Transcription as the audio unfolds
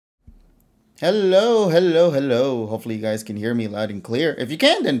Hello, hello, hello. Hopefully you guys can hear me loud and clear. If you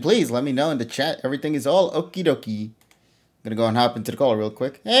can, then please let me know in the chat. Everything is all okie dokie. Gonna go and hop into the call real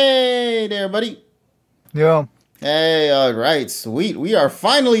quick. Hey there, buddy. Yeah. Hey, all right, sweet. We are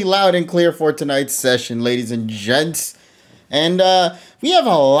finally loud and clear for tonight's session, ladies and gents. And we have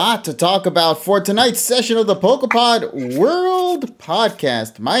a lot to talk about for tonight's session of the PokePod World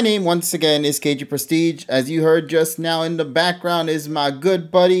Podcast. My name, once again, is KG Prestige. As you heard just now in the background is my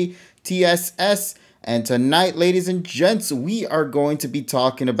good buddy, TSS. And tonight, ladies and gents, we are going to be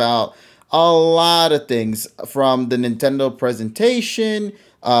talking about a lot of things from the Nintendo presentation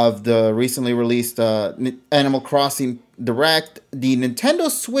of the recently released Animal Crossing Direct, the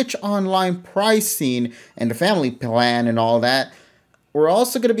Nintendo Switch Online pricing and the family plan and all that. We're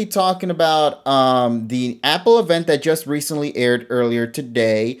also going to be talking about the Apple event that just recently aired earlier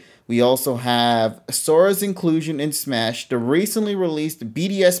today. We also have Sora's inclusion in Smash, the recently released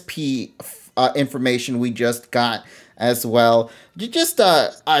BDSP information we just got as well. Just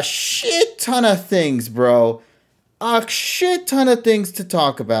a shit ton of things, bro. A shit ton of things to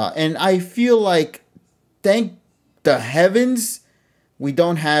talk about. And I feel like, thank the heavens, we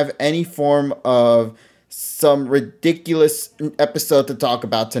don't have any form of some ridiculous episode to talk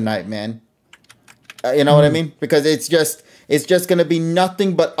about tonight, man. You know what I mean? Because it's just gonna be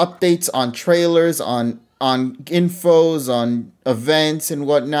nothing but updates on trailers, on infos, on events and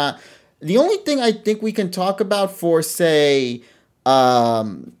whatnot. The only thing I think we can talk about for, say,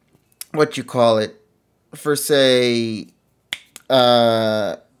 what you call it, for, say,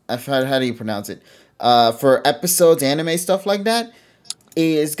 how do you pronounce it? For episodes, anime, stuff like that,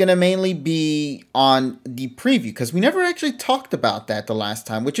 is going to mainly be on the preview, because we never actually talked about that the last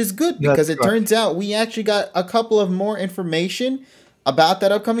time, which is good, because That's it correct. turns out we actually got a couple of more information about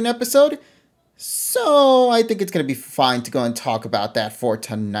that upcoming episode. So I think it's going to be fine to go and talk about that for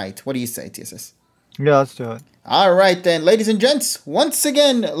tonight. What do you say, TSS? Yeah, let's do it. All right, then, ladies and gents, once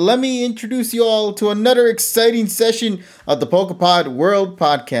again, let me introduce you all to another exciting session of the PokePod World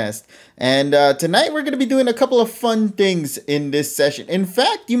Podcast. And tonight we're going to be doing a couple of fun things in this session. In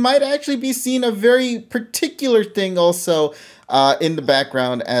fact, you might actually be seeing a very particular thing also in the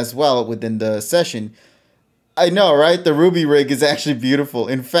background as well within the session. I know, right? The Ruby rig is actually beautiful.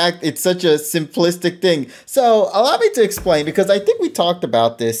 In fact, it's such a simplistic thing. So allow me to explain, because I think we talked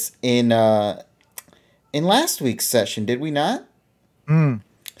about this in last week's session, did we not? Mm.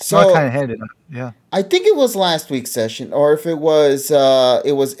 I kind So of hated it. Yeah. I think it was last week's session, or if it was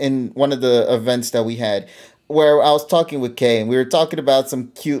in one of the events that we had, where I was talking with Kay, and we were talking about some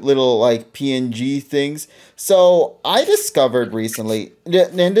cute little like PNG things. So I discovered recently,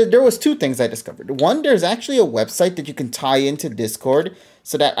 and there was two things I discovered. One, there's actually a website that you can tie into Discord,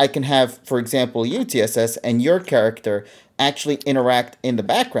 so that I can have, for example, you, TSS, and your character actually interact in the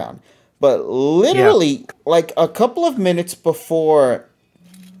background. But Yeah. literally, like a couple of minutes before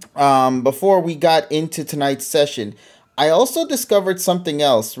we got into tonight's session, I also discovered something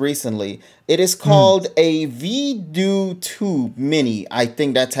else recently. It is Mm. called a VDoTube Mini. I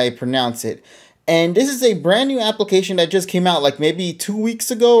think that's how you pronounce it. And this is a brand new application that just came out like maybe 2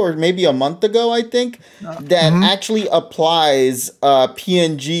 weeks ago or maybe a month ago, I think, that Mm-hmm. actually applies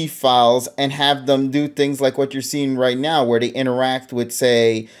PNG files and have them do things like what you're seeing right now, where they interact with,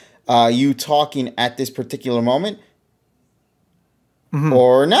 say, you talking at this particular moment Mm-hmm.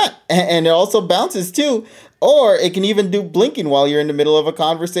 or not. And it also bounces too. Or it can even do blinking while you're in the middle of a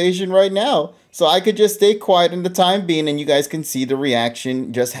conversation right now. So I could just stay quiet in the time being and you guys can see the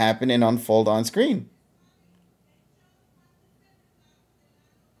reaction just happen and unfold on screen.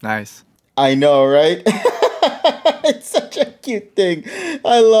 Nice. I know, right? It's such a cute thing.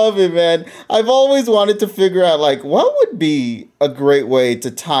 I love it, man. I've always wanted to figure out like what would be a great way to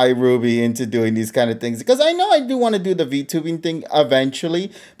tie Ruby into doing these kind of things, because I know I do want to do the VTubing thing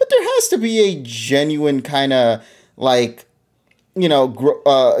eventually, but there has to be a genuine kind of like,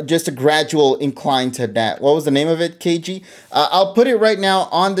 just a gradual incline to that. What was the name of it, KG? I'll put it right now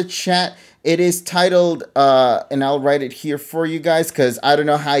on the chat. It is titled, and I'll write it here for you guys because I don't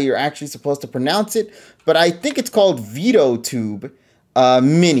know how you're actually supposed to pronounce it, but I think it's called VitoTube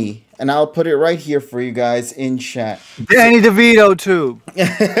Mini, and I'll put it right here for you guys in chat. Danny DeVito too.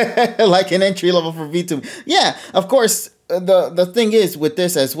 Like an entry level for VTube. Yeah, of course. The thing is with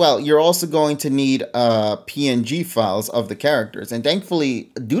this as well, you're also going to need PNG files of the characters, and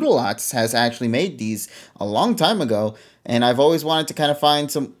thankfully Doodlelot has actually made these a long time ago, and I've always wanted to kind of find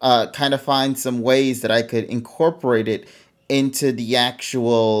some ways that I could incorporate it into the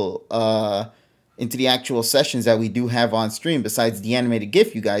actual sessions that we do have on stream, besides the animated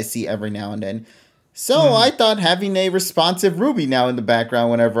GIF you guys see every now and then. So I thought having a responsive Ruby now in the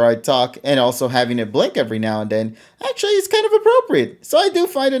background whenever I talk and also having it blink every now and then actually is kind of appropriate. So I do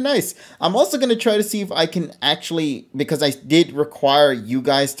find it nice. I'm also going to try to see if I can actually, because I did require you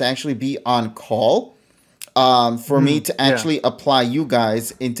guys to actually be on call. For me to Yeah. actually apply you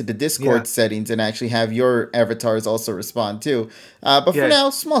guys into the Discord Yeah. settings and actually have your avatars also respond too. But for Yeah. now,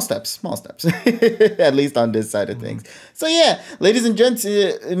 small steps, at least on this side of things. So yeah, ladies and gents,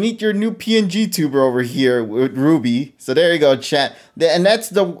 meet your new PNG tuber over here with Ruby. So there you go, chat. And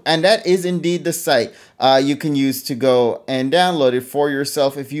that is indeed the site you can use to go and download it for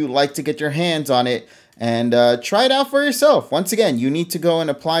yourself if you like to get your hands on it and try it out for yourself. Once again, you need to go and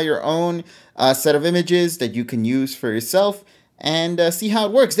apply your own set of images that you can use for yourself and see how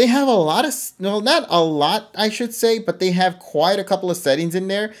it works. They have a lot of, no, not a lot, I should say, but they have quite a couple of settings in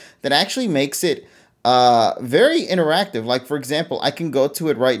there that actually makes it very interactive. Like, for example, I can go to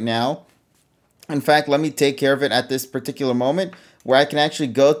it right now. In fact, let me take care of it at this particular moment where I can actually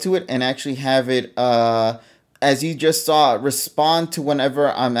go to it and actually have it, as you just saw, respond to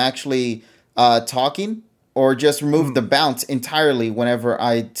whenever I'm actually talking, or just remove the bounce entirely whenever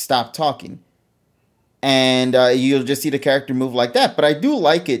I stop talking. And you'll just see the character move like that. But I do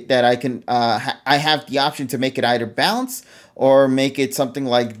like it that I can, I have the option to make it either bounce or make it something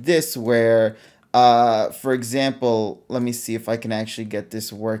like this where, for example, let me see if I can actually get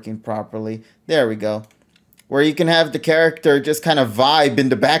this working properly. There we go. Where you can have the character just kind of vibe in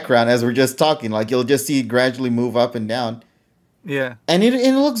the background as we're just talking. Like, you'll just see it gradually move up and down. Yeah. And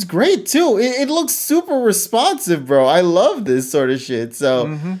it looks great too. It looks super responsive, bro. I love this sort of shit.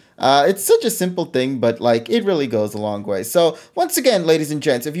 So it's such a simple thing, but like it really goes a long way. So once again, ladies and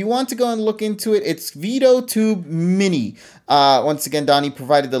gents, if you want to go and look into it, it's VitoTube Mini. Once again, Donnie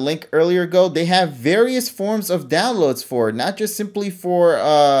provided the link earlier ago. They have various forms of downloads for it, not just simply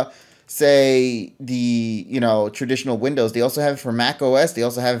for say the traditional Windows. They also have it for Mac OS. They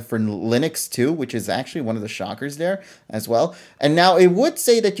also have it for Linux too, which is actually one of the shockers there as well. And now it would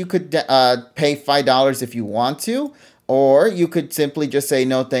say that you could pay $5 if you want to, or you could simply just say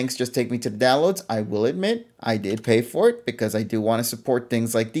no thanks, just take me to the downloads. I will admit I did pay for it because I do want to support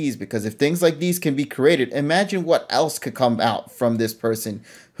things like these, because if things like these can be created, imagine what else could come out from this person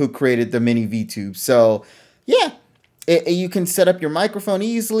who created the mini VTube. So yeah. You can set up your microphone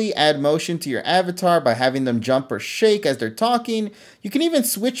easily, add motion to your avatar by having them jump or shake as they're talking. You can even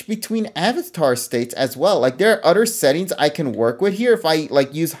switch between avatar states as well. Like, there are other settings I can work with here. If I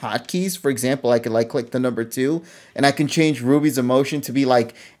like use hotkeys, for example, I could like click the number 2 and I can change Ruby's emotion to be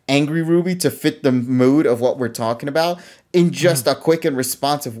like angry Ruby to fit the mood of what we're talking about in just a quick and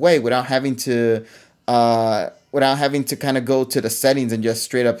responsive way without having to kind of go to the settings and just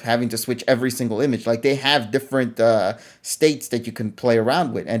straight up having to switch every single image. Like, they have different states that you can play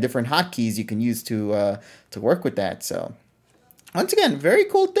around with and different hotkeys you can use to work with that. So once again, very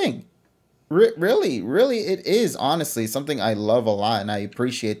cool thing. Really, it is honestly something I love a lot, and I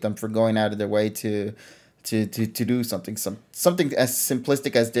appreciate them for going out of their way to do something as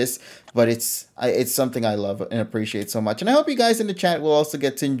simplistic as this, but it's something I love and appreciate so much. And I hope you guys in the chat will also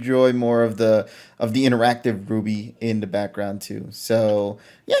get to enjoy more of the interactive Ruby in the background too. So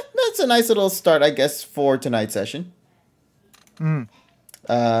yeah, that's a nice little start, I guess, for tonight's session.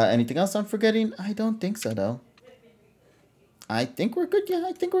 Anything else I'm forgetting? I don't think so, though. I think we're good. Yeah,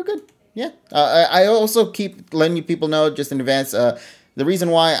 I think we're good. Yeah. I also keep letting you people know just in advance. The reason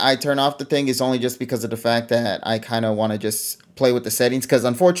why I turn off the thing is only just because of the fact that I kind of want to just play with the settings, because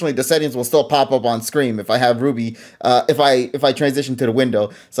unfortunately the settings will still pop up on screen if I have Ruby, if I transition to the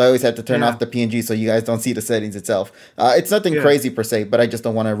window. So I always have to turn off the PNG so you guys don't see the settings itself. It's nothing crazy per se, but I just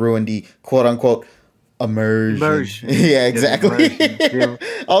don't want to ruin the quote unquote immersion. Yeah, exactly. Yeah.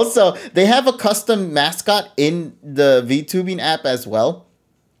 Also, they have a custom mascot in the VTubing app as well,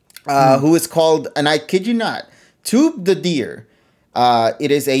 who is called, and I kid you not, Tube the Deer.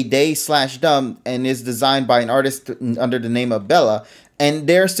 It is a day/dumb and is designed by an artist under the name of Bella. And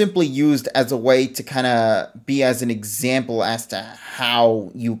they're simply used as a way to kind of be as an example as to how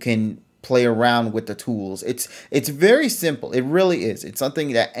you can play around with the tools. It's very simple. It really is. It's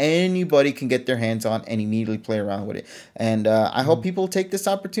something that anybody can get their hands on and immediately play around with it. And I hope people take this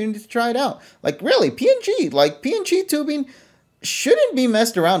opportunity to try it out. Like, really, PNG tubing shouldn't be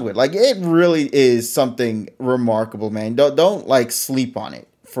messed around with. Like, it really is something remarkable, man. Don't like sleep on it,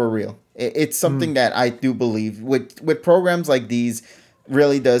 for real. It's something that I do believe with programs like these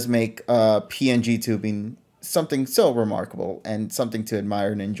really does make PNG tubing something so remarkable and something to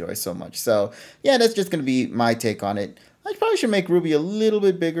admire and enjoy so much. So yeah, that's just gonna be my take on it. I probably should make Ruby a little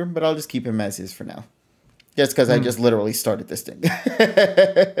bit bigger, but I'll just keep him as is for now. Just because I just literally started this thing.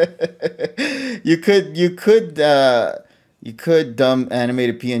 you could dumb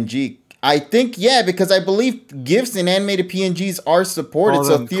animated PNG. I think because I believe GIFs and animated PNGs are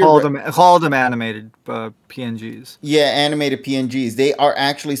supported. Call them animated PNGs. Yeah, animated PNGs. They are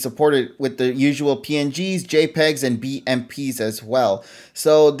actually supported with the usual PNGs, JPEGs, and BMPs as well.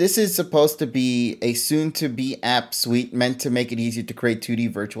 So this is supposed to be a soon-to-be app suite meant to make it easier to create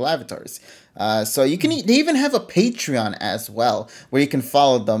 2D virtual avatars. So you can they even have a Patreon as well, where you can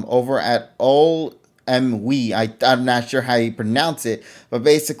follow them over at I'm not sure how you pronounce it, but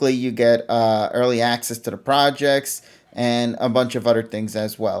basically you get early access to the projects and a bunch of other things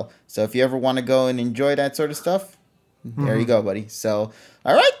as well. So if you ever want to go and enjoy that sort of stuff, there you go, buddy. So,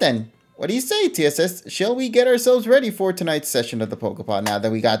 all right then. What do you say, TSS? Shall we get ourselves ready for tonight's session of the PokePod now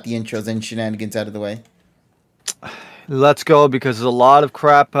that we got the intros and shenanigans out of the way? Let's go, because there's a lot of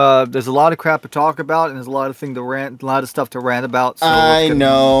crap. There's a lot of crap to talk about, and there's a lot of stuff to rant about. So I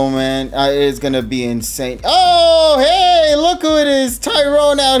know, man. It's gonna be insane. Oh, hey, look who it is!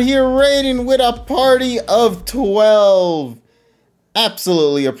 Tyrone out here raiding with a party of 12.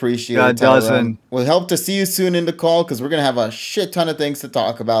 Absolutely appreciate it, Tyrone. We'll hope to see you soon in the call, because we're gonna have a shit ton of things to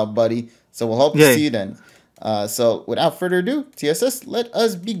talk about, buddy. So we'll hope to see you then. So without further ado, TSS, let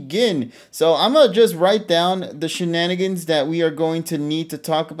us begin. So I'm going to just write down the shenanigans that we are going to need to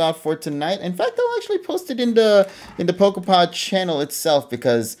talk about for tonight. In fact, I'll actually post it in the PokePod channel itself,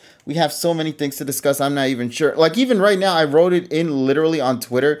 because we have so many things to discuss. I'm not even sure. Like, even right now, I wrote it in literally on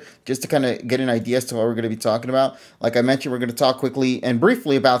Twitter just to kind of get an idea as to what we're going to be talking about. Like I mentioned, we're going to talk quickly and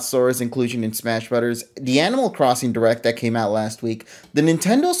briefly about Sora's inclusion in Smash Brothers, the Animal Crossing Direct that came out last week, the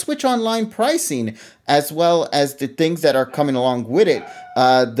Nintendo Switch Online pricing, as well as the things that are coming along with it.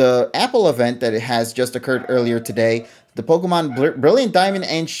 The Apple event that it has just occurred earlier today, the Pokemon Brilliant Diamond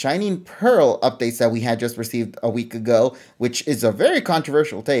and Shining Pearl updates that we had just received a week ago, which is a very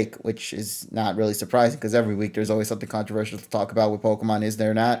controversial take, which is not really surprising, because every week there's always something controversial to talk about with Pokemon, is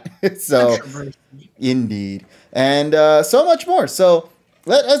there not? So, indeed. And so much more. So,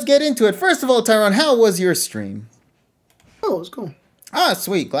 let us get into it. First of all, Tyrone, how was your stream? Oh, it was cool. Ah,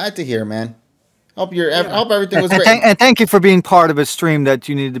 sweet. Glad to hear, man. Hope everything was great. And thank you for being part of a stream that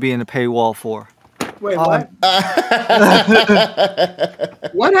you needed to be in a paywall for. Wait, what?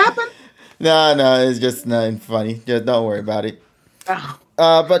 What happened? No, it's just nothing funny. Just don't worry about it. Oh.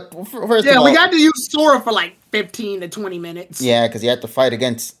 But first of all, we got to use Sora for like 15 to 20 minutes. Yeah, because you had to fight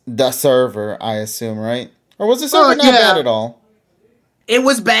against the server, I assume, right? Or was the server not bad at all? It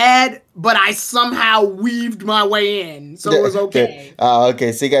was bad, but I somehow weaved my way in, so it was okay.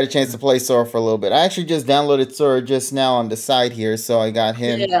 Okay, so you got a chance to play Sora for a little bit. I actually just downloaded Sora just now on the side here, so I got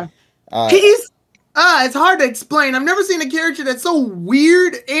him. Yeah. It's hard to explain. I've never seen a character that's so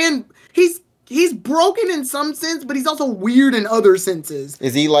weird, and he's broken in some sense, but he's also weird in other senses.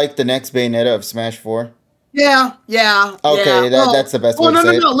 Is he like the next Bayonetta of Smash 4? Yeah. Okay, that's the best way to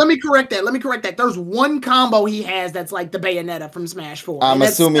say it. No. Let me correct that. There's one combo he has that's like the Bayonetta from Smash 4. I'm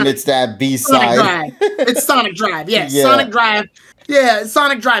assuming it's that B-side. It's Sonic Drive, yes. Yeah. Sonic Drive. Yeah,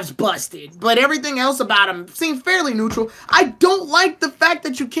 Sonic Drive's busted. But everything else about him seems fairly neutral. I don't like the fact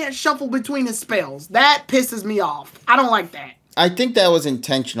that you can't shuffle between his spells. That pisses me off. I don't like that. I think that was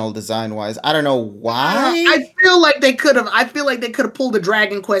intentional design-wise. I don't know why. I feel like they could have pulled a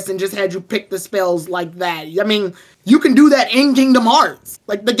Dragon Quest and just had you pick the spells like that. I mean, you can do that in Kingdom Hearts,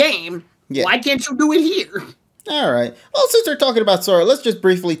 like the game. Yeah. Why can't you do it here? All right. Well, since we're talking about Sora, let's just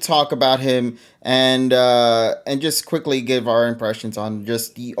briefly talk about him and just quickly give our impressions on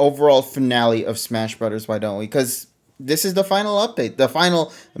just the overall finale of Smash Brothers. Why don't we? Because this is the final update, the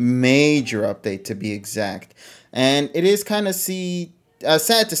final major update to be exact. And it is kind of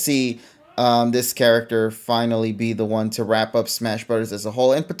sad to see this character finally be the one to wrap up Smash Brothers as a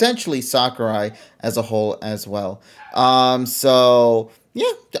whole, and potentially Sakurai as a whole as well. So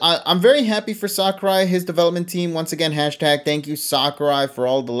yeah, I'm very happy for Sakurai, his development team. Once again, hashtag thank you, Sakurai, for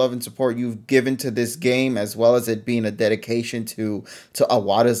all the love and support you've given to this game, as well as it being a dedication to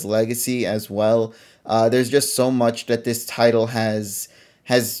Iwata's legacy as well. There's just so much that this title has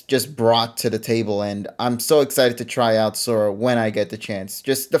just brought to the table, and I'm so excited to try out Sora when I get the chance.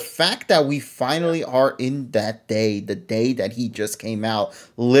 Just the fact that we finally are in that day, the day that he just came out,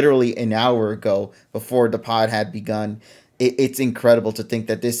 literally an hour ago before the pod had begun. It's incredible to think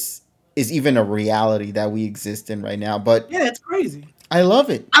that this is even a reality that we exist in right now. But yeah, it's crazy. I love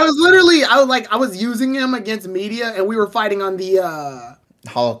it. I was using him against media, and we were fighting on the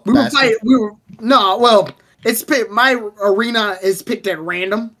my arena is picked at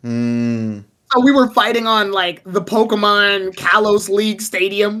random. So we were fighting on like the Pokemon Kalos League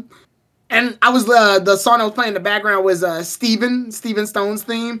Stadium, And I was the song I was playing in the background was Steven Stone's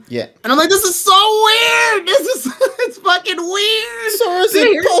theme. Yeah. And I'm like, this is so weird. It's fucking weird. Sora's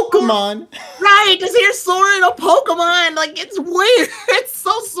in Pokemon. Right, just hear Sora in a Pokemon. Like, it's weird. It's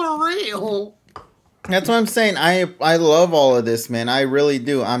so surreal. That's what I'm saying. I love all of this, man. I really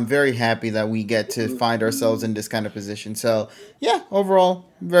do. I'm very happy that we get to find ourselves in this kind of position. So, yeah, overall,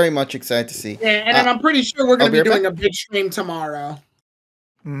 very much excited to see. Yeah, and then I'm pretty sure we're going to be doing back. a big stream tomorrow.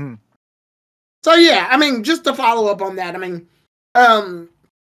 Mm-hmm. So, yeah, I mean, just to follow up on that, I mean, I'm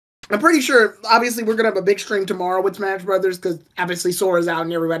pretty sure, obviously, we're going to have a big stream tomorrow with Smash Brothers because, obviously, Sora's out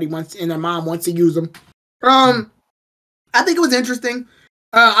and everybody wants, and their mom wants to use them. I think it was interesting.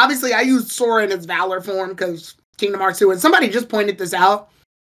 Obviously, I used Sora in its Valor form because Kingdom Hearts 2, and somebody just pointed this out.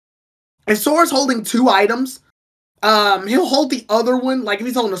 If Sora's holding 2 items, he'll hold the other one, like if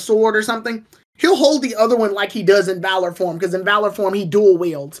he's holding a sword or something, he'll hold the other one like he does in Valor form, because in Valor form, he dual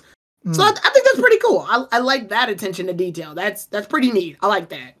wields. So I think that's pretty cool. I like that attention to detail. That's pretty neat. I like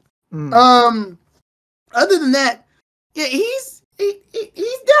that. Other than that, yeah, he's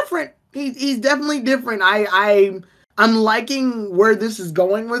different. He's definitely different. I'm liking where this is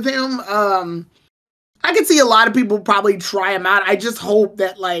going with him. I can see a lot of people probably try him out. I just hope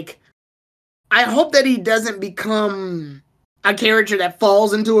that I hope that he doesn't become a character that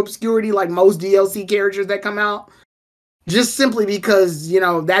falls into obscurity like most DLC characters that come out. Just simply because,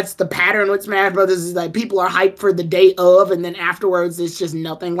 that's the pattern with Smash Brothers is like people are hyped for the day of, and then afterwards it's just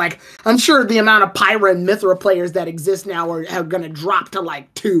nothing. Like, I'm sure the amount of Pyra and Mythra players that exist now are going to drop to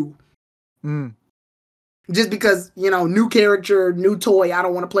 2. Just because, new character, new toy, I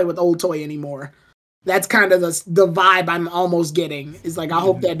don't want to play with old toy anymore. That's kind of the vibe I'm almost getting. It's like, I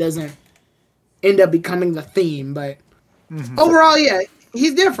hope that doesn't end up becoming the theme, but overall, yeah,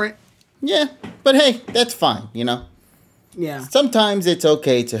 he's different. Yeah, but hey, that's fine, Yeah. Sometimes it's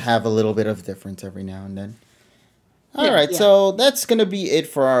okay to have a little bit of difference every now and then. All right, so that's going to be it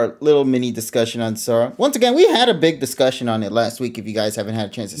for our little mini discussion on Sora. Once again, we had a big discussion on it last week if you guys haven't had a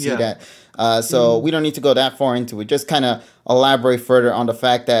chance to see that. So we don't need to go that far into it. Just kind of elaborate further on the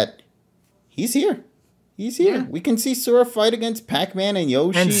fact that he's here. He's here. Yeah. We can see Sora fight against Pac-Man and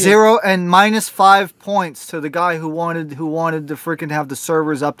Yoshi. And -5 points to the guy who wanted to freaking have the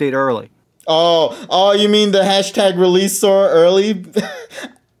servers update early. Oh, you mean the hashtag release Sora early?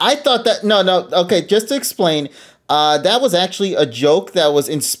 I thought that, no, okay, just to explain, that was actually a joke that was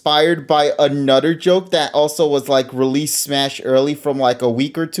inspired by another joke that also was release Smash early from a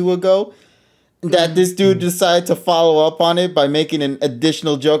week or 2 ago. That this dude decided to follow up on it by making an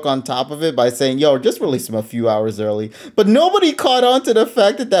additional joke on top of it by saying, yo, just release him a few hours early. But nobody caught on to the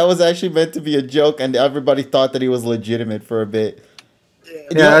fact that was actually meant to be a joke, and everybody thought that he was legitimate for a bit.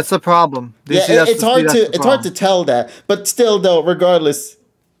 Yeah, that's the problem. It's hard to tell that, but still, though, regardless,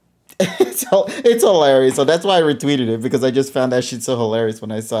 it's hilarious. So that's why I retweeted it, because I just found that shit so hilarious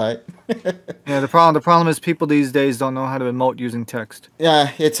when I saw it. Yeah, the problem is people these days don't know how to emote using text. Yeah,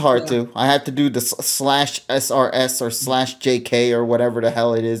 it's hard to. I have to do the /SRS or /JK or whatever the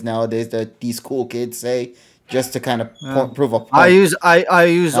hell it is nowadays that these cool kids say, just to kind of prove a point. I use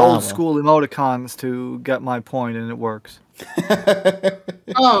old school emoticons to get my point, and it works.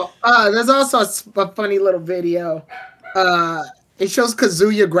 There's also a funny little video. It shows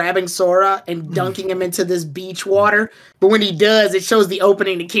Kazuya grabbing Sora and dunking him into this beach water. But when he does, it shows the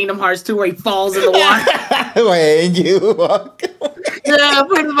opening to Kingdom Hearts 2 where he falls in the water. When you walk. Yeah,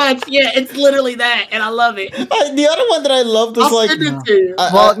 pretty much. Yeah, it's literally that, and I love it. The other one that I loved was I'll send it to you.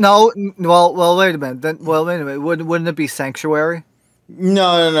 Well, wait a minute. Wouldn't it be Sanctuary?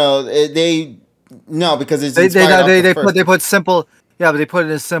 No. Because it's they put simple. Yeah, but they put it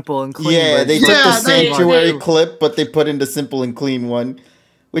as simple and clean. Yeah, they took the Sanctuary clip, but they put in the simple and clean one,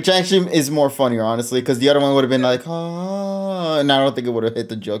 which actually is more funnier, honestly, because the other one would have been and I don't think it would have hit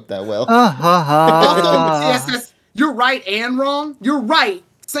the joke that well. TSS, you're right and wrong. You're right.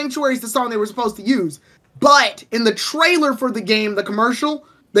 Sanctuary is the song they were supposed to use, but in the trailer for the game, the commercial,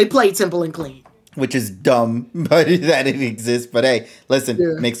 they played simple and clean. Which is dumb, but that it exists. But hey,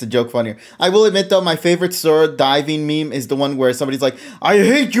 listen, makes the joke funnier. I will admit, though, my favorite Sora diving meme is the one where somebody's like, I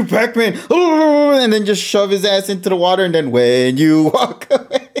hate you, Pac-Man, and then just shove his ass into the water, and then when you walk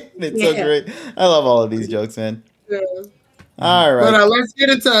away. It's so great. I love all of these jokes, man. Yeah. All right. But let's get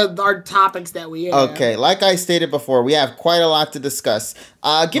into our topics that we have. Okay, like I stated before, we have quite a lot to discuss.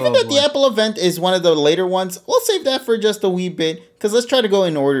 Given that the Apple event is one of the later ones, we'll save that for just a wee bit, because let's try to go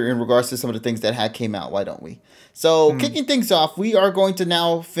in order in regards to some of the things that came out. Why don't we? So, kicking things off, we are going to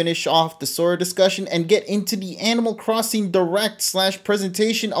now finish off the Sora discussion and get into the Animal Crossing Direct /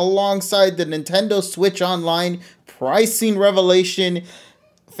 presentation alongside the Nintendo Switch Online pricing revelation.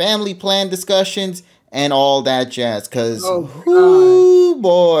 family plan discussions, and all that jazz. Because,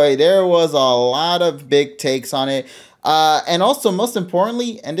 boy, there was a lot of big takes on it. And also, most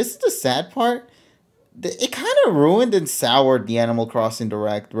importantly, and this is the sad part, it kind of ruined and soured the Animal Crossing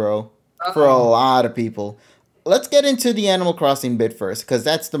Direct, bro, for a lot of people. Let's get into the Animal Crossing bit first, because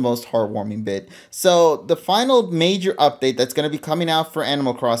that's the most heartwarming bit. So, the final major update that's going to be coming out for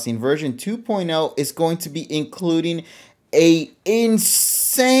Animal Crossing version 2.0 is going to be including a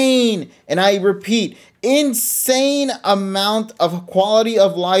insane, and I repeat, insane amount of quality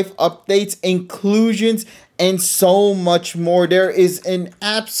of life updates, inclusions, and so much more. There is an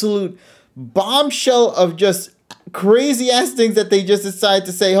absolute bombshell of just crazy ass things that they just decided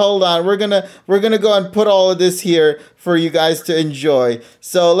to say, hold on, we're gonna go and put all of this here for you guys to enjoy.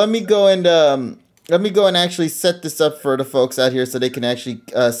 So let me go and actually set this up for the folks out here so they can actually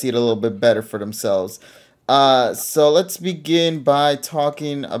see it a little bit better for themselves. So let's begin by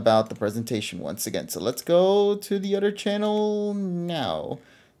talking about the presentation once again. So let's go to the other channel now.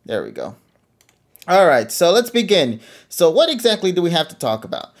 There we go. All right, so let's begin. So what exactly do we have to talk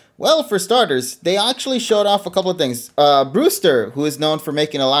about? Well, for starters, they actually showed off a couple of things. Brewster, who is known for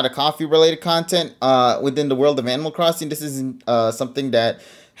making a lot of coffee-related content within the world of Animal Crossing. This isn't something that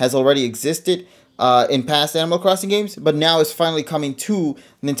has already existed in past Animal Crossing games, but now is finally coming to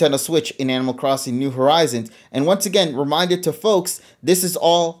Nintendo Switch in Animal Crossing New Horizons. And once again, reminder to folks, this is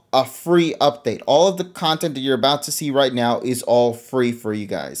all a free update. All of the content that you're about to see right now is all free for you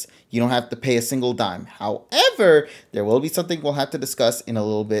guys. You don't have to pay a single dime. However, there will be something we'll have to discuss in a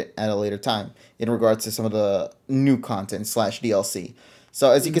little bit at a later time in regards to some of the new content / DLC.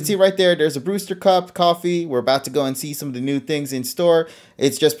 So as you can see right there, there's a Brewster cup, coffee. We're about to go and see some of the new things in store.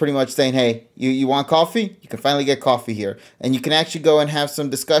 It's just pretty much saying, hey, you want coffee? You can finally get coffee here. And you can actually go and have some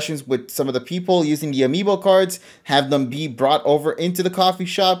discussions with some of the people using the amiibo cards, have them be brought over into the coffee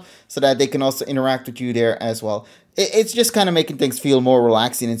shop so that they can also interact with you there as well. It's just kind of making things feel more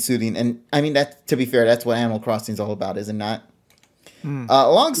relaxing and soothing. And I mean, that, to be fair, that's what Animal Crossing is all about, is it not?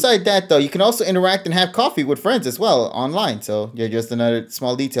 Alongside that, though, you can also interact and have coffee with friends as well online. So, yeah, just another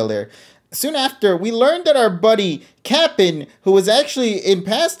small detail there. Soon after, we learned that our buddy Cap'n, who was actually in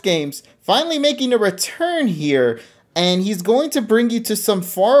past games, finally making a return here. And he's going to bring you to some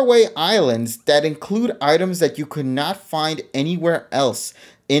faraway islands that include items that you could not find anywhere else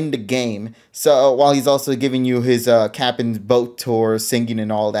in the game. So while he's also giving you his Captain's boat tour, singing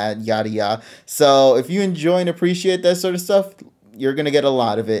and all that, yada yada. So if you enjoy and appreciate that sort of stuff, you're gonna get a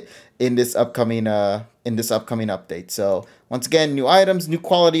lot of it in this upcoming update. So once again, new items, new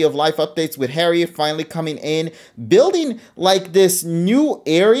quality of life updates with Harriet finally coming in, building like this new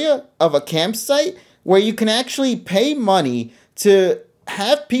area of a campsite where you can actually pay money to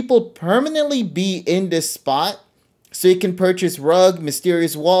have people permanently be in this spot. So you can purchase rug,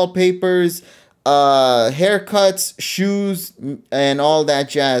 mysterious wallpapers, haircuts, shoes, and all that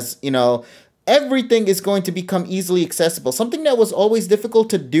jazz. You know, everything is going to become easily accessible. Something that was always difficult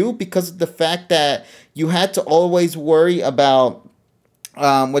to do because of the fact that you had to always worry about,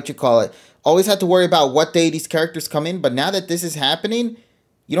 always had to worry about what day these characters come in. But now that this is happening,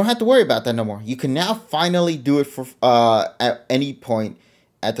 you don't have to worry about that no more. You can now finally do it for at any point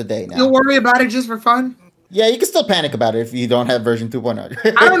at the day now. You'll worry about it just for fun? Yeah, you can still panic about it if you don't have version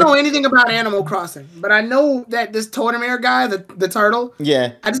 2.0. I don't know anything about Animal Crossing, but I know that this Totemare guy, the turtle.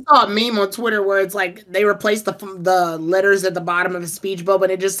 Yeah. I just saw a meme on Twitter where it's like they replaced the letters at the bottom of his speech bubble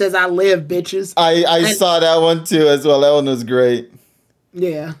and it just says, "I live, bitches." I saw that one too as well. That one was great.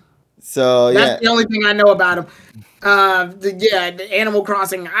 Yeah. So that's the only thing I know about him. The Animal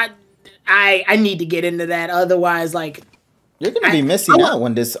Crossing. I need to get into that. Otherwise, like, you're going to be missing out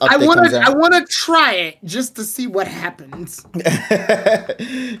when this update comes out. I want to try it just to see what happens.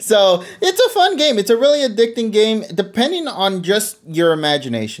 So, it's a fun game. It's a really addicting game, depending on just your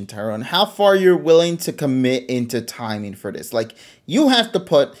imagination, Tyrone. How far you're willing to commit into timing for this. Like, you have to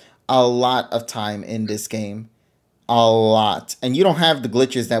put a lot of time in this game. A lot. And you don't have the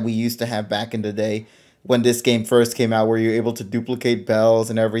glitches that we used to have back in the day when this game first came out, where you're able to duplicate bells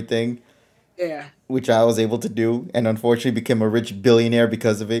and everything. Yeah. Which I was able to do, and unfortunately became a rich billionaire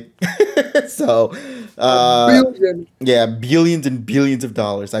because of it. So, yeah, billions and billions of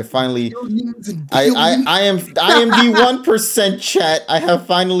dollars. I finally, I am the 1% chat. I have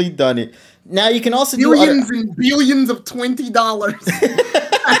finally done it. Now you can also do billions and billions of $20.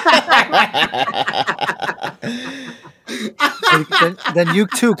 Then you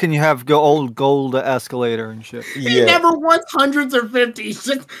too can you have old gold escalator and shit. He never wants hundreds or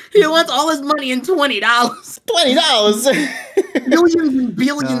 50s. He wants all his money in $20. $20. Millions and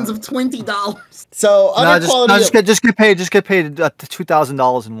billions of $20. So just get paid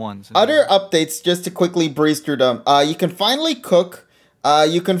 $2,000 in ones. Other updates, just to quickly breeze through them. You can finally cook.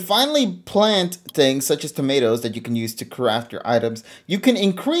 You can finally plant things such as tomatoes that you can use to craft your items. You can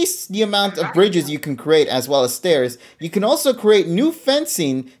increase the amount of bridges you can create as well as stairs. You can also create new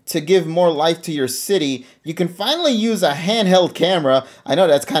fencing to give more life to your city. You can finally use a handheld camera. I know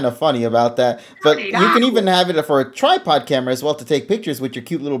that's kind of funny about that. But you can even have it for a tripod camera as well to take pictures with your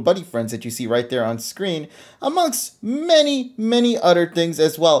cute little buddy friends that you see right there on screen. Amongst many, many other things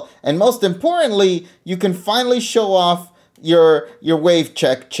as well. And most importantly, you can finally show off your wave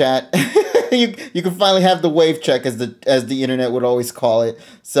check chat. you can finally have the wave check as the internet would always call it.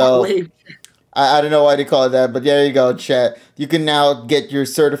 So I don't know why they call it that, but there you go, chat. You can now get your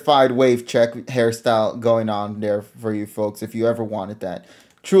certified wave check hairstyle going on there for you folks if you ever wanted that.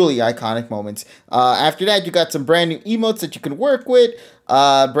 Truly iconic moments. After that, you got some brand new emotes that you can work with,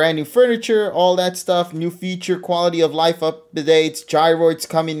 brand new furniture, all that stuff, new feature, quality of life updates, gyroids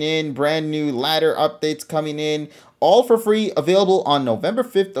coming in, brand new ladder updates coming in, all for free, available on November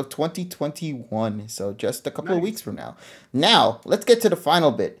 5th of 2021. So just a couple of weeks from now. Now, let's get to the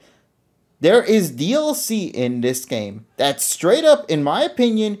final bit. There is DLC in this game that straight up, in my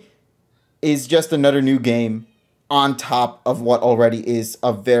opinion, is just another new game on top of what already is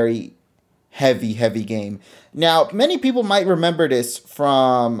a very heavy game. Now, many people might remember this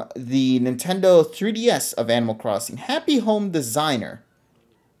from the Nintendo 3DS of Animal Crossing, Happy Home Designer.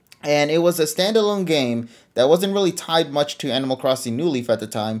 And it was a standalone game that wasn't really tied much to Animal Crossing New Leaf at the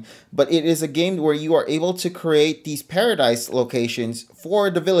time, but it is a game where you are able to create these paradise locations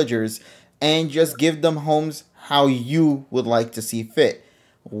for the villagers and just give them homes how you would like to see fit.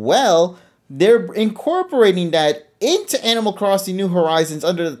 Well, they're incorporating that into Animal Crossing New Horizons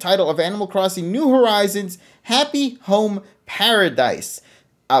under the title of Animal Crossing New Horizons Happy Home Paradise.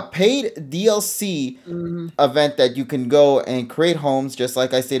 A paid DLC event that you can go and create homes, just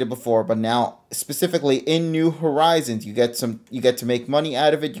like I stated before, but now specifically in New Horizons, you get to make money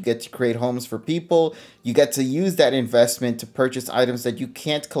out of it. You get to create homes for people. You get to use that investment to purchase items that you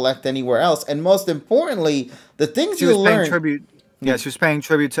can't collect anywhere else. And most importantly, the things you learn. Yeah, she was paying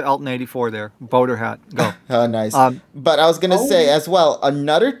tribute to Elton 84 there. Boater hat. Go. Oh, nice. But I was going to say as well,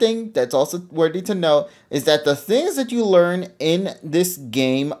 another thing that's also worthy to know is that the things that you learn in this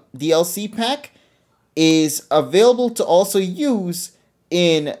game DLC pack is available to also use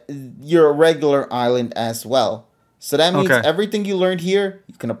in your regular island as well. So that means everything you learned here,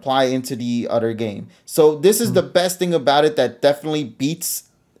 you can apply into the other game. So this is the best thing about it that definitely beats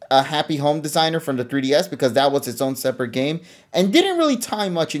a Happy Home Designer from the 3DS, because that was its own separate game and didn't really tie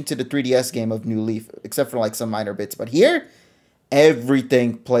much into the 3DS game of New Leaf, except for like some minor bits. But here,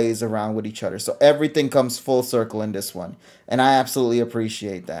 everything plays around with each other. So everything comes full circle in this one. And I absolutely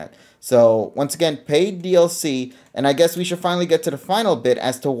appreciate that. So once again, paid DLC. And I guess we should finally get to the final bit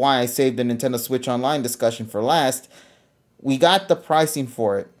as to why I saved the Nintendo Switch Online discussion for last. We got the pricing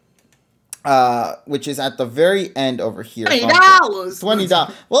for it. Which is at the very end over here. $20.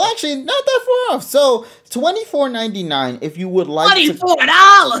 $20. Well, actually, not that far off. So $24.99 if you would like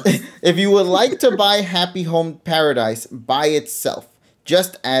 $24. If you would like to buy Happy Home Paradise by itself,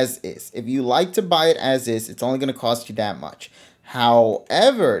 just as is. If you like to buy it as is, it's only going to cost you that much.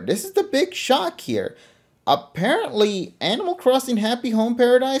 However, this is the big shock here. Apparently, Animal Crossing Happy Home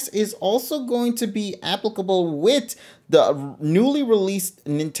Paradise is also going to be applicable with the newly released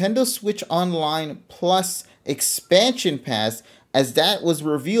Nintendo Switch Online Plus expansion pass, as that was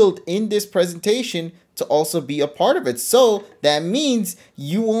revealed in this presentation to also be a part of it. So that means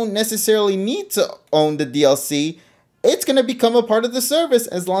you won't necessarily need to own the DLC. It's going to become a part of the service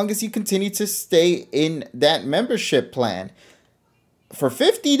as long as you continue to stay in that membership plan. For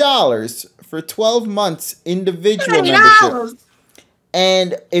 $50 for 12 months individual membership.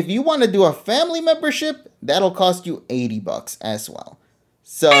 And if you want to do a family membership, that'll cost you $80 as well.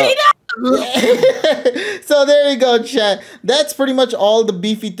 So, so there you go, chat. That's pretty much all the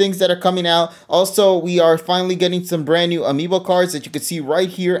beefy things that are coming out. Also, we are finally getting some brand new amiibo cards that you can see right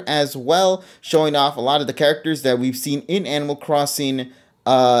here as well, showing off a lot of the characters that we've seen in Animal Crossing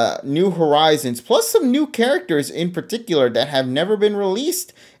New Horizons, plus some new characters in particular that have never been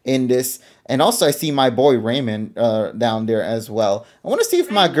released in this. And also I see my boy Raymond down there as well. I want to see if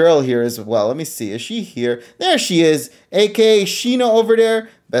my girl here as well. Let me see. Is she here? There she is, aka Sheena over there.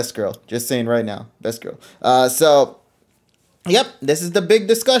 Best girl. Just saying right now. Best girl. So Yep, this is the big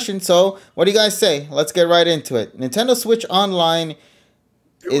discussion. So, what do you guys say? Let's get right into it. Nintendo Switch Online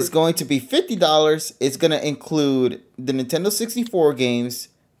is going to be $50. It's going to include the Nintendo 64 games,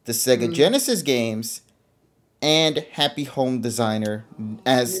 the Sega Genesis games, and Happy Home Designer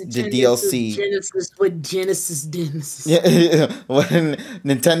as the DLC. Genesis with Genesis. Yeah, when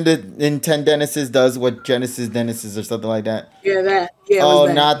Nintendo Genesis does what Genesis or something like that. Yeah, that. Yeah. Oh,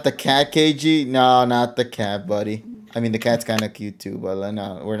 that. not the cat, KG? No, not the cat, buddy. I mean, the cat's kind of cute too, but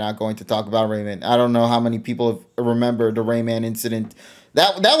no, we're not going to talk about Rayman. I don't know how many people remember the Rayman incident.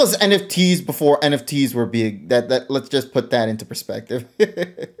 That was NFTs before NFTs were big. That let's just put that into perspective.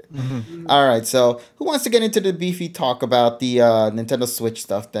 All right, so who wants to get into the beefy talk about the Nintendo Switch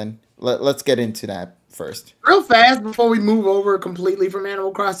stuff? Then let's get into that first. Real fast before we move over completely from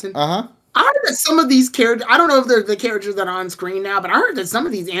Animal Crossing. I heard that some of these characters, I don't know if they're the characters that are on screen now, but I heard that some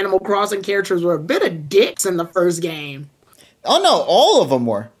of these Animal Crossing characters were a bit of dicks in the first game. Oh no, all of them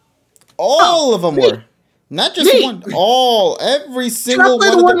were. All of them were. Not just one. Every single one.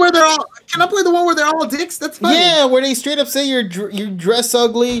 Can I play the one where they're all dicks? That's funny. Yeah, where they straight up say you dress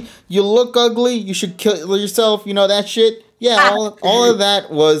ugly, you look ugly, you should kill yourself. You know that shit. Yeah, all of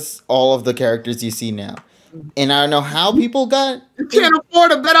that was all of the characters you see now. And I don't know how people got. You can't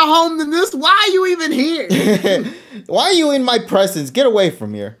afford a better home than this. Why are you even here? Why are you in my presence? Get away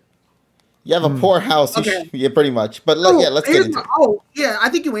from here. You have a poor house. Okay. Yeah, pretty much. But let's get into it. Oh, yeah, I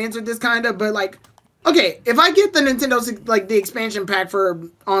think you answered this kind of, but like, okay, if I get the Nintendo, like the expansion pack for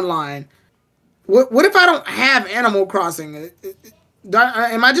online, what if I don't have Animal Crossing?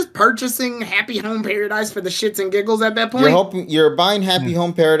 Am I just purchasing Happy Home Paradise for the shits and giggles at that point? You're buying Happy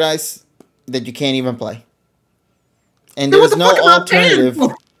Home Paradise that you can't even play. And there's no alternative.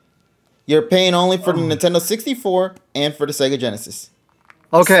 You're paying only for the Nintendo 64 and for the Sega Genesis.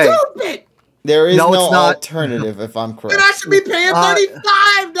 Okay. Stupid. There is no alternative, if I'm correct. Then I should be paying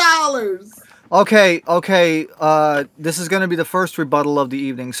 $35. Okay. This is going to be the first rebuttal of the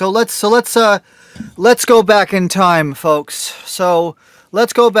evening. So let's go back in time, folks. So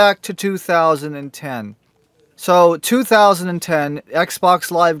let's go back to 2010. So 2010,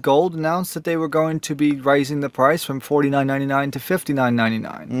 Xbox Live Gold announced that they were going to be raising the price from $49.99 to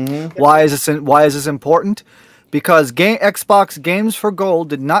 $59.99. Why is this important? Because Xbox Games for Gold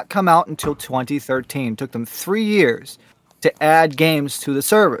did not come out until 2013. It took them 3 years to add games to the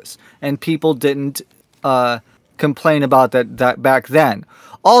service, and people didn't complain about that back then.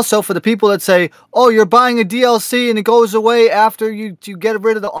 Also, for the people that say, "Oh, you're buying a DLC and it goes away after you get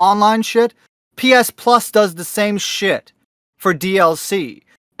rid of the online shit," PS Plus does the same shit for DLC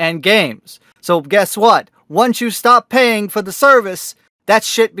and games. So guess what? Once you stop paying for the service, that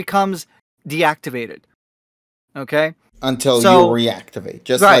shit becomes deactivated. Okay? Until you reactivate,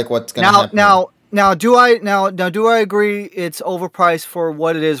 just like what's going to happen. Now, do I agree it's overpriced for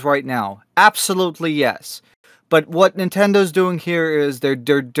what it is right now? Absolutely yes. But what Nintendo's doing here is they're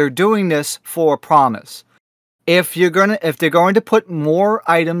doing this for a promise. If they're going to put more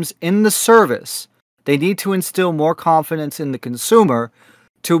items in the service, they need to instill more confidence in the consumer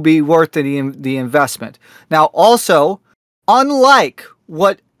to be worth the investment. Now, also, unlike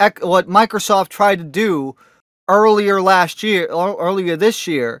what Microsoft tried to do earlier this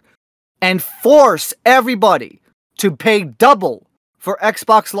year, and force everybody to pay double for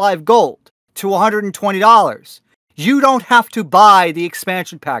Xbox Live Gold to $120. You don't have to buy the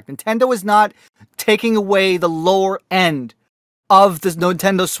expansion pack. Nintendo is not taking away the lower end of the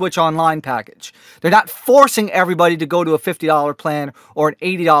Nintendo Switch Online package. They're not forcing everybody to go to a $50 plan or an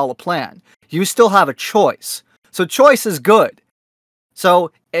 $80 plan. You still have a choice. So choice is good.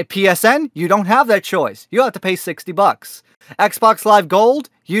 So at PSN, you don't have that choice. You have to pay $60. Xbox Live Gold,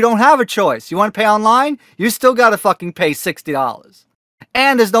 you don't have a choice. You want to pay online? You still got to fucking pay $60.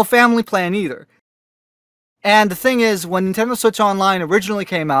 And there's no family plan either. And the thing is, when Nintendo Switch Online originally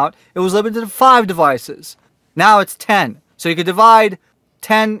came out, it was limited to 5 devices. Now it's 10. So you could divide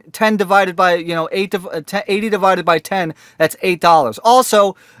 10 divided by, 80 divided by 10, that's $8.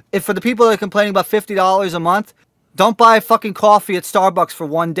 Also, if for the people that are complaining about $50 a month, don't buy fucking coffee at Starbucks for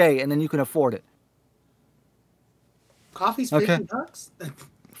one day and then you can afford it. Coffee's $50?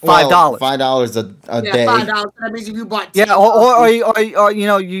 $5. $5 a day. $5. That means if you bought or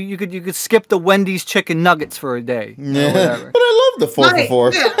you could skip the Wendy's chicken nuggets for a day. Yeah. But I love the 4 for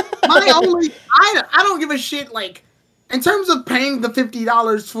 4. Yeah, I don't give a shit. Like, in terms of paying the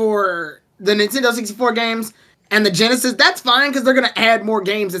 $50 for the Nintendo 64 games and the Genesis, that's fine because they're gonna add more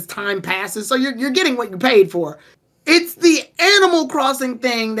games as time passes. So you're getting what you paid for. It's the Animal Crossing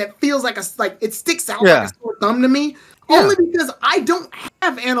thing that feels like it sticks out like a sore thumb to me. only because I don't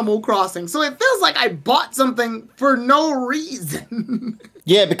have Animal Crossing. So it feels like I bought something for no reason.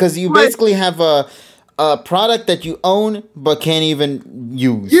 Yeah, because you basically have a product that you own but can't even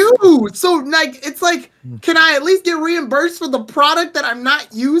use. So like it's like, can I at least get reimbursed for the product that I'm not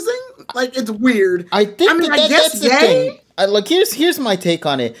using? Like it's weird. I think I guess that's the thing. Like here's my take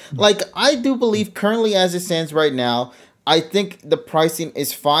on it. Like I do believe currently as it stands right now, I think the pricing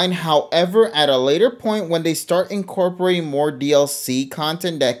is fine. However, at a later point when they start incorporating more DLC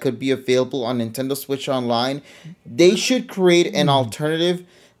content that could be available on Nintendo Switch Online, they should create an alternative,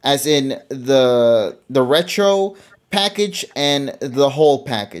 as in the retro package and the whole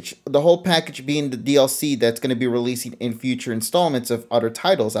package. The whole package being the DLC that's going to be releasing in future installments of other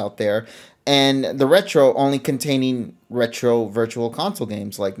titles out there, and the retro only containing retro virtual console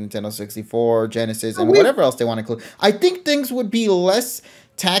games like Nintendo 64, Genesis, and whatever else they want to include. I think things would be less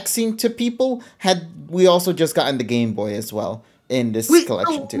taxing to people had we also just gotten the Game Boy as well in this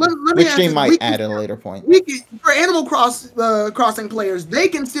collection too, which they might add at a later point. For Animal Crossing players, they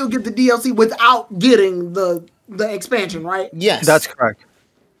can still get the DLC without getting the expansion, right? Yes, that's correct.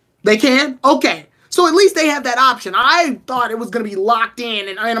 They can? Okay. So at least they have that option. I thought it was going to be locked in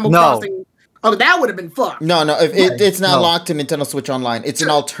and Animal Crossing. Oh, that would have been fucked. No, it's not locked to Nintendo Switch Online. It's an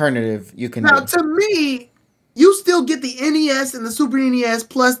alternative you can do. Now, to me, you still get the NES and the Super NES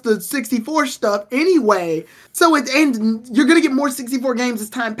plus the 64 stuff anyway. So and you're going to get more 64 games as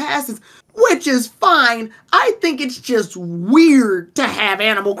time passes, which is fine. I think it's just weird to have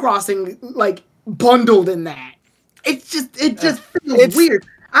Animal Crossing like bundled in that. It just feels weird.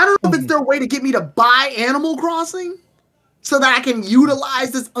 I don't know if it's their way to get me to buy Animal Crossing so that I can utilize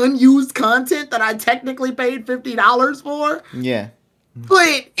this unused content that I technically paid $50 for. Yeah.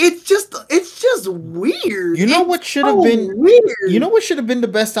 But it's just weird. You know what should have been weird. You know what should have been the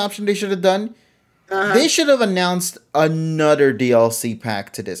best option they should have done? They should have announced another DLC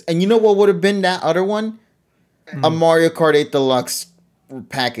pack to this. And you know what would have been that other one? A Mario Kart 8 Deluxe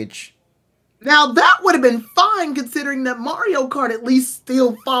package. Now, that would have been fine, considering that Mario Kart at least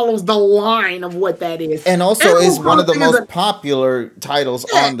still follows the line of what that is. And also is one of the most popular titles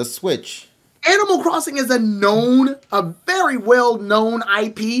on the Switch. Animal Crossing is a very well-known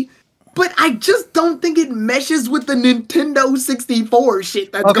IP, but I just don't think it meshes with the Nintendo 64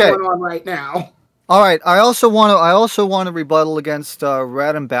 shit that's going on right now. All right, I also want to rebuttal against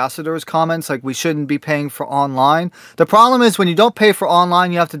Red Ambassador's comments, like we shouldn't be paying for online. The problem is when you don't pay for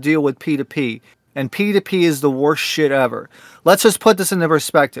online, you have to deal with P2P, and P2P is the worst shit ever. Let's just put this into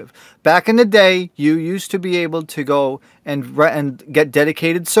perspective. Back in the day, you used to be able to go and get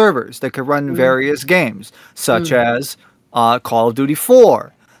dedicated servers that could run various games, such as Call of Duty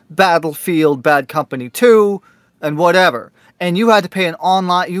 4, Battlefield Bad Company 2, and whatever. And you had to pay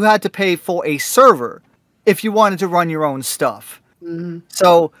you had to pay for a server if you wanted to run your own stuff.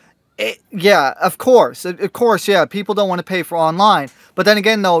 So, yeah, of course, yeah, people don't want to pay for online. But then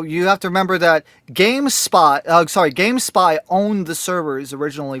again, though, you have to remember that GameSpy owned the servers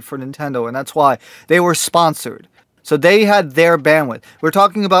originally for Nintendo, and that's why they were sponsored. So they had their bandwidth. We're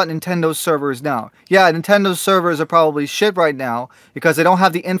talking about Nintendo servers now. Yeah, Nintendo servers are probably shit right now because they don't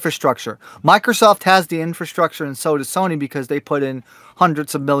have the infrastructure. Microsoft has the infrastructure and so does Sony because they put in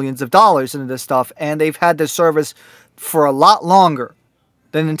hundreds of millions of dollars into this stuff and they've had their service for a lot longer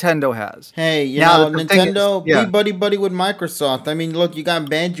than Nintendo has. Hey, Nintendo, be buddy-buddy with Microsoft. I mean, look, you got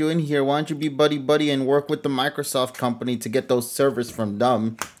Banjo in here. Why don't you be buddy-buddy and work with the Microsoft company to get those servers from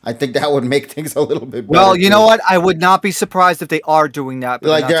them? I think that would make things a little bit better. Well, you know what? I would not be surprised if they are doing that.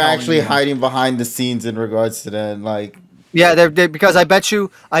 Like, they're actually hiding behind the scenes in regards to that. Like, yeah, they're because I bet you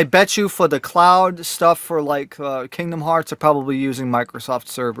for the cloud stuff for, like, Kingdom Hearts are probably using Microsoft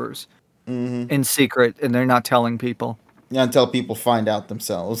servers in secret, and they're not telling people. Yeah, until people find out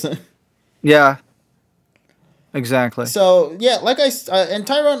themselves. Yeah. Exactly. So, yeah, like and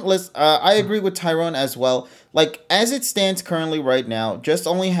Tyrone, I agree with Tyrone as well. Like, as it stands currently right now, just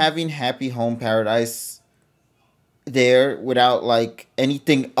only having Happy Home Paradise there without, like,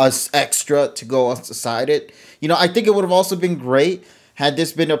 anything extra to go aside it. You know, I think it would have also been great had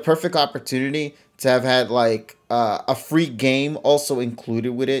this been a perfect opportunity to have had, like, a free game also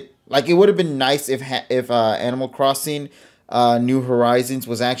included with it. Like, it would have been nice if Animal Crossing New Horizons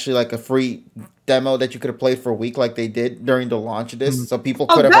was actually like a free demo that you could have played for a week like they did during the launch of this. So people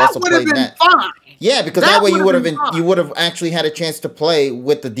could have also played that. Fine. Yeah, because that way you would have actually had a chance to play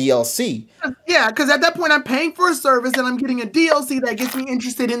with the DLC. Yeah, because at that point I'm paying for a service and I'm getting a DLC that gets me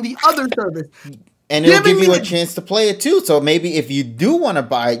interested in the other service. And it'll give you a chance to play it too. So maybe if you do want to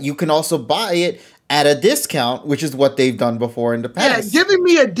buy it, you can also buy it at a discount, which is what they've done before in the past. Yeah, giving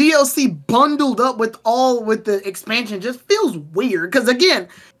me a DLC bundled up with the expansion just feels weird. Because again,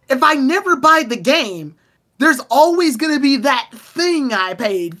 if I never buy the game, there's always gonna be that thing I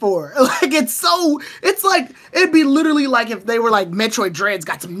paid for. Like it's like it'd be literally like if they were like Metroid Dread's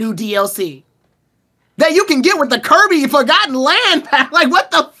got some new DLC that you can get with the Kirby Forgotten Land pack. Like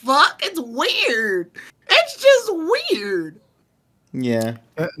what the fuck? It's weird. It's just weird. Yeah.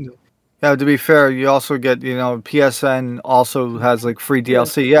 Yeah, to be fair, you also get, PSN also has like free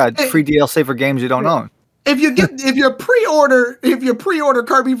DLC. Yeah, free DLC for games you don't own. If you pre-order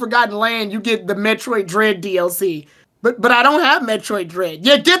Kirby Forgotten Land, you get the Metroid Dread DLC. But I don't have Metroid Dread.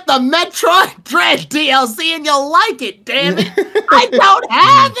 You get the Metroid Dread DLC and you'll like it, damn it. I don't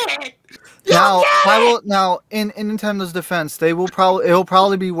have it. Now in Nintendo's defense, it'll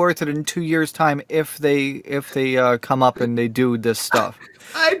probably be worth it in 2 years' time if they come up and they do this stuff.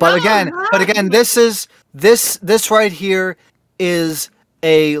 But again, this right here is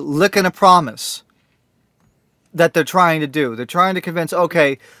a lick and a promise that they're trying to do. They're trying to convince,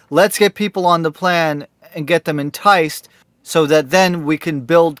 okay, let's get people on the plan and get them enticed so that then we can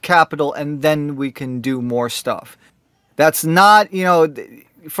build capital and then we can do more stuff. That's not,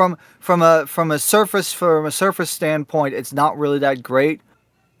 from a surface standpoint, it's not really that great.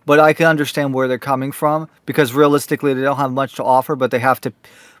 But I can understand where they're coming from because realistically they don't have much to offer, but they have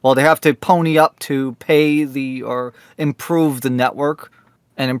to pony up to pay or improve the network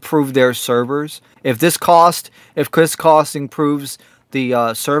and improve their servers. If this cost improves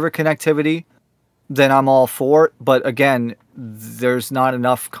the server connectivity, then I'm all for it. But again, there's not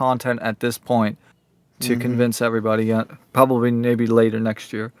enough content at this point to convince everybody yet. Probably maybe later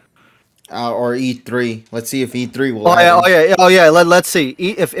next year. Or E3. Let's see if E3 will. Oh yeah. Let's see.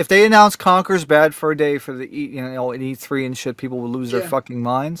 If they announce Conker's Bad Fur Day for the an E3 and shit, people will lose their fucking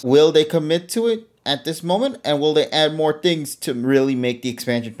minds. Will they commit to it at this moment, and will they add more things to really make the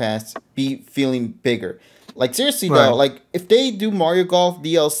expansion pass be feeling bigger? Like seriously though, like if they do Mario Golf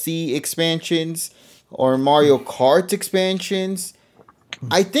DLC expansions or Mario Kart expansions,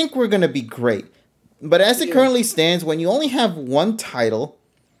 I think we're gonna be great. But as it currently stands, when you only have one title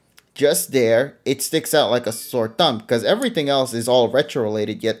just there, it sticks out like a sore thumb because everything else is all retro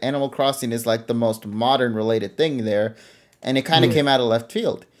related, yet Animal Crossing is like the most modern related thing there, and it kind of came out of left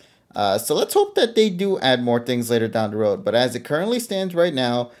field. So let's hope that they do add more things later down the road. But as it currently stands right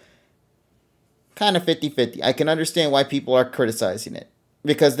now, kind of 50-50. I can understand why people are criticizing it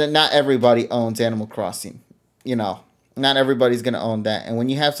because then not everybody owns Animal Crossing. Not everybody's going to own that. And when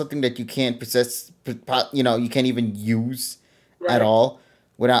you have something that you can't possess, you can't even use at all,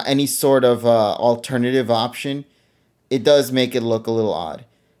 without any sort of alternative option, it does make it look a little odd.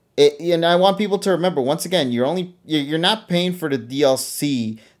 And I want people to remember, once again, you're not paying for the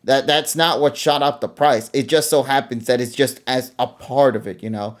DLC. That's not what shot up the price. It just so happens that it's just as a part of it,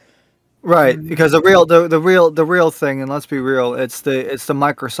 Right, because the real thing, and let's be real, it's the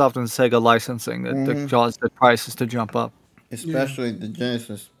Microsoft and Sega licensing that caused the prices to jump up. Especially the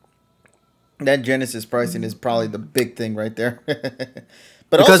Genesis. That Genesis pricing is probably the big thing right there.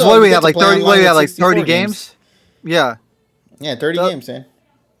 But because also, what do we have, like 30? What do we have, like 30 games? Yeah. Yeah, 30 games, man.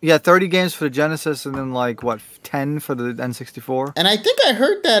 Yeah, 30 games for the Genesis, and then like 10 for the N64. And I think I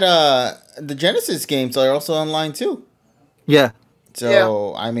heard that the Genesis games are also online too. Yeah.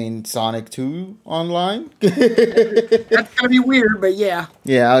 So I mean, Sonic 2 online. That's gonna be weird, but yeah.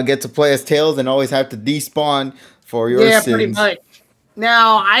 Yeah, I'll get to play as Tails and always have to despawn for your sins. Yeah, pretty much.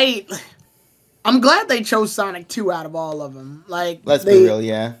 Now I'm glad they chose Sonic 2 out of all of them. Like, let's be real,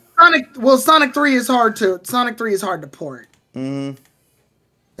 yeah. Sonic 3 is hard to port. Mm-hmm.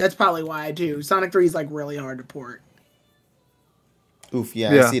 That's probably why I do. Sonic 3 is like really hard to port. Oof,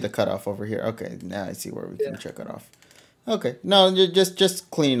 yeah, I see the cutoff over here. Okay, now I see where we can check it off. Okay, no, just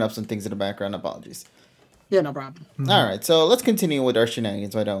cleaning up some things in the background. Apologies. Yeah, no problem. All right, so let's continue with our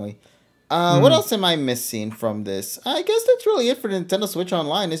shenanigans, why don't we? What else am I missing from this? I guess that's really it for the Nintendo Switch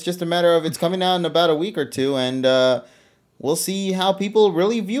Online. It's just a matter of it's coming out in about a week or two, and we'll see how people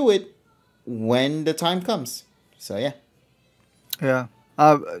really view it when the time comes. So, yeah. Yeah.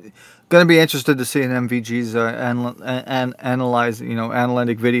 Going to be interested to see an MVG's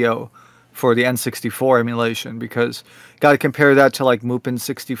analytic video for the N64 emulation, because got to compare that to like Mupen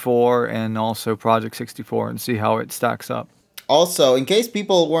 64 and also Project 64 and see how it stacks up. Also, in case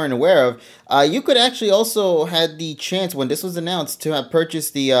people weren't aware of, you could actually also had the chance when this was announced to have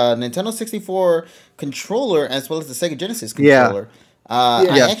purchased the Nintendo 64 controller as well as the Sega Genesis controller.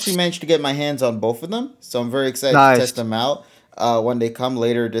 I actually managed to get my hands on both of them, so I'm very excited to test them out when they come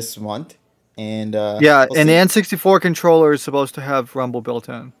later this month. And Yeah, we'll and the see. N64 controller is supposed to have Rumble built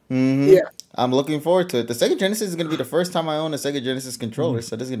in. Yeah. I'm looking forward to it. The Sega Genesis is going to be the first time I own a Sega Genesis controller,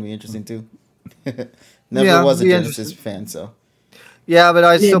 so this is going to be interesting too. Never Yeah, was a be Genesis interesting. fan, so. Yeah, but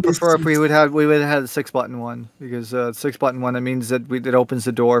I Yeah, still this prefer if is- we would have had the 6-button one, because 6-button one, that means that it opens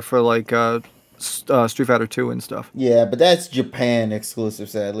the door for like Street Fighter 2 and stuff. Yeah, but that's Japan exclusive,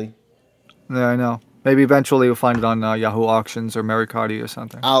 sadly. Yeah, I know. Maybe eventually you'll find it on Yahoo Auctions or Mercari or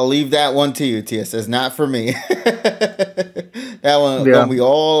something. I'll leave that one to you, TSS. Not for me. That one Yeah. gonna be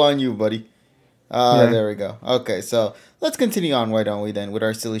all on you, buddy. Yeah. There we go. Okay, so let's continue on, why don't we, then, with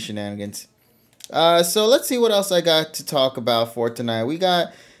our silly shenanigans. So let's see what else I got to talk about for tonight. We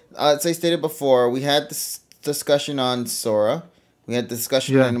got, as I stated before, we had this discussion on Sora. We had the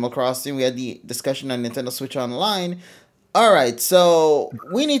discussion on Yeah. Animal Crossing. We had the discussion on Nintendo Switch Online. All right, so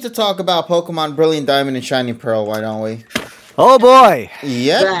we need to talk about Pokemon Brilliant Diamond and Shining Pearl, why don't we? Oh boy!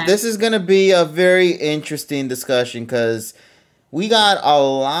 Yep, Right. this is going to be a very interesting discussion because we got a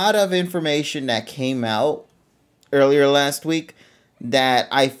lot of information that came out earlier last week that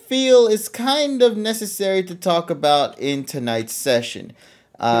I feel is kind of necessary to talk about in tonight's session.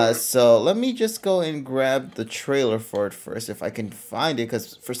 So let me just go and grab the trailer for it first, if I can find it,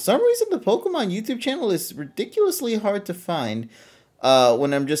 because for some reason the Pokemon YouTube channel is ridiculously hard to find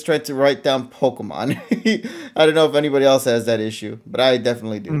when I'm just trying to write down Pokemon. I don't know if anybody else has that issue, but I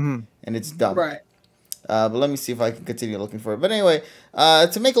definitely do, and it's dumb. Right. But let me see if I can continue looking for it. But anyway,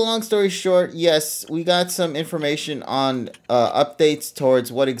 to make a long story short, yes, we got some information on updates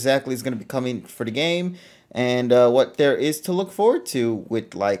towards what exactly is going to be coming for the game and what there is to look forward to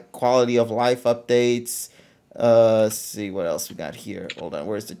with like quality of life updates. Let's see what else we got here. Hold on,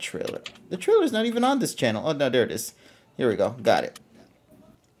 where's the trailer? The trailer's not even on this channel. Oh, no, there it is. Here we go. Got it.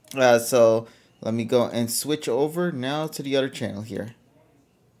 So let me go and switch over now to the other channel here.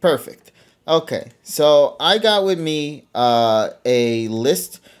 Perfect. Okay, so I got with me a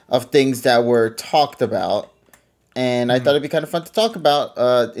list of things that were talked about, and I thought it'd be kind of fun to talk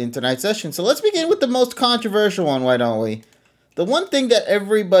about in tonight's session. So let's begin with the most controversial one, why don't we? The one thing that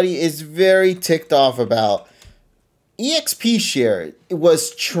everybody is very ticked off about. EXP share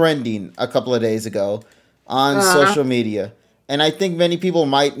was trending a couple of days ago on social media, and I think many people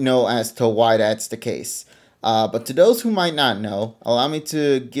might know as to why that's the case. But to those who might not know, allow me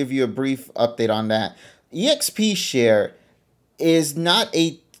to give you a brief update on that. EXP share is not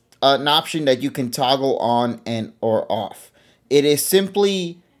an option that you can toggle on and or off. It is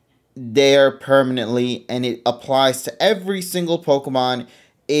simply there permanently, and it applies to every single Pokemon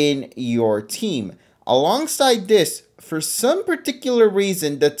in your team. Alongside this, for some particular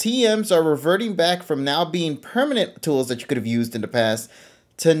reason, the TMs are reverting back from now being permanent tools that you could have used in the past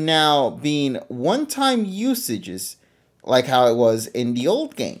to now being one-time usages, like how it was in the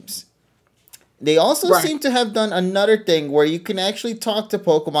old games. They also seem to have done another thing where you can actually talk to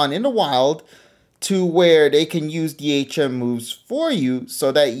Pokemon in the wild to where they can use the HM moves for you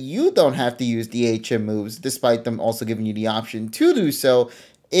so that you don't have to use the HM moves, despite them also giving you the option to do so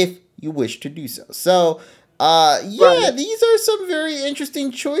if you wish to do so. So, these are some very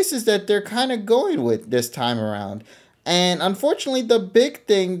interesting choices that they're kind of going with this time around. And unfortunately, the big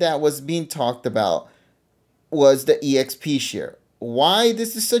thing that was being talked about was the EXP share. Why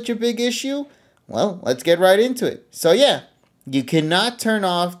this is such a big issue? Well, let's get right into it. So yeah, you cannot turn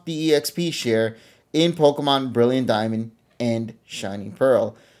off the EXP share in Pokemon Brilliant Diamond and Shining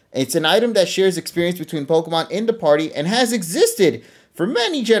Pearl. It's an item that shares experience between Pokemon in the party and has existed for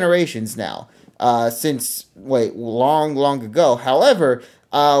many generations now, since long ago. However,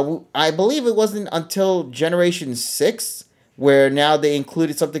 I believe it wasn't until Generation 6 where now they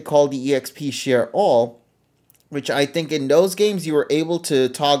included something called the EXP Share All, which I think in those games you were able to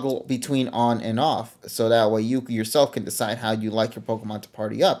toggle between on and off, so that way you yourself can decide how you like your Pokemon to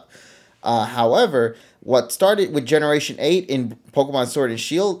party up. However, what started with Generation 8 in Pokemon Sword and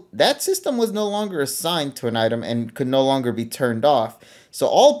Shield, that system was no longer assigned to an item and could no longer be turned off. So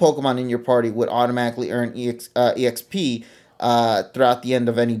all Pokemon in your party would automatically earn EXP throughout the end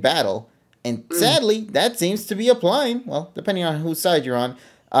of any battle. And sadly, that seems to be applying, well, depending on whose side you're on,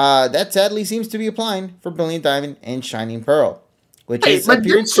 that sadly seems to be applying for Brilliant Diamond and Shining Pearl. Which is but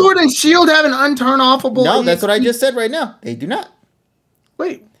did Sword and Shield have an unturn-offable? No, that's what I just said right now. They do not.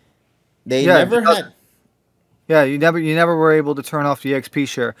 Wait. They never had. Yeah, you never were able to turn off the XP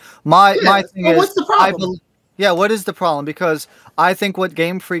share. My thing is, what's the problem? What is the problem? Because I think what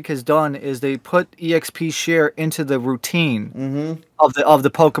Game Freak has done is they put EXP share into the routine of the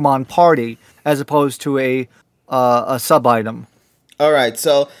Pokemon party as opposed to a sub item. All right,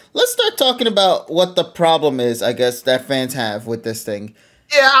 so let's start talking about what the problem is, I guess, that fans have with this thing.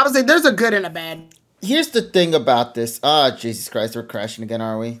 Yeah, I would say there's a good and a bad. Here's the thing about this. Jesus Christ, we're crashing again,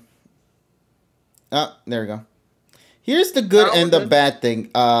 are we? Oh, there we go. Here's the good and the bad thing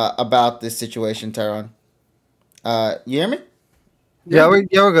about this situation, Tyrone. You hear me? Yeah, we're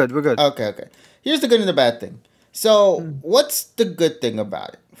good. We're good. Okay. Here's the good and the bad thing. So, what's the good thing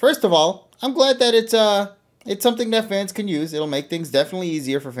about it? First of all, I'm glad that it's something that fans can use. It'll make things definitely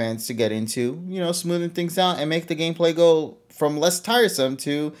easier for fans to get into, smoothing things out and make the gameplay go from less tiresome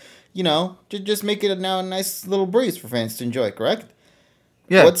to, to just make it now a nice little breeze for fans to enjoy, correct?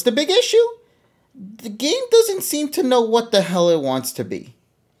 Yeah. What's the big issue? The game doesn't seem to know what the hell it wants to be.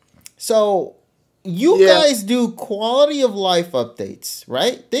 So, you guys do quality of life updates,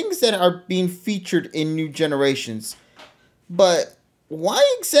 right? Things that are being featured in new generations. But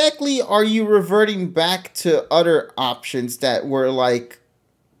why exactly are you reverting back to other options that were like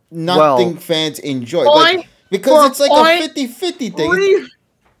nothing fans enjoy? Like, because it's like a 50-50 thing.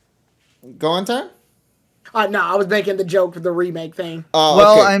 Go on, Ty? No, I was making the joke for the remake thing.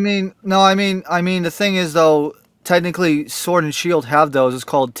 Well, okay. I mean, the thing is though, technically, Sword and Shield have those. It's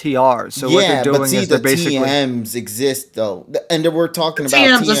called TRs. So what they're doing is they're basically TMs exist though, and we're talking about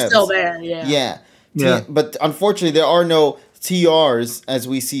TMs are still there. Yeah. But unfortunately, there are no TRs as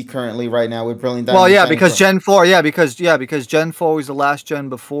we see currently right now with Brilliant Diamond. Well, yeah, because Gen 4, because Gen 4 was the last gen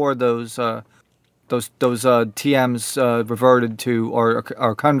before those TMs reverted to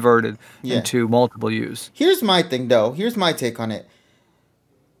or converted into multiple use. Here's my thing though. Here's my take on it.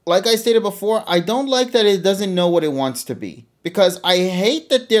 Like I stated before, I don't like that it doesn't know what it wants to be. Because I hate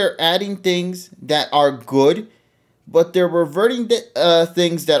that they're adding things that are good, but they're reverting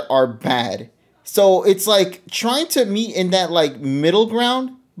things that are bad. So it's like trying to meet in that like middle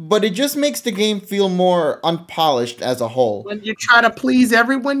ground, but it just makes the game feel more unpolished as a whole. When you try to please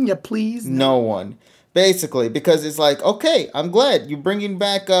everyone, you please no one. Basically, because it's like, okay, I'm glad you're bringing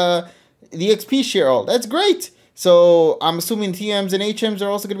back the XP share. That's great. So I'm assuming TMs and HMs are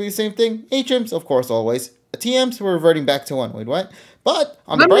also going to be the same thing. HMs, of course, always. TMs, we're reverting back to one. Wait, what? But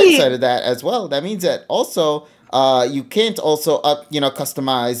on the bright side of that as well, that means that also you can't also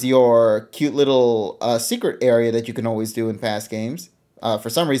customize your cute little secret area that you can always do in past games. For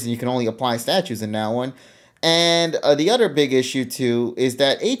some reason, you can only apply statues in that one. And the other big issue, too, is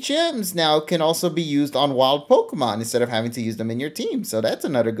that HMs now can also be used on wild Pokemon instead of having to use them in your team. So that's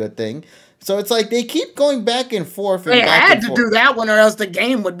another good thing. So it's like they keep going back and forth. They had to do that one or else the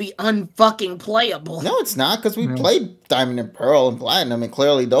game would be unfucking playable. No, it's not, because we played Diamond and Pearl and Platinum, and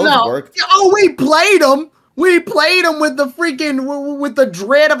clearly those worked. Oh, we played them. We played them with the freaking, with the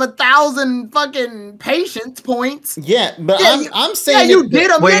dread of 1,000 fucking patience points. Yeah, but I'm saying you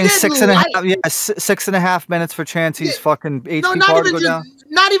did them. Waiting 6.5 minutes for Chansey's fucking HP bar to go down.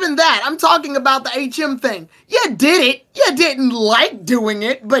 Not even that. I'm talking about the HM thing. You did it. You didn't like doing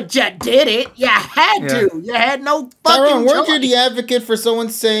it, but you did it. You had to. You had no fucking Tyrone, weren't choice. you the advocate for someone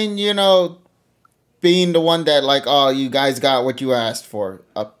saying, being the one that like, oh, you guys got what you asked for?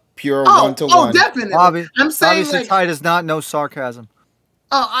 A pure one-to-one. Oh, definitely. I'm saying obviously Ty does not know sarcasm.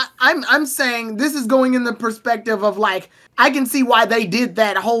 I'm saying this is going in the perspective of like I can see why they did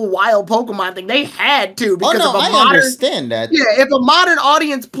that whole wild Pokemon thing. They had to because I understand that. Yeah, if a modern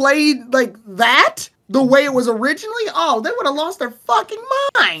audience played like that the way it was originally, they would have lost their fucking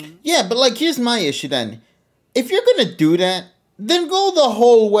mind. Yeah, but like here's my issue then. If you're gonna do that, then go the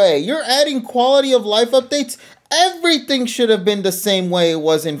whole way. You're adding quality of life updates. Everything should have been the same way it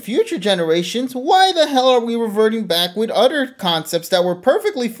was in future generations. Why the hell are we reverting back with other concepts that were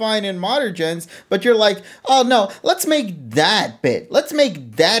perfectly fine in modern gens, but you're like, oh no, let's make that bit. Let's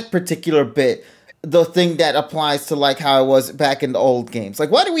make that particular bit the thing that applies to like how it was back in the old games.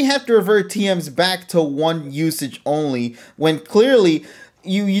 Like, why do we have to revert TMs back to one usage only when clearly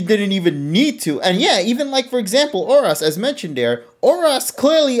you didn't even need to? And yeah, even like, for example, Oras, as mentioned there, Oras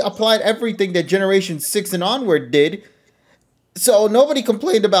clearly applied everything that Generation 6 and onward did. So nobody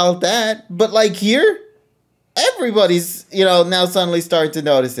complained about that. But like here, everybody's, now suddenly starting to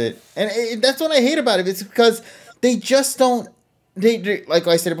notice it. And that's what I hate about it. It's because they just don't, they like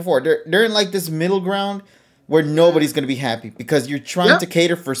I said before, they're in like this middle ground where nobody's going to be happy because you're trying to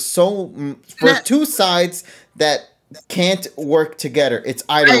cater for two sides that can't work together. It's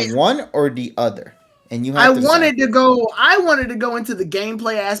either one or the other, and you have I wanted to go into the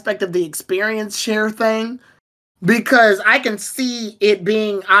gameplay aspect of the experience share thing because I can see it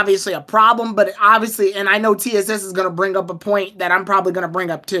being obviously a problem, but obviously, and I know TSS is going to bring up a point that I'm probably going to bring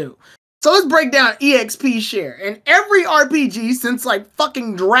up too. So let's break down EXP share. And every RPG since like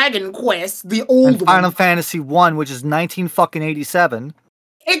fucking Dragon Quest, the old and Final Fantasy 1, which is 1987.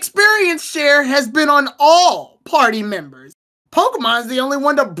 Experience share has been on all party members. Pokemon's the only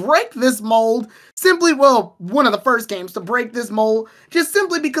one to break this mold. Simply, well, one of the first games to break this mold, just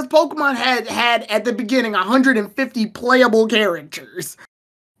simply because Pokemon had at the beginning 150 playable characters.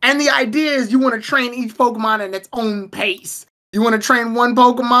 And the idea is you want to train each Pokemon at its own pace. You want to train one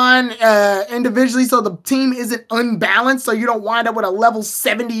Pokemon individually so the team isn't unbalanced, so you don't wind up with a level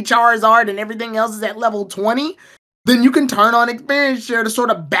 70 Charizard and everything else is at level 20. Then you can turn on Experience Share to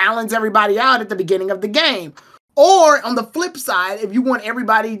sort of balance everybody out at the beginning of the game. Or on the flip side, if you want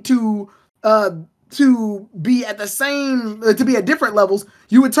everybody to be at the same, to be at different levels,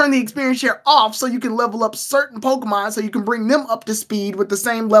 you would turn the Experience Share off so you can level up certain Pokemon so you can bring them up to speed with the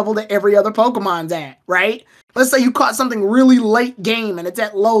same level that every other Pokemon's at, right? Let's say you caught something really late game and it's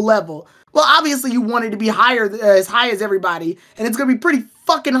at low level. Well, obviously you want it to be higher, as high as everybody, and it's going to be pretty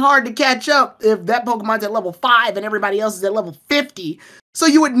fucking hard to catch up if that Pokemon's at level 5 and everybody else is at level 50. So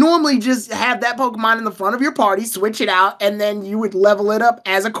you would normally just have that Pokemon in the front of your party, switch it out, and then you would level it up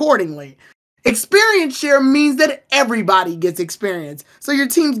as accordingly. Experience Share means that everybody gets experience. So your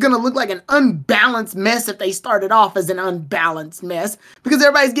team's going to look like an unbalanced mess if they started off as an unbalanced mess, because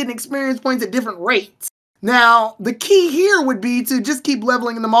everybody's getting experience points at different rates. Now, the key here would be to just keep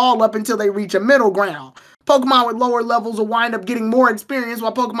leveling them all up until they reach a middle ground. Pokemon with lower levels will wind up getting more experience,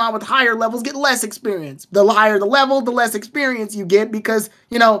 while Pokemon with higher levels get less experience. The higher the level, the less experience you get because,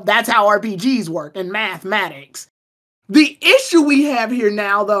 you know, that's how RPGs work and mathematics. The issue we have here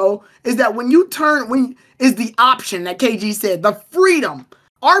now, though, is that is the option that KG said, the freedom.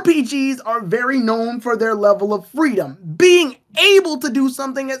 RPGs are very known for their level of freedom. Being able to do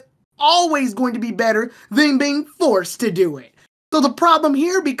something is always going to be better than being forced to do it. So the problem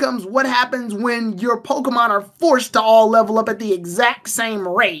here becomes what happens when your Pokemon are forced to all level up at the exact same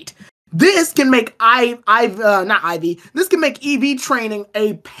rate. This can make this can make EV training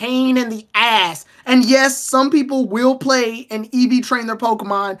a pain in the ass. And yes, some people will play and EV train their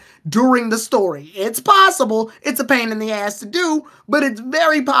Pokemon during the story. It's possible. It's a pain in the ass to do, but it's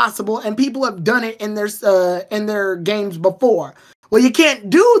very possible, and people have done it in their games before. Well, you can't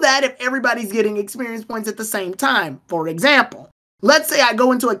do that if everybody's getting experience points at the same time. For example, let's say I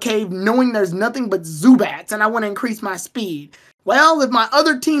go into a cave knowing there's nothing but Zubats and I want to increase my speed. Well, if my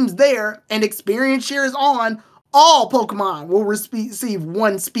other team's there and Experience Share is on, all Pokemon will receive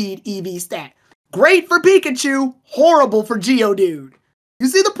 1 speed EV stat. Great for Pikachu, horrible for Geodude. You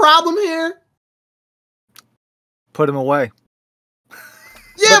see the problem here? Put him away.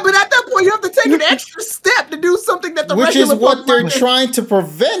 Yeah, but at that point, you have to take an extra step to do something that the Which is regular what they're Pokemon trying to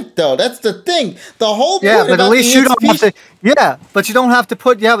prevent, though. That's the thing. The whole Yeah, point but about at least the you don't have EXP to. Yeah, but you don't have to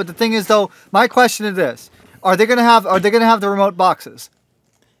put. Yeah, but the thing is, though, my question is this: Are they gonna have the remote boxes?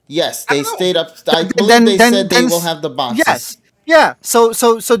 Yes, they stayed up. I believe they said they will have the boxes. Yes. Yeah. So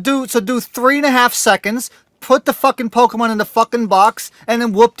do 3.5 seconds. Put the fucking Pokemon in the fucking box, and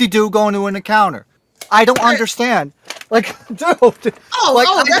then whoop-de-doo go into an encounter. I don't understand. Like, dude.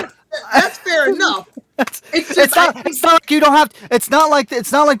 That's fair enough. It's not like you don't have. It's not like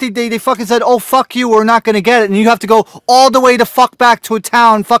they fucking said, "Oh fuck you, we're not gonna get it," and you have to go all the way to fuck back to a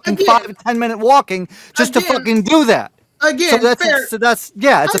town, fucking 5 to 10 minute walking just to fucking do that. Again,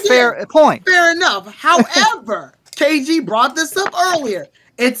 it's a fair point. Fair enough. However, KG brought this up earlier.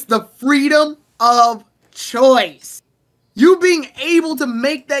 It's the freedom of choice. You being able to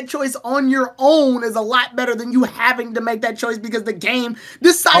make that choice on your own is a lot better than you having to make that choice because the game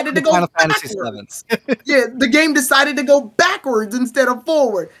decided to go backwards. Yeah, the game decided to go backwards instead of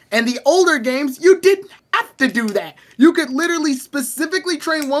forward. And the older games, you didn't have to do that. You could literally specifically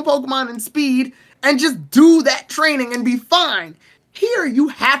train one Pokemon in speed and just do that training and be fine. Here, you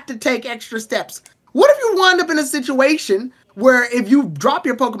have to take extra steps. What if you wind up in a situation where if you drop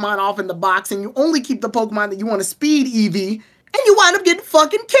your Pokemon off in the box and you only keep the Pokemon that you want to speed EV, and you wind up getting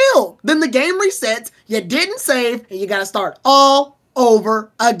fucking killed? Then the game resets, you didn't save, and you gotta start all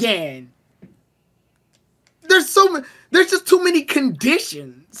over again. There's just too many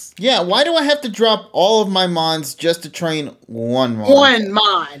conditions. Yeah, why do I have to drop all of my Mons just to train one Mon? One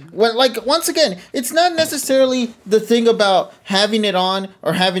Mon. Well, like, once again, it's not necessarily the thing about having it on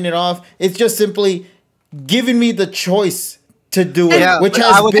or having it off. It's just simply giving me the choice to do it, which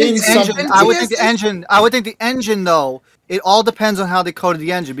has been something. I would think the engine, though, it all depends on how they coded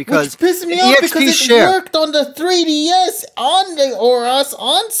the engine, because which pisses me off because it worked on the 3DS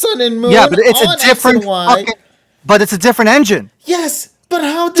on Sun and Moon. Yeah, but it's a different but it's a different engine. Yes, but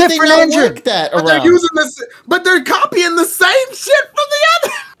how did they not work that around? They're using this, but they're copying the same shit from the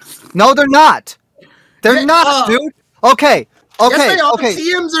other. No, they're not. They're not, dude. Okay. Yes, they are.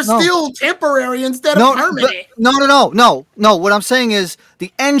 TMs are still temporary instead of permanent. No. What I'm saying is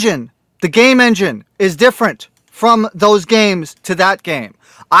the engine, the game engine, is different from those games to that game.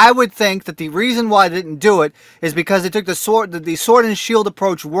 I would think that the reason why they didn't do it is because they took the sword and shield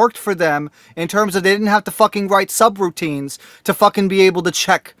approach worked for them in terms of they didn't have to fucking write subroutines to fucking be able to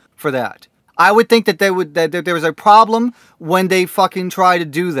check for that. I would think that that there was a problem when they fucking try to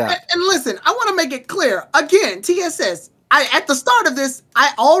do that. And listen, I want to make it clear again, TSS. At the start of this,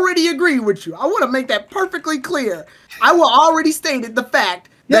 I already agree with you. I want to make that perfectly clear. I will already stated the fact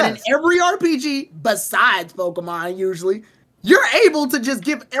that in every RPG, besides Pokemon, usually, you're able to just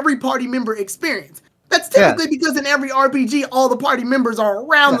give every party member experience. That's typically because in every RPG, all the party members are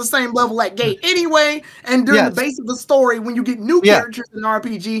around the same level at gate anyway. And during the base of the story, when you get new characters in an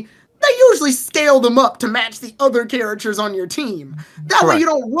RPG, they usually scale them up to match the other characters on your team. That way you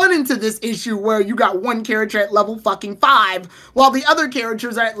don't run into this issue where you got one character at level fucking 5 while the other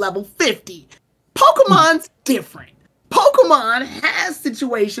characters are at level 50. Pokemon's different. Pokemon has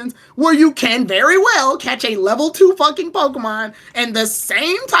situations where you can very well catch a level 2 fucking Pokemon in the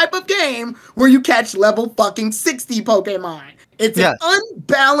same type of game where you catch level fucking 60 Pokemon. It's an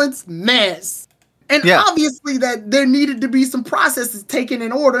unbalanced mess. And obviously that there needed to be some processes taken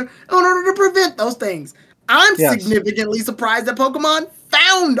in order to prevent those things. I'm significantly surprised that Pokemon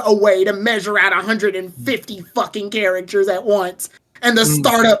found a way to measure out 150 fucking characters at once in the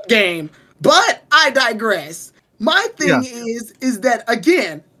startup game. But I digress. My thing is that,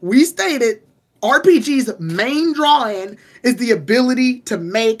 again, we stated RPG's main draw-in is the ability to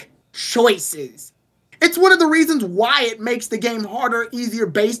make choices. It's one of the reasons why it makes the game harder, easier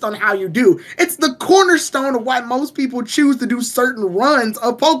based on how you do. It's the cornerstone of why most people choose to do certain runs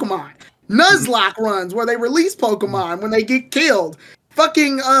of Pokemon. Nuzlocke runs where they release Pokemon when they get killed.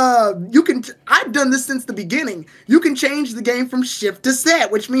 Fucking, I've done this since the beginning. You can change the game from shift to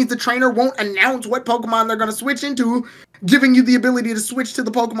set, which means the trainer won't announce what Pokemon they're going to switch into, giving you the ability to switch to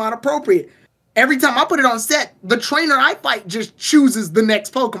the Pokemon appropriate. Every time I put it on set, the trainer I fight just chooses the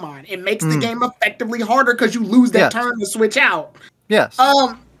next Pokemon. It makes the game effectively harder because you lose that turn to switch out. Yes.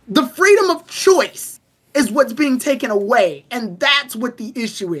 The freedom of choice is what's being taken away, and that's what the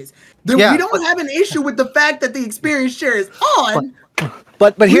issue is. We don't have an issue with the fact that the experience share is on.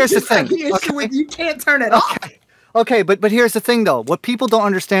 But here's the thing. The issue with you can't turn it off. Okay, but here's the thing though. What people don't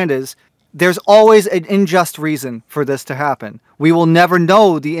understand is there's always an unjust reason for this to happen. We will never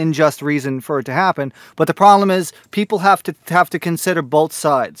know the unjust reason for it to happen, but the problem is people have to consider both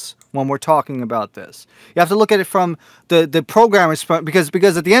sides when we're talking about this. You have to look at it from the programmer's point,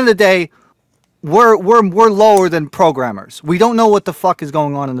 because at the end of the day, we're lower than programmers. We don't know what the fuck is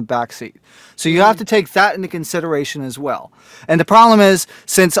going on in the backseat. So you have to take that into consideration as well. And the problem is,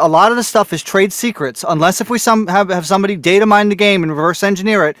 since a lot of the stuff is trade secrets, unless if we have somebody data mine the game and reverse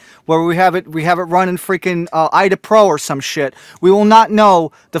engineer it, where we have it run in freaking IDA Pro or some shit, we will not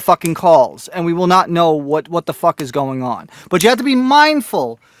know the fucking calls, and we will not know what the fuck is going on. But you have to be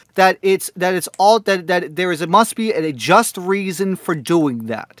mindful that there must be a just reason for doing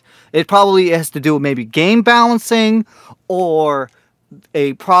that. It probably has to do with maybe game balancing, or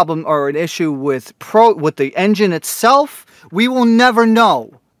a problem or an issue with the engine itself. We will never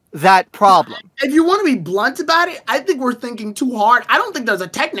know that problem. If you want to be blunt about it, I think we're thinking too hard. I don't think there's a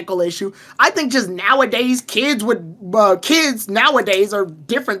technical issue. I think just nowadays kids nowadays are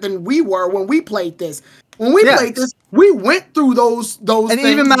different than we were when we played this. When we played this, we went through those and things.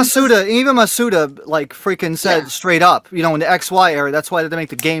 Even Masuda like freaking said straight up, in the XY era, that's why they make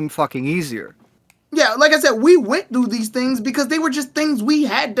the game fucking easier. Yeah, like I said, we went through these things because they were just things we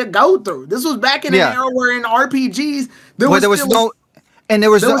had to go through. This was back in an era where in RPGs there was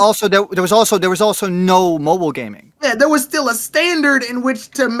also no mobile gaming. Yeah, there was still a standard in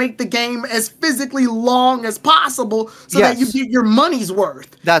which to make the game as physically long as possible so that you get your money's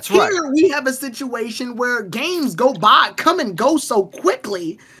worth. That's right. Here we have a situation where games come and go so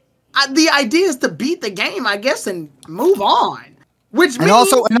quickly. The idea is to beat the game, I guess, and move on. Which means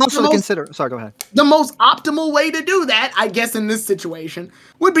also to consider. Sorry, go ahead. The most optimal way to do that, I guess, in this situation,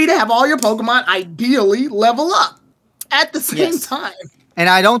 would be to have all your Pokemon ideally level up at the same time. And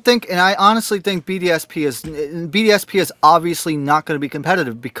I honestly think BDSP is obviously not going to be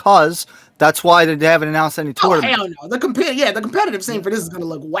competitive, because that's why they haven't announced any tournament. Oh, hell no. The competitive scene for this is going to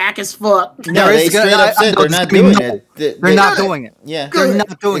look whack as fuck. No, they straight up said they're not doing it. They're not doing it. Yeah. They're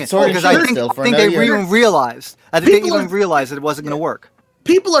not doing it. Because I think they even realized that it wasn't going to work.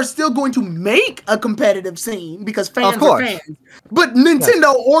 People are still going to make a competitive scene because fans are fans. But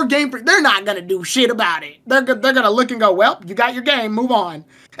Nintendo or Game Freak, they're not going to do shit about it. They're going to look and go, well, you got your game, move on.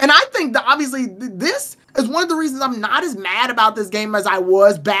 And I think that obviously this is one of the reasons I'm not as mad about this game as I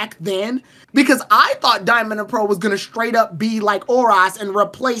was back then, because I thought Diamond and Pearl was going to straight up be like Oros and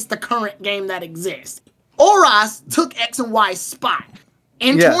replace the current game that exists. Oras took X and Y's spot.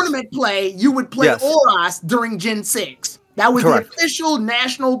 In Yes. tournament play, you would play Yes. Oras during Gen 6. That was Correct. the official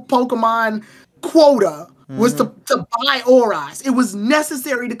national Pokemon quota, was to buy Oras. It was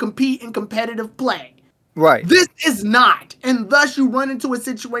necessary to compete in competitive play. Right. This is not. And thus you run into a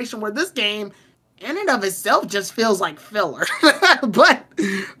situation where this game, in and of itself, just feels like filler. but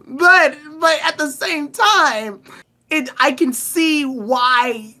at the same time, I can see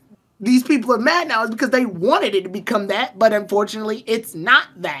why these people are mad now, is because they wanted it to become that, but unfortunately it's not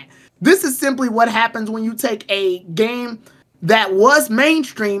that. This is simply what happens when you take a game that was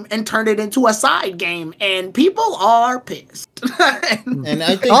mainstream and turn it into a side game, and people are pissed. And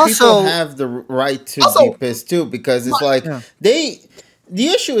I think Also- people have the right to Also- be pissed too, because it's like Yeah. the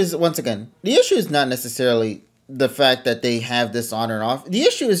issue is, once again, the issue is not necessarily the fact that they have this on and off. The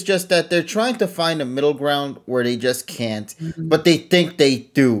issue is just that they're trying to find a middle ground where they just can't, but they think they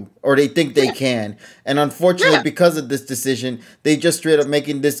do, or they think they can. And unfortunately, Yeah. because of this decision, they just straight up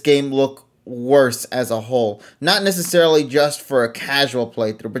making this game look worse as a whole. Not necessarily just for a casual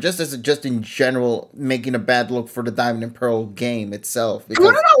playthrough, but just in general, making a bad look for the Diamond and Pearl game itself. You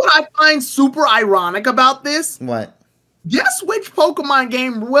wanna know what I find super ironic about this? What? Guess which Pokemon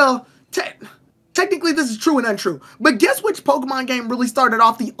game, well, technically this is true and untrue, but guess which Pokemon game really started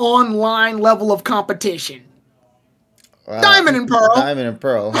off the online level of competition? Diamond and Pearl. Diamond and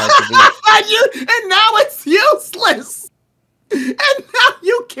Pearl had to be. And now it's useless. And now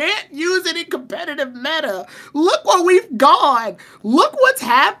you can't use it in competitive meta. Look where we've gone. Look what's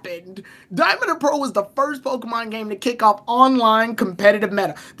happened. Diamond and Pearl was the first Pokemon game to kick off online competitive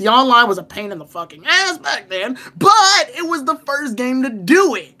meta. The online was a pain in the fucking ass back then, but it was the first game to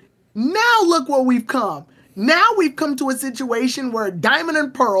do it. Now look where we've come. Now we've come to a situation where Diamond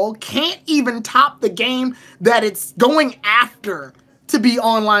and Pearl can't even top the game that it's going after to be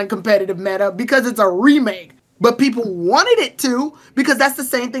online competitive meta because it's a remake. But people wanted it to, because that's the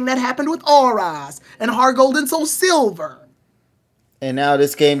same thing that happened with Auras and Heart Gold and Soul Silver. And now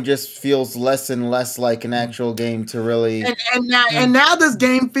this game just feels less and less like an actual game to really. And now this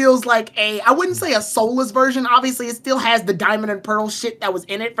game feels like I wouldn't say a soulless version. Obviously, it still has the Diamond and Pearl shit that was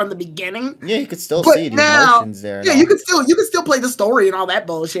in it from the beginning. Yeah, you could still But see the now, emotions there. and yeah, all. you can still play the story and all that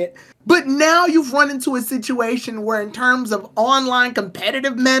bullshit. But now you've run into a situation where, in terms of online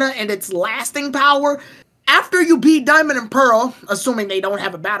competitive meta and its lasting power, after you beat Diamond and Pearl, assuming they don't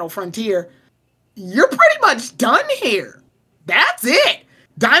have a battle frontier, you're pretty much done here. That's it.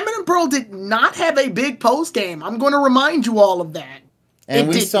 Diamond and Pearl did not have a big post game. I'm going to remind you all of that. And It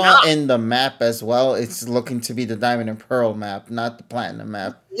we did saw not. in the map as well, it's looking to be the Diamond and Pearl map, not the Platinum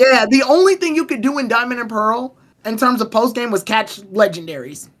map. Yeah, the only thing you could do in Diamond and Pearl in terms of post game was catch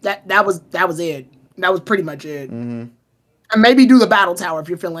legendaries. That was it. That was pretty much it. Mm-hmm. And maybe do the battle tower if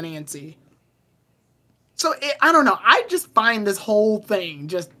you're feeling antsy. So I don't know. I just find this whole thing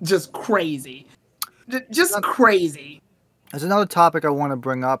just crazy. Just crazy. There's another topic I want to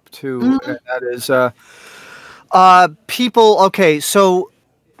bring up too, and that is people. Okay, so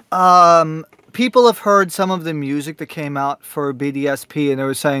people have heard some of the music that came out for BDSP, and they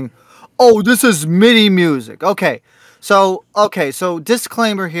were saying, "Oh, this is MIDI music." Okay, so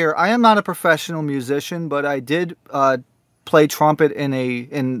disclaimer here: I am not a professional musician, but I did play trumpet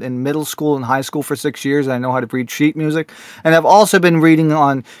in middle school and high school for 6 years. And I know how to read sheet music, and I've also been reading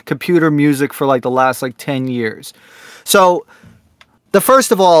on computer music for like the last 10 years. So,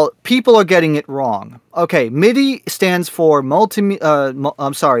 first of all, people are getting it wrong. Okay, MIDI stands for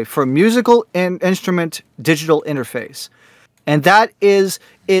for musical instrument digital interface, and that is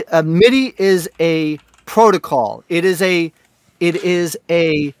it. MIDI is a protocol. It is a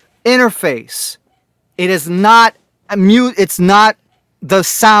interface. It is not It's not the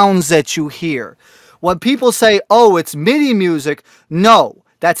sounds that you hear. When people say, "Oh, it's MIDI music," no,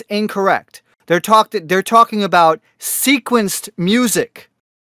 that's incorrect. They're talking about sequenced music.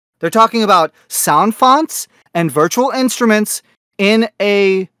 They're talking about sound fonts and virtual instruments in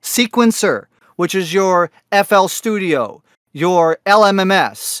a sequencer, which is your FL Studio, your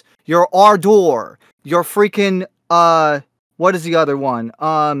LMMS, your Ardor, your freaking what is the other one?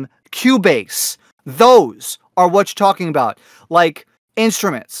 Cubase. Those are what you're talking about, like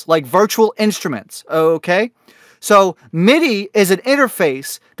instruments, like virtual instruments. Okay. So MIDI is an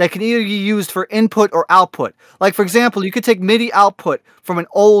interface that can either be used for input or output. Like, for example, you could take MIDI output from an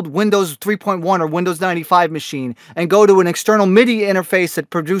old Windows 3.1 or Windows 95 machine and go to an external MIDI interface that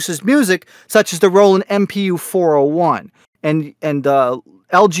produces music, such as the Roland MPU 401. And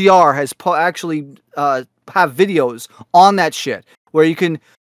LGR has actually have videos on that shit where you can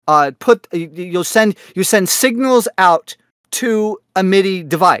you send signals out to a MIDI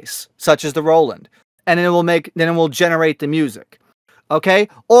device, such as the Roland. and then it will generate the music. Okay?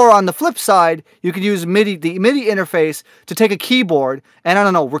 Or on the flip side, you could use the MIDI interface to take a keyboard and, I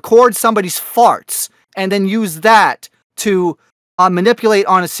don't know, record somebody's farts and then use that to manipulate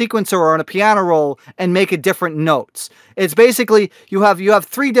on a sequencer or on a piano roll and make it different notes. It's basically you have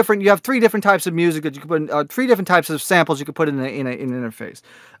three different types of music that you can put in, three different types of samples you can put in an interface.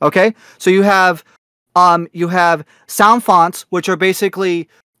 Okay? So you have sound fonts, which are basically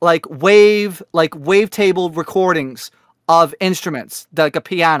like wavetable recordings of instruments, like a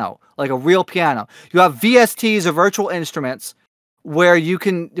piano, like a real piano. You have VSTs, or virtual instruments, where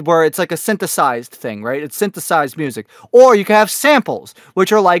it's like a synthesized thing, right? It's synthesized music. Or you can have samples,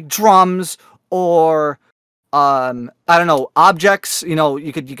 which are like drums or I don't know, objects. You know,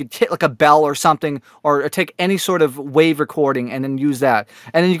 you could hit like a bell or something, or take any sort of wave recording and then use that.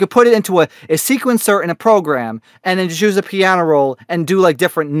 And then you could put it into a sequencer in a program and then just use a piano roll and do like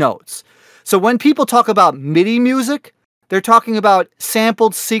different notes. So when people talk about MIDI music, they're talking about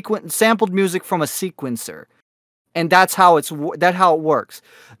sampled music from a sequencer. And that's how it works.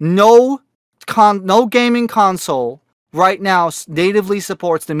 No gaming console right now natively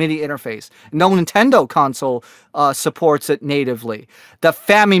supports the MIDI interface. No Nintendo console supports it natively. The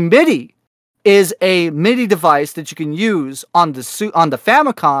Famimidi is a MIDI device that you can use on the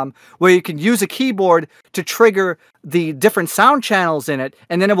Famicom, where you can use a keyboard to trigger the different sound channels in it,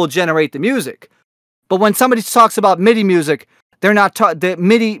 and then it will generate the music. But when somebody talks about MIDI music, they're not the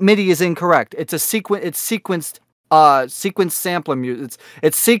MIDI is incorrect. It's sequenced sampler music.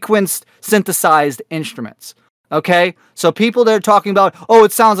 It's sequenced synthesized instruments. Okay? So people that are talking about, oh,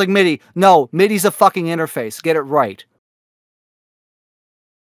 it sounds like MIDI. No, MIDI's a fucking interface. Get it right.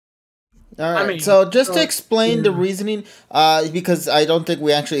 All right. So just to explain the reasoning, because I don't think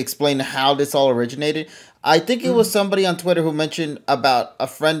we actually explained how this all originated. I think it was somebody on Twitter who mentioned about a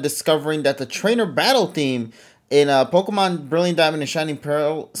friend discovering that the trainer battle theme in Pokemon Brilliant Diamond and Shining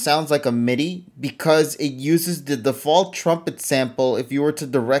Pearl sounds like a MIDI because it uses the default trumpet sample if you were to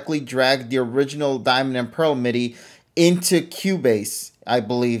directly drag the original Diamond and Pearl MIDI into Cubase. I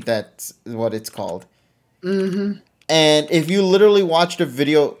believe that's what it's called. Mm-hmm. And if you literally watch the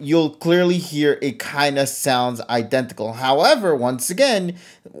video, you'll clearly hear it kind of sounds identical. However, once again,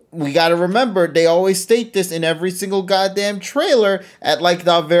 we got to remember, they always state this in every single goddamn trailer at like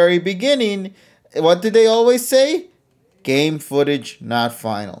the very beginning. What did they always say? Game footage, not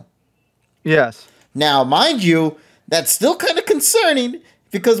final. Yes. Now, mind you, that's still kind of concerning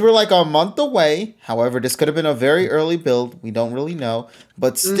because we're like a month away. However, this could have been a very early build. We don't really know.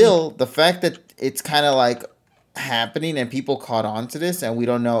 But still, the fact that it's kind of like happening and people caught on to this, and we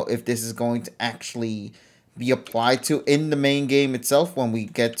don't know if this is going to actually be applied to in the main game itself when we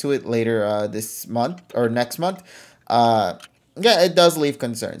get to it later this month or next month. Yeah, it does leave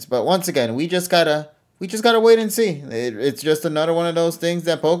concerns. But once again, we just gotta wait and see. It's just another one of those things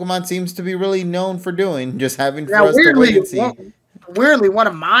that Pokemon seems to be really known for doing, just having for us to wait and see. Weirdly, one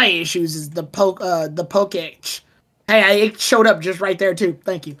of my issues is the Pokeitch. Hey, it showed up just right there too.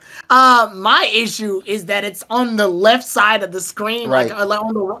 Thank you. My issue is that it's on the left side of the screen, right. like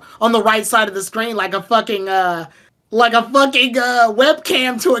on the right side of the screen, like a fucking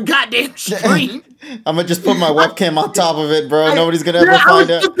webcam to a goddamn screen. I'm gonna just put my webcam on top of it, bro. Nobody's gonna ever find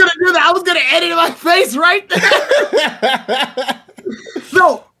it. I was just gonna do that. I was gonna edit my face right there.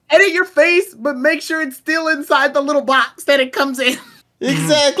 No, edit your face, but make sure it's still inside the little box that it comes in.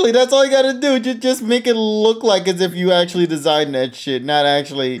 Exactly. That's all you gotta do. Just make it look like as if you actually designed that shit, not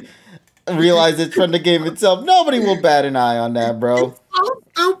actually realize it's from the game itself. Nobody will bat an eye on that, bro. It's so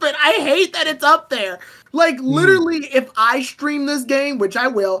stupid. I hate that it's up there. Like, literally, if I stream this game, which I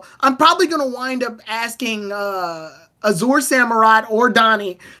will, I'm probably gonna wind up asking Azure Samurai or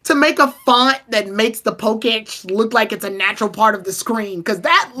Donnie to make a font that makes the Pokeitch look like it's a natural part of the screen, because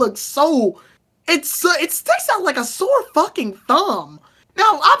that looks so... it sticks out like a sore fucking thumb.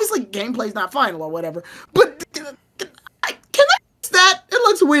 Now, obviously, gameplay's not final or whatever, but can I fix that? It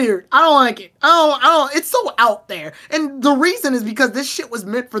looks weird. I don't like it. I don't. It's so out there. And the reason is because this shit was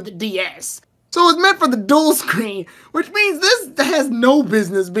meant for the DS. So it was meant for the dual screen, which means this has no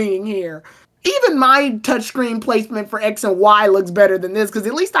business being here. Even my touchscreen placement for X and Y looks better than this, because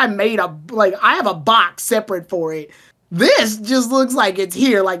at least I have a box separate for it. This just looks like it's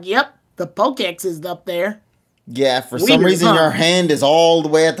here. Like, yep, the Pokex is up there. Yeah, for some reason your hand is all the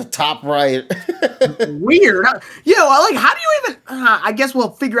way at the top right. Weird. Yeah, like, how do you even... I guess we'll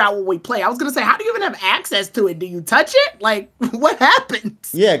figure out what we play. I was going to say, how do you even have access to it? Do you touch it? Like, what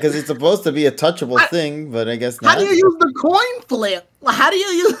happens? Yeah, because it's supposed to be a touchable thing, but I guess not. How do you use the coin flip? How do you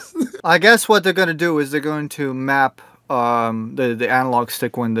use... I guess what they're going to do is they're going to map the analog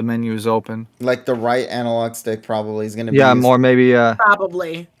stick when the menu is open. Like the right analog stick probably is gonna be Yeah, used. more maybe.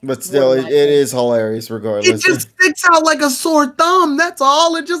 Probably. But still, it is hilarious It regardless. just sticks out like a sore thumb. That's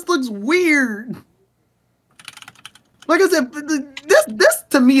all. It just looks weird. Like I said, this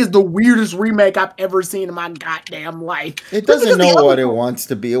to me is the weirdest remake I've ever seen in my goddamn life. It doesn't know what it wants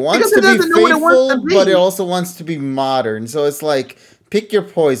to be. It wants to be faithful, but it also wants to be modern. So it's like, pick your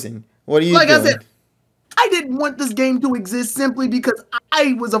poison. What are you doing? I said, I didn't want this game to exist simply because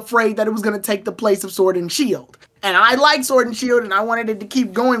I was afraid that it was going to take the place of Sword and Shield. And I like Sword and Shield, and I wanted it to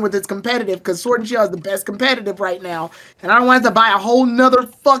keep going with its competitive, because Sword and Shield is the best competitive right now. And I don't want to buy a whole nother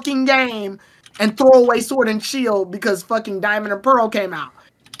fucking game and throw away Sword and Shield because fucking Diamond and Pearl came out.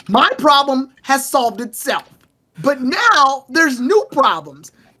 My problem has solved itself. But now there's new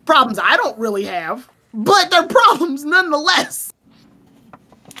problems. Problems I don't really have, but they're problems nonetheless.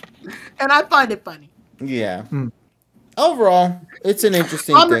 And I find it funny. Yeah. Overall, it's an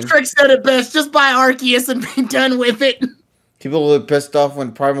interesting thing. Omnitrix said it best. Just buy Arceus and be done with it. People will be pissed off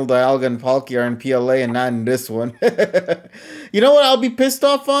when Primal Dialga and Palkia are in PLA and not in this one. You know what I'll be pissed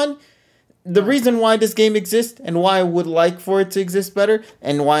off on? The reason why this game exists and why I would like for it to exist better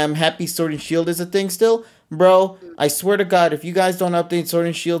and why I'm happy Sword and Shield is a thing still. Bro, I swear to God, if you guys don't update Sword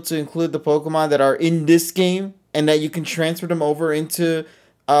and Shield to include the Pokemon that are in this game and that you can transfer them over into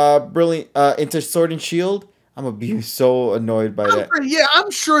into Sword and Shield, I'm gonna be so annoyed by that. I'm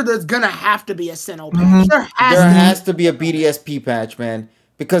sure there's gonna have to be a Sinnoh patch. There has to be a BDSP patch, man.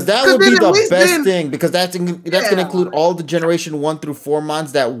 Because that would be the best thing. Because that's going to include all the Generation 1 through 4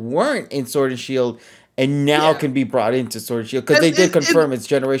 mons that weren't in Sword and Shield and now can be brought into Sword and Shield. Because they did confirm it's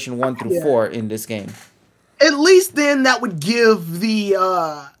Generation 1 through 4 in this game. At least then that would give the...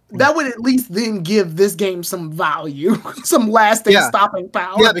 that would at least then give this game some value, some lasting stopping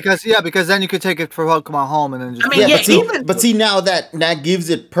power. Yeah, because then you could take it for Pokemon Home and then just. But see now that gives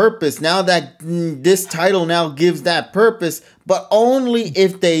it purpose. Now that this title now gives that purpose, but only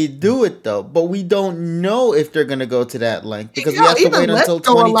if they do it though. But we don't know if they're gonna go to that length because we have to wait until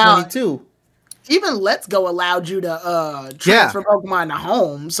 2022. Even Let's Go allowed you to transfer Pokemon to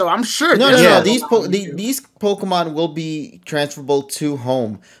Home, so I'm sure. No. These Pokemon will be transferable to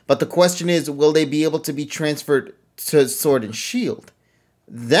Home, but the question is, will they be able to be transferred to Sword and Shield?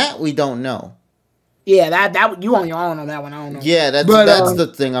 That we don't know. Yeah, that you on your own on that one. I don't know. Yeah, that's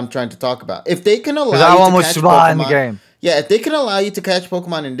the thing I'm trying to talk about. If they can allow you to catch Pokemon in the game. Yeah, if they can allow you to catch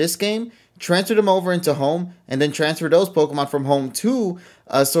Pokemon in this game, transfer them over into Home, and then transfer those Pokemon from Home to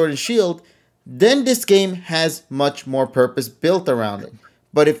Sword and Shield. Then this game has much more purpose built around it.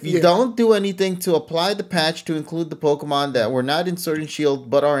 But if you don't do anything to apply the patch to include the Pokemon that were not in Sword and Shield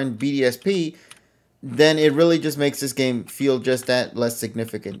but are in BDSP, then it really just makes this game feel just that less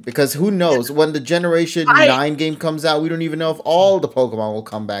significant. Because who knows, when the Generation 9 game comes out, we don't even know if all the Pokemon will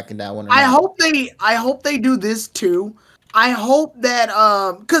come back in that one. I hope they do this too. I hope that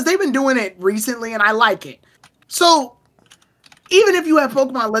because they've been doing it recently and I like it. So even if you have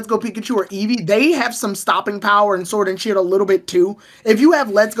Pokemon Let's Go Pikachu or Eevee, they have some stopping power in Sword and Shield a little bit too. If you have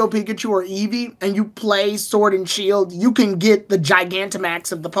Let's Go Pikachu or Eevee and you play Sword and Shield, you can get the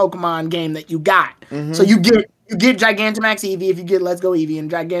Gigantamax of the Pokemon game that you got. So you get Gigantamax Eevee if you get Let's Go Eevee, and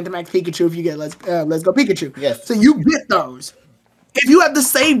Gigantamax Pikachu if you get Let's Go Pikachu. Yes. So you get those. If you have the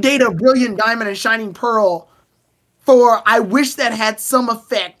save data of Brilliant Diamond and Shining Pearl, I wish that had some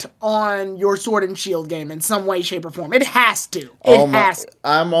effect on your Sword and Shield game in some way, shape, or form. It has to.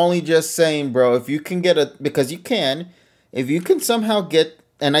 I'm only just saying, bro, if you can get if you can somehow get,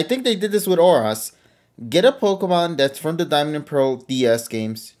 and I think they did this with Auras, get a Pokemon that's from the Diamond and Pearl DS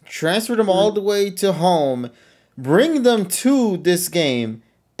games, transfer them all the way to Home, bring them to this game,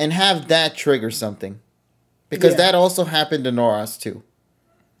 and have that trigger something. Because that also happened in Auras too.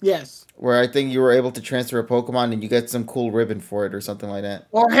 Yes. Where I think you were able to transfer a Pokemon and you get some cool ribbon for it or something like that.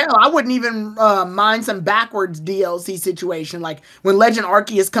 Or hell, I wouldn't even mind some backwards DLC situation. Like when Legend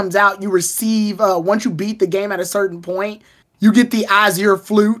Arceus comes out, you receive, once you beat the game at a certain point, you get the Azure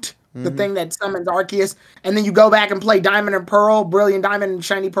Flute, the thing that summons Arceus. And then you go back and play Diamond and Pearl, Brilliant Diamond and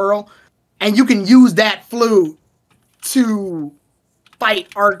Shiny Pearl. And you can use that flute to fight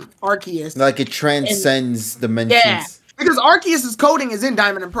Arceus. Like it transcends dimensions. Yeah. Because Arceus' coding is in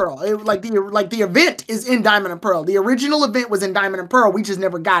Diamond and Pearl. The event is in Diamond and Pearl. The original event was in Diamond and Pearl. We just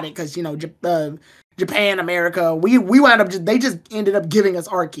never got it because, Japan, America, we wound up they just ended up giving us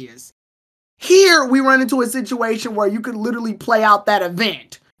Arceus. Here we run into a situation where you could literally play out that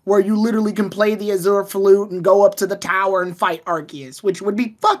event, where you literally can play the Azure Flute and go up to the tower and fight Arceus, which would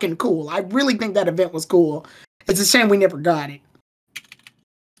be fucking cool. I really think that event was cool. It's a shame we never got it.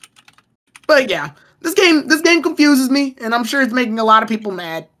 But yeah. This game confuses me, and I'm sure it's making a lot of people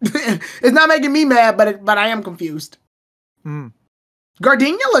mad. It's not making me mad, but I am confused.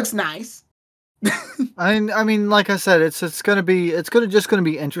 Gardenia looks nice. I mean, like I said, it's just gonna be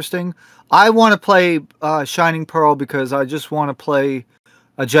interesting. I want to play Shining Pearl because I just want to play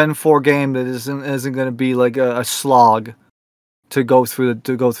a Gen 4 game that isn't gonna be like a slog to go through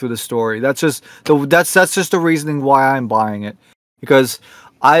the story. That's just the reasoning why I'm buying it, because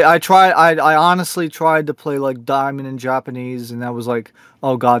I honestly tried to play like Diamond in Japanese, and that was like,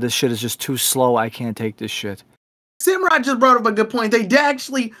 oh god, this shit is just too slow. I can't take this shit. Samurai just brought up a good point. They did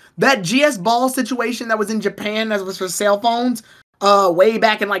actually, that GS Ball situation that was in Japan that was for cell phones, way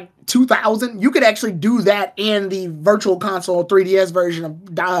back in like 2000, you could actually do that in the Virtual Console 3DS version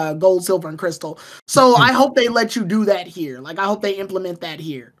of Gold, Silver, and Crystal. So I hope they let you do that here. Like, I hope they implement that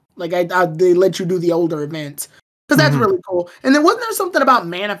here. Like, they let you do the older events. Because that's really cool. And then wasn't there something about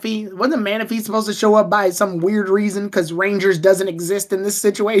Manaphy? Wasn't Manaphy supposed to show up by some weird reason because Rangers doesn't exist in this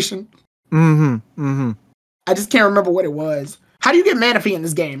situation? I just can't remember what it was. How do you get Manaphy in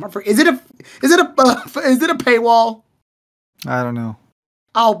this game? Is it a paywall? I don't know.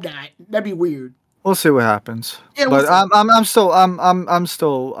 I hope not. That'd be weird. We'll see what happens. Yeah, but I still want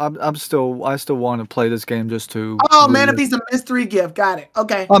to play this game just to. Oh, Manaphy's a mystery gift. Got it.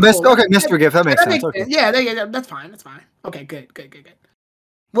 Okay. Oh, cool. Okay, mystery gift. That makes sense. Okay. Yeah, that's fine. That's fine. Okay, good.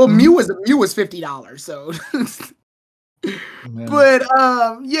 Well, Mew was $50, so. But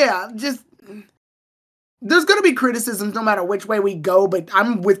yeah, just. There's going to be criticisms no matter which way we go, but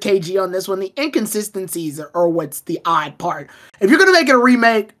I'm with KG on this one. The inconsistencies are what's the odd part. If you're going to make it a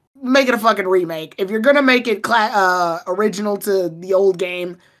remake, make it a fucking remake. If you're going to make it original to the old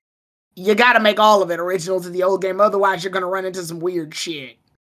game, you got to make all of it original to the old game. Otherwise, you're going to run into some weird shit.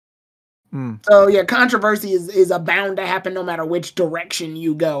 So, yeah, controversy is bound to happen no matter which direction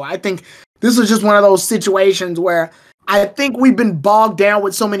you go. I think this is just one of those situations where I think we've been bogged down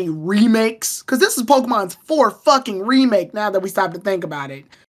with so many remakes, because this is Pokemon's 4th fucking remake now that we stop to think about it.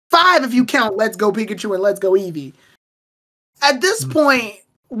 5 if you count Let's Go Pikachu and Let's Go Eevee. At this point,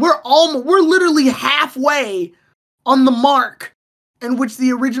 we're literally halfway on the mark in which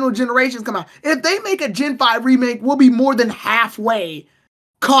the original generations come out. If they make a Gen 5 remake, we'll be more than halfway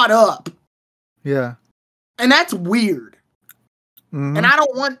caught up. Yeah. And that's weird. And I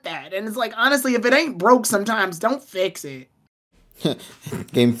don't want that. And it's like, honestly, if it ain't broke sometimes, don't fix it.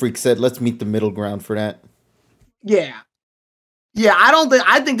 Game Freak said, let's meet the middle ground for that. Yeah. Yeah,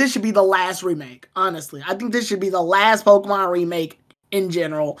 I think this should be the last remake, honestly. I think this should be the last Pokemon remake in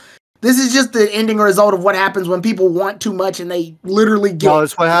general. This is just the ending result of what happens when people want too much and they literally get... No,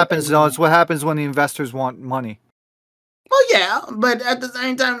 it's what happens. No, it's what happens when the investors want money. Well, yeah, but at the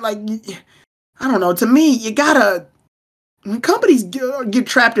same time, like, I don't know. To me, you gotta... When companies get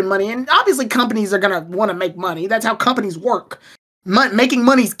trapped in money, and obviously companies are going to want to make money. That's how companies work. Making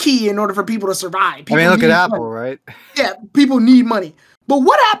money's key in order for people to survive. People look at Apple, money. Right? Yeah, people need money. But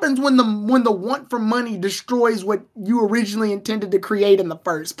what happens when the want for money destroys what you originally intended to create in the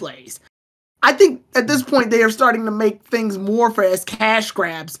first place? I think at this point they are starting to make things more for as cash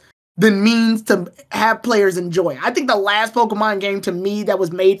grabs than means to have players enjoy. I think the last Pokemon game to me that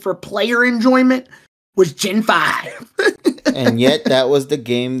was made for player enjoyment was Gen 5. And yet that was the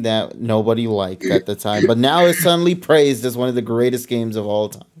game that nobody liked at the time. But now it's suddenly praised as one of the greatest games of all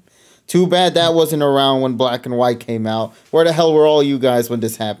time. Too bad that wasn't around when Black and White came out. Where the hell were all you guys when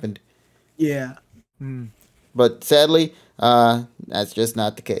this happened? Yeah. But sadly, that's just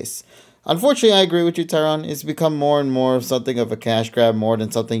not the case. Unfortunately, I agree with you, Tyron. It's become more and more of something of a cash grab more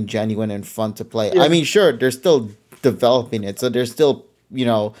than something genuine and fun to play. Yeah. I mean, sure, they're still developing it. So there's still,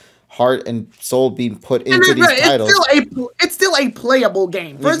 heart and soul being put into these titles. It's still a playable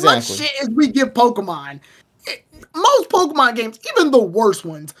game. For as much shit as we give Pokemon, most Pokemon games, even the worst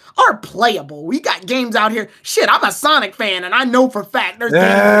ones, are playable. We got games out here. Shit, I'm a Sonic fan, and I know for a fact there's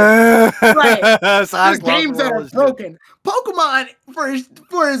games, there's games that are broken. Pokemon, for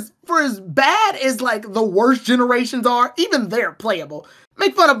as bad as like the worst generations are, even they're playable.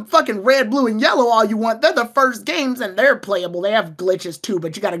 Make fun of fucking Red, Blue, and Yellow all you want. They're the first games, and they're playable. They have glitches too,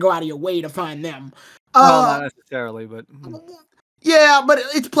 but you got to go out of your way to find them. Well, not necessarily, but yeah, but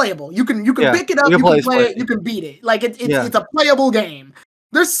it's playable. You can pick it up, you can play it, you can beat it. Like it's a playable game.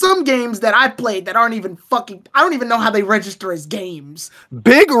 There's some games that I've played that aren't even I don't even know how they register as games.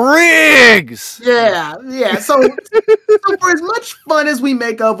 Big rigs! Yeah. So for as much fun as we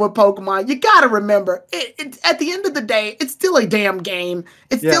make of with Pokemon, you gotta remember, at the end of the day, it's still a damn game.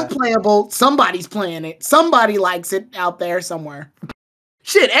 It's still playable. Somebody's playing it. Somebody likes it out there somewhere.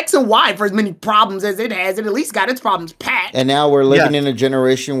 shit, X and Y, for as many problems as it has, it at least got its problems patched. And now we're living in a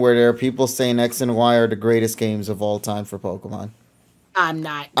generation where there are people saying X and Y are the greatest games of all time for Pokemon. I'm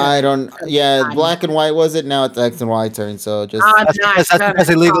not. Black and White was it? Now it's X and Y turn. So just that's because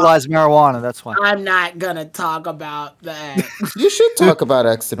they legalized marijuana. That's why. I'm not gonna talk about that. You should talk about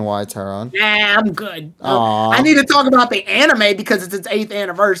X and Y, Tyrone. Nah, I'm good. Aww. I need to talk about the anime because it's its 8th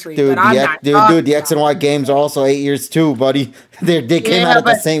anniversary. Dude, the X and Y games are also 8 years too, buddy. They came out at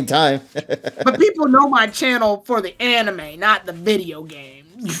the same time. But people know my channel for the anime, not the video game.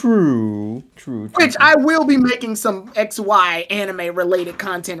 True. Which I will be making some XY anime related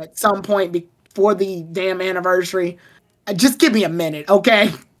content at some point before the damn anniversary. Just give me a minute,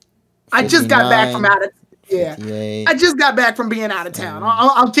 okay? I just got back from out of I just got back from being out of town.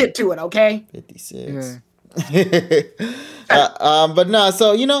 I'll get to it, okay? 56. But no,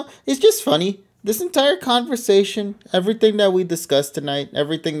 so it's just funny. This entire conversation, everything that we discussed tonight,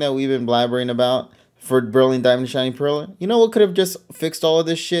 everything that we've been blabbering about for Brilliant Diamond and Shining Pearl, you know what could have just fixed all of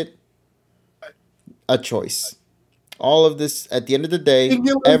this shit? A choice. All of this, at the end of the day,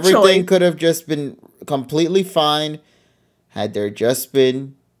 everything could have just been completely fine had there just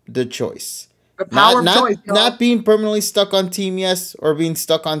been the choice. The power of choice, not being permanently stuck on Team Yes or being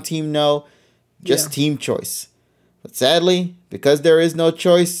stuck on Team No, just team choice. But sadly, because there is no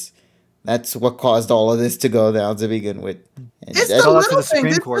choice, that's what caused all of this to go down to begin with. And it's the little thing.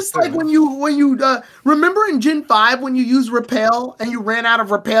 It's like when you remember in Gen 5 when you use Repel and you ran out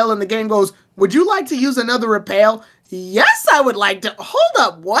of Repel and the game goes, would you like to use another Repel? Yes, I would like to. Hold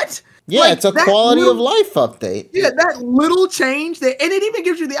up, what? Yeah, like, it's a quality of life update. Yeah, that little change, and it even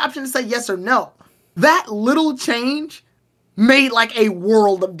gives you the option to say yes or no. That little change made like a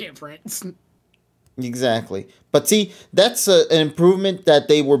world of difference. Exactly. But see, that's an improvement that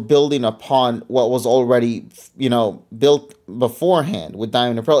they were building upon what was already, built beforehand with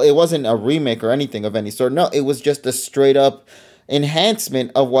Diamond and Pearl. It wasn't a remake or anything of any sort. No, it was just a straight up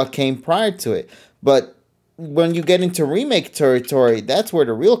enhancement of what came prior to it. But when you get into remake territory, that's where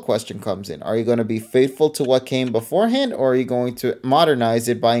the real question comes in. Are you going to be faithful to what came beforehand, or are you going to modernize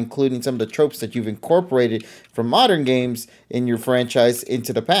it by including some of the tropes that you've incorporated from modern games in your franchise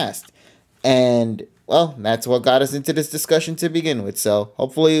into the past? And, well, that's what got us into this discussion to begin with. So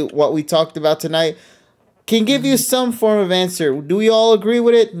hopefully what we talked about tonight can give you some form of answer. Do we all agree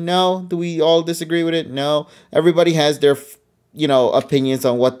with it? No. Do we all disagree with it? No. Everybody has their, opinions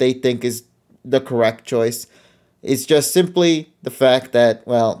on what they think is the correct choice. It's just simply the fact that,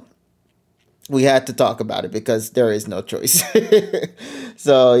 well, we had to talk about it because there is no choice.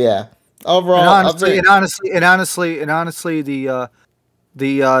 So, yeah. Overall, honestly,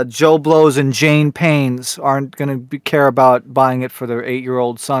 the Joe Blows and Jane Paynes aren't going to care about buying it for their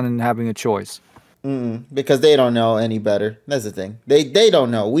 8-year-old son and having a choice. Because they don't know any better. That's the thing. They don't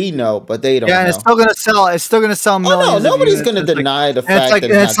know. We know, but they don't know. Yeah, it's still gonna sell. It's still gonna sell millions. Oh no, nobody's gonna deny the fact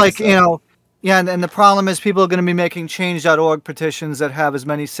that it's like and the problem is people are going to be making change.org petitions that have as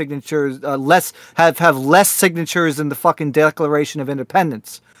many signatures, have less signatures than the fucking Declaration of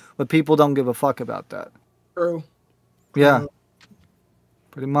Independence. But people don't give a fuck about that. True. Yeah.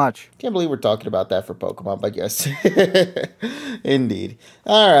 Pretty much. Can't believe we're talking about that for Pokemon, but yes. Indeed.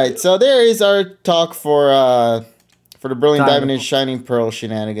 All right, so there is our talk for the Brilliant Diamond and Shining Pearl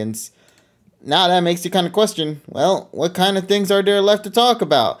shenanigans. Now that makes you kind of question, well, what kind of things are there left to talk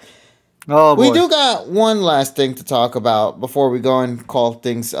about? Oh, boy. We do got one last thing to talk about before we go and call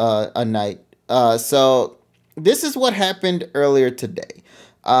things a night. So this is what happened earlier today.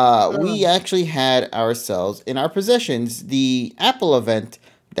 We actually had ourselves in our possessions the Apple event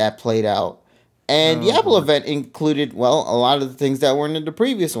that played out. And the Apple event included, well, a lot of the things that weren't in the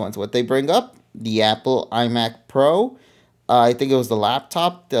previous ones. What they bring up, the Apple iMac Pro. I think it was the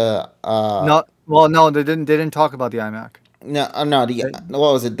laptop. No, they didn't talk about the iMac. No.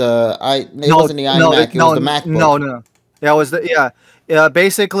 What was it? It wasn't the iMac. It was the MacBook. No. Yeah, it was Yeah.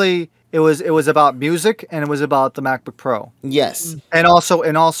 Basically, it was about music and it was about the MacBook Pro. Yes. And also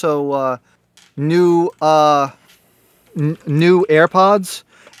new AirPods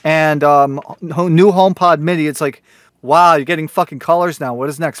and new HomePod Mini. It's like, wow, you're getting fucking colors now. What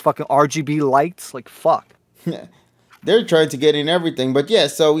is next? Fucking RGB lights? Like, fuck. They're trying to get in everything. But yeah,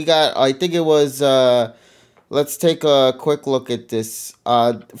 so we got, I think it was, let's take a quick look at this.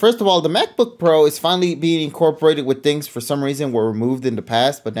 First of all, the MacBook Pro is finally being incorporated with things for some reason were removed in the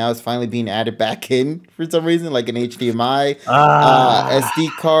past, but now it's finally being added back in for some reason, like an HDMI, SD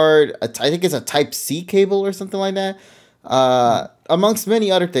card, I think it's a Type-C cable or something like that, amongst many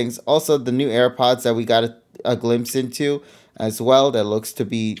other things. Also, the new AirPods that we got a glimpse into as well that looks to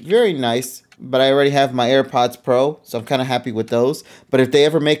be very nice. but I already have my AirPods Pro, so I'm kind of happy with those. But if they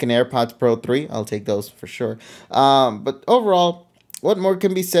ever make an AirPods Pro 3, I'll take those for sure. But overall, what more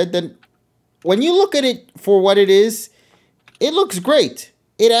can be said than when you look at it for what it is, it looks great.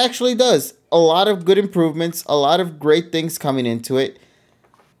 It actually does. A lot of good improvements, a lot of great things coming into it.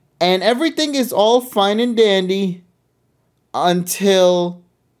 And everything is all fine and dandy until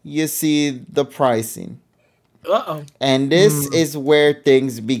you see the pricing. Uh-oh. And this is where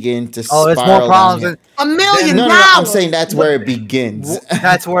things begin to spiral. Oh, it's more problems. $1 million. No, I'm saying that's where it begins.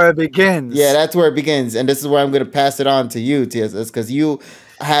 That's where it begins. Yeah, that's where it begins. And this is where I'm going to pass it on to you, TSS, because you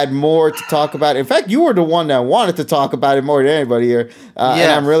had more to talk about. In fact, you were the one that wanted to talk about it more than anybody here.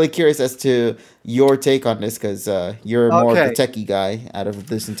 And I'm really curious as to your take on this, because you're more of the techie guy out of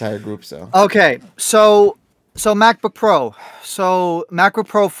this entire group. So okay, so MacBook Pro. So MacBook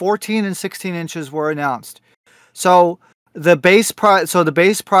Pro 14 and 16 inches were announced. So the base price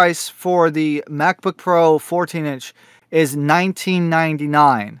for the MacBook Pro 14 inch is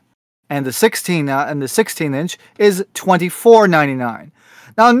 $19.99, and the 16 inch is $24.99.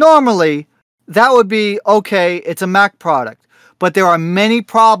 Now normally that would be okay, it's a Mac product, but there are many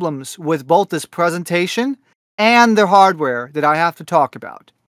problems with both this presentation and their hardware that I have to talk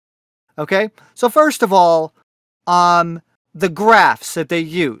about. Okay? So first of all, the graphs that they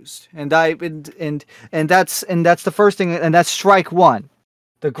used, and that's the first thing, and that's strike one.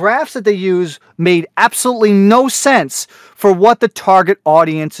 The graphs that they use made absolutely no sense for what the target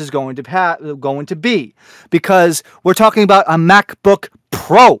audience is going to be, because we're talking about a MacBook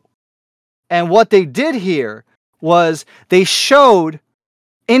Pro. And what they did here was they showed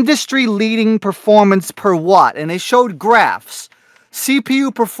industry-leading performance per watt, and they showed graphs,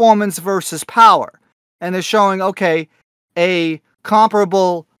 CPU performance versus power. And they're showing, okay, a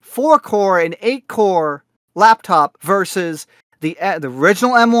comparable 4-core and 8-core laptop versus the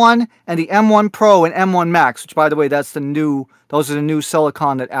original M1 and the M1 Pro and M1 Max, which, by the way, those are the new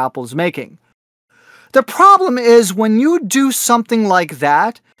silicon that Apple's making. The problem is when you do something like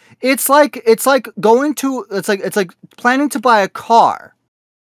that, it's like planning to buy a car,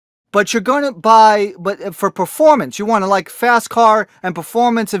 but you're going to buy, but for performance, you want a like fast car and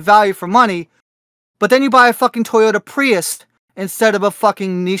performance and value for money, but then you buy a fucking Toyota Prius instead of a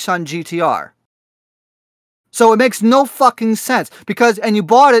fucking Nissan GTR. So it makes no fucking sense, and you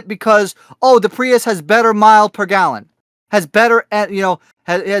bought it because, oh, the Prius has better mile per gallon, has better,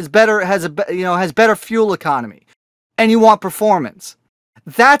 has better fuel economy, and you want performance.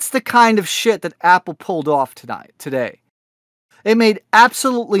 That's the kind of shit that Apple pulled off today. It made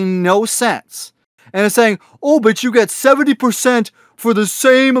absolutely no sense. And it's saying, oh, but you get 70% for the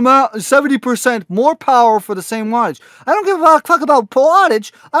same amount, 70% more power for the same wattage. I don't give a fuck about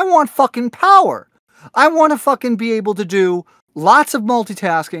wattage. I want fucking power. I want to fucking be able to do lots of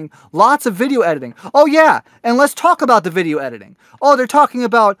multitasking, lots of video editing. Oh yeah, and let's talk about the video editing. Oh, they're talking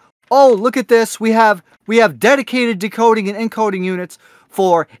about, oh, look at this. We have dedicated decoding and encoding units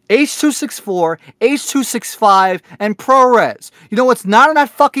for H.264, H.265, and ProRes. You know what's not on that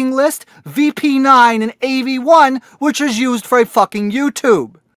fucking list? VP9 and AV1, which is used for a fucking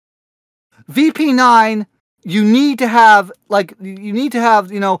YouTube. VP9, you need to have,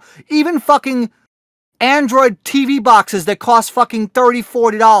 even fucking Android TV boxes that cost fucking $30,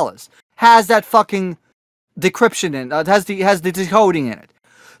 $40 has that fucking decryption in it, has the decoding in it.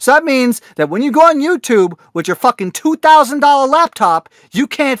 So that means that when you go on YouTube with your fucking $2,000 laptop, you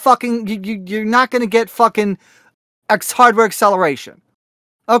can't fucking, you're not going to get fucking hardware acceleration.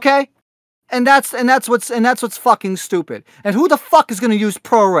 Okay? And that's what's fucking stupid. And who the fuck is going to use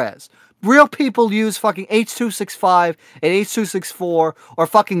ProRes? Real people use fucking H.265 and H.264 or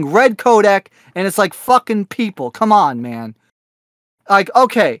fucking red codec, and it's like fucking people. Come on, man. Like,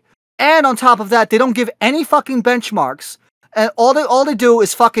 okay. And on top of that, they don't give any fucking benchmarks. And all they do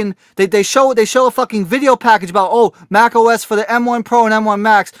is fucking they show a fucking video package about, oh, Mac OS for the M1 Pro and M1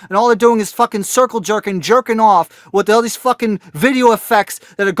 Max, and all they're doing is fucking circle jerking off with all these fucking video effects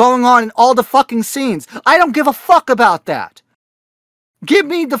that are going on in all the fucking scenes. I don't give a fuck about that. Give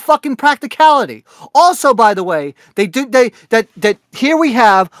me the fucking practicality. Also, by the way, here we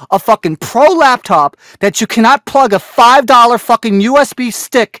have a fucking Pro laptop that you cannot plug a $5 fucking USB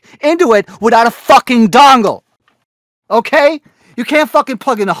stick into it without a fucking dongle. Okay? You can't fucking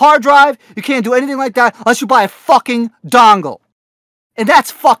plug in a hard drive. You can't do anything like that unless you buy a fucking dongle. And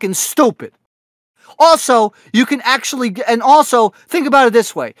that's fucking stupid. Also, you can actually, and also, think about it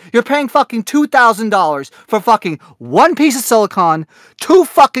this way. You're paying fucking $2,000 for fucking one piece of silicon, 2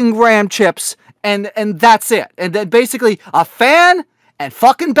 fucking RAM chips, and that's it. And then basically a fan and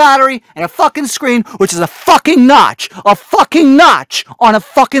fucking battery and a fucking screen, which is a fucking notch on a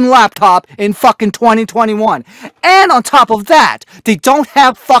fucking laptop in fucking 2021. And on top of that, they don't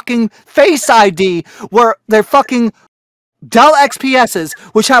have fucking Face ID where they're fucking Dell XPSs,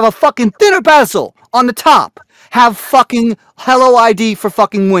 which have a fucking thinner bezel on the top, have fucking Hello ID for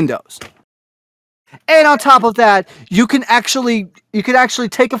fucking Windows. And on top of that, you can actually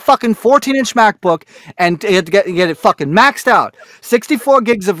take a fucking 14-inch MacBook and get it fucking maxed out. 64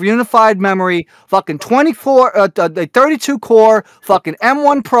 gigs of unified memory, fucking 32 core, fucking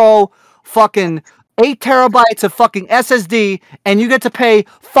M1 Pro, fucking 8 terabytes of fucking SSD, and you get to pay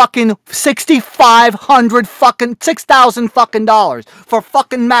fucking $6,000 fucking dollars for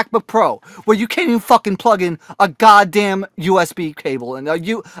fucking MacBook Pro, where you can't even fucking plug in a goddamn USB cable and a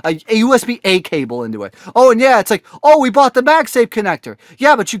USB-A cable into it. Oh, and yeah, it's like, oh, we bought the MagSafe connector.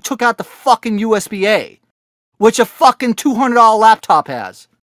 Yeah, but you took out the fucking USB-A, which a fucking $200 laptop has.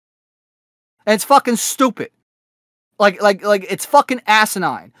 And it's fucking stupid. Like it's fucking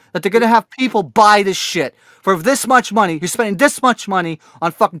asinine that they're gonna have people buy this shit for this much money. You're spending this much money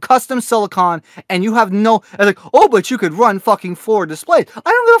on fucking custom silicon, and you have no. And like, oh, but you could run fucking 4 displays. I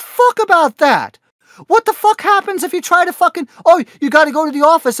don't give a fuck about that. What the fuck happens if you try to fucking? Oh, you got to go to the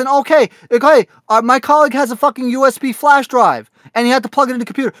office and okay, my colleague has a fucking USB flash drive, and you have to plug it into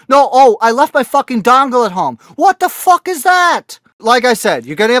the computer. No, oh, I left my fucking dongle at home. What the fuck is that? Like I said,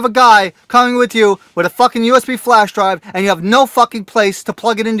 you're gonna have a guy coming with you with a fucking USB flash drive, and you have no fucking place to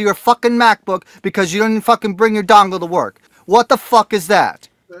plug it into your fucking MacBook because you didn't fucking bring your dongle to work. What the fuck is that?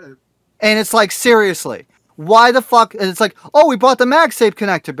 And it's like, seriously, why the fuck? And it's like, oh, we brought the MagSafe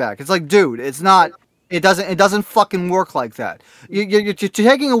connector back. It's like, dude, it's not. It doesn't fucking work like that. You're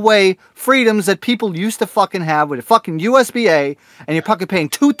taking away freedoms that people used to fucking have with a fucking USB-A, and you're fucking paying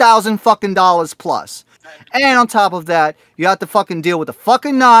 $2,000 fucking dollars plus. And on top of that, you have to fucking deal with the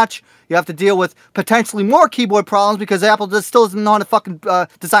fucking notch. You have to deal with potentially more keyboard problems because Apple still doesn't know how to fucking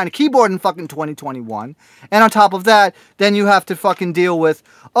design a keyboard in fucking 2021. And on top of that, then you have to fucking deal with,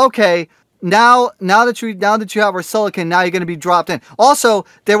 okay, now that you have our silicon, now you're going to be dropped in. Also,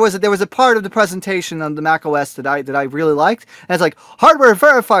 there was a part of the presentation on the Mac OS that I really liked. And it's like hardware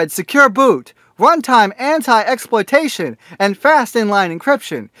verified, secure boot, runtime anti-exploitation, and fast inline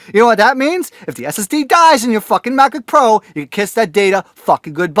encryption. You know what that means? If the SSD dies in your fucking MacBook Pro, you can kiss that data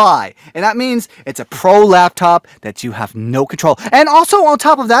fucking goodbye. And that means it's a pro laptop that you have no control. And also on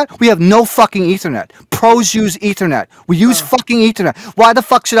top of that, we have no fucking Ethernet. Pros use Ethernet. We use fucking Ethernet. Why the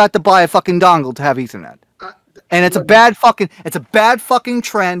fuck should I have to buy a fucking dongle to have Ethernet? And it's a bad fucking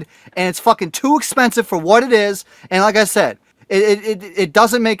trend, and it's fucking too expensive for what it is. And like I said, it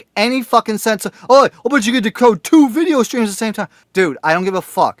doesn't make any fucking sense. Oh, but you get to code 2 video streams at the same time. Dude, I don't give a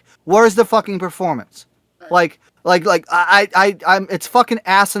fuck. Where's the fucking performance? It's fucking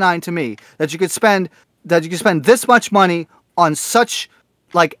asinine to me that you could spend this much money on such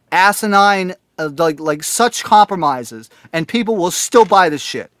like asinine such compromises, and people will still buy this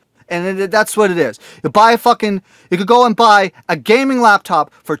shit. And that's what it is. You could go and buy a gaming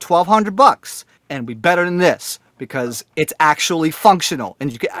laptop for $1,200 and be better than this, because it's actually functional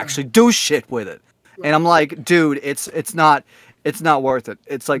and you can actually do shit with it. And I'm like, dude, it's not worth it.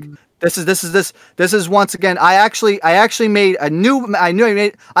 It's like this is once again. I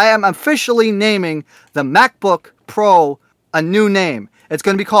am officially naming the MacBook Pro a new name. It's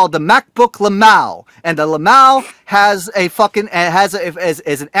going to be called the MacBook Lamau, and the Lamau has an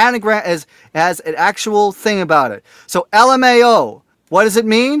anagram, has an actual thing about it. So LMAO, what does it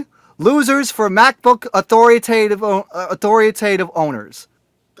mean? Losers for MacBook authoritative owners.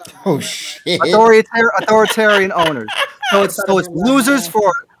 Oh shit! Authoritarian owners. So it's losers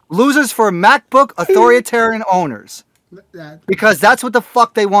for MacBook authoritarian owners. Because that's what the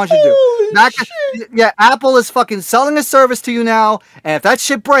fuck they want you to do. Yeah, Apple is fucking selling a service to you now, and if that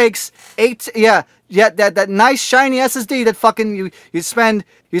shit breaks, that nice shiny SSD that fucking you spend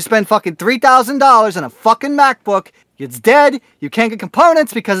fucking $3,000 on a fucking MacBook, it's dead. You can't get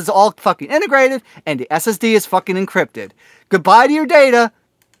components because it's all fucking integrated, and the SSD is fucking encrypted. Goodbye to your data,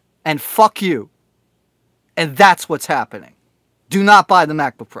 and fuck you. And that's what's happening. Do not buy the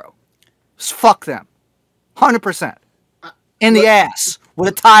MacBook Pro. Just fuck them. 100%. In the ass with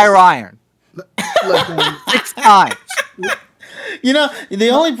a tire iron. 6 times. You know, the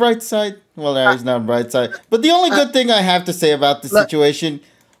only bright side, well, there is no bright side, but the only good thing I have to say about the situation,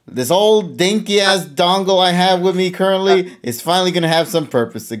 this old dinky ass dongle I have with me currently is finally going to have some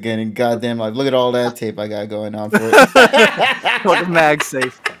purpose again in goddamn life. Look at all that tape I got going on for it. What the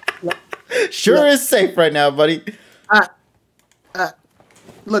MagSafe. Sure is safe right now, buddy.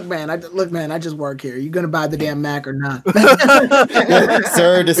 Look, man, I just work here. You gonna buy the damn Mac or not?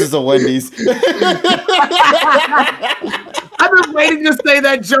 Sir, this is a Wendy's. I've been waiting to say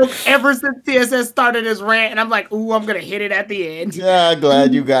that joke ever since TSS started his rant, and I'm like, ooh, I'm gonna hit it at the end. Yeah,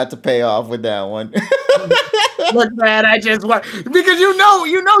 glad you got to pay off with that one. Look, man, I just work because you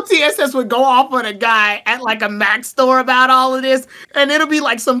know TSS would go off on a guy at like a Mac store about all of this, and it'll be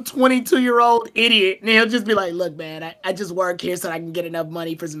like some 22-year-old idiot, and he'll just be like, look, man, I just work here so I can get enough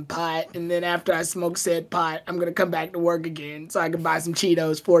money for some pot, and then after I smoke said pot, I'm gonna come back to work again so I can buy some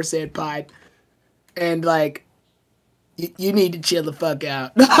Cheetos for said pot, and like. You need to chill the fuck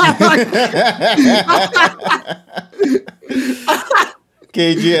out.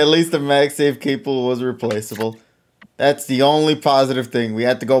 KG, at least the MagSafe cable was replaceable. That's the only positive thing. We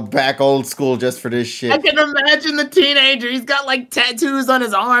had to go back old school just for this shit. I can imagine the teenager. He's got like tattoos on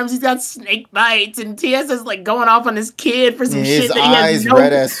his arms. He's got snake bites, and TS is like going off on his kid for some shit. His eyes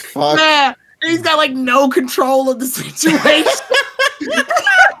red as fuck. Yeah, he's got like no control of the situation.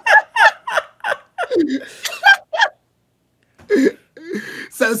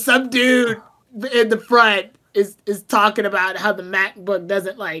 So some dude in the front is talking about how the MacBook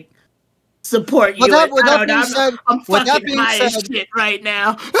doesn't like support you. I'm fucking high as shit right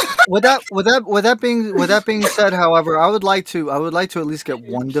now. with that being said, however, I would like to at least get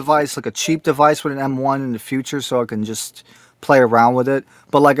one device, like a cheap device with an M1 in the future, so I can just play around with it.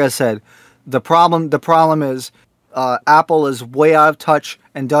 But like I said, the problem is Apple is way out of touch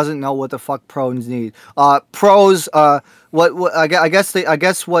and doesn't know what the fuck pros need. Pros, I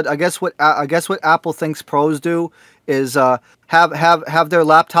guess what Apple thinks pros do is have their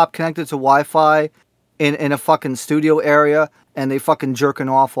laptop connected to Wi-Fi in a fucking studio area, and they fucking jerking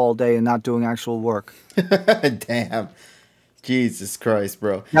off all day and not doing actual work. Damn. Jesus Christ,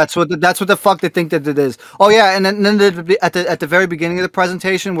 bro. That's what the fuck they think that it is. Oh yeah, and then at the very beginning of the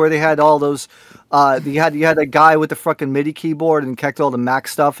presentation where they had all those, you had a guy with the fucking MIDI keyboard and kept all the Mac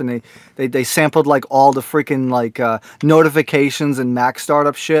stuff, and they sampled like all the freaking like notifications and Mac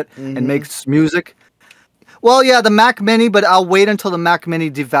startup shit and makes music. Well, yeah, the Mac Mini, but I'll wait until the Mac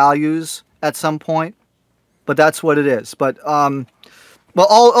Mini devalues at some point. But that's what it is. But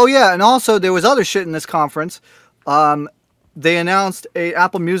yeah, and also there was other shit in this conference. They announced a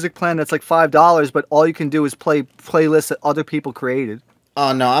Apple Music plan that's like $5, but all you can do is play playlists that other people created.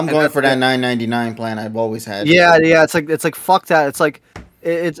 Oh no, I'm going for that $9.99 plan I've always had. Yeah, it's like fuck that. It's like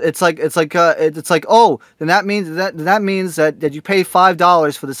oh, then that means that you pay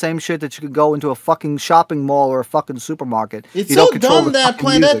 $5 for the same shit that you could go into a fucking shopping mall or a fucking supermarket. It's so dumb, that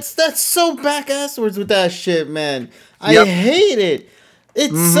plan. Music. That's so back asswards with that shit, man. I hate it.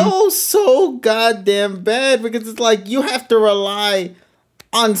 It's so goddamn bad because it's like you have to rely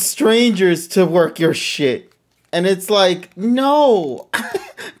on strangers to work your shit. And it's like, no,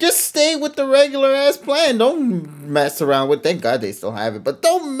 just stay with the regular ass plan. Don't mess around with. Thank God they still have it, but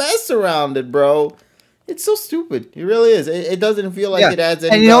don't mess around it, bro. It's so stupid. It really is. It doesn't feel like it adds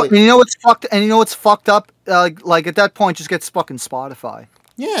any. And you know what's fucked. And you know what's fucked up. Like at that point, just get fucking Spotify.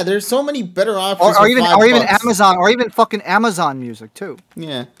 Yeah, there's so many better options. Or even Amazon, or even fucking Amazon Music too.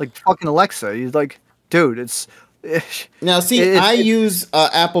 Yeah, like fucking Alexa. You're like, dude, it's. Now, see, I use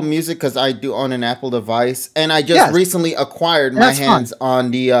Apple Music because I do own an Apple device, and I just recently acquired my hands on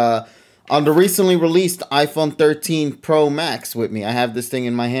the recently released iPhone 13 Pro Max with me. I have this thing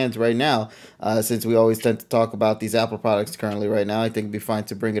in my hands right now. Since we always tend to talk about these Apple products currently right now, I think it'd be fine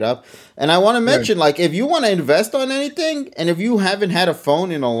to bring it up. And I want to mention, like, if you want to invest on anything, and if you haven't had a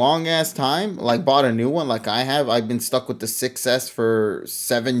phone in a long ass time, like bought a new one like I have, I've been stuck with the 6S for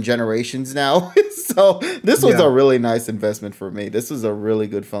 7 generations now. So this was a really nice investment for me. This was a really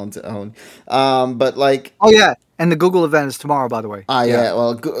good phone to own. But like, oh yeah, and the Google event is tomorrow, by the way. Yeah.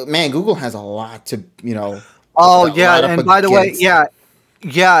 Well, man, Google has a lot to, Oh yeah, and by the way,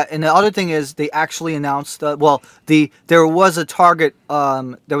 yeah, and the other thing is they actually announced there was a Target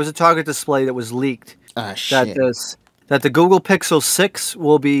display that was leaked shit. that the Google Pixel 6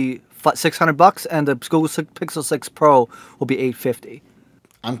 will be $600 and the Google Pixel 6 Pro will be $850.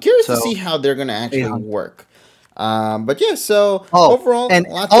 I'm curious to see how they're going to actually work. But yeah, so overall, and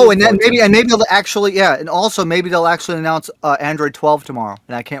maybe they'll actually maybe they'll actually announce Android 12 tomorrow,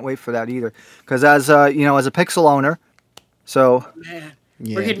 and I can't wait for that either because as a Pixel owner, so. Man.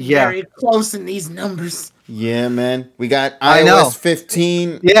 Yeah. We're getting very close in these numbers. Yeah, man. We got iOS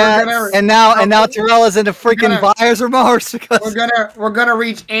 15. Yeah, and now Terrell is into freaking buyer's remorse because we're gonna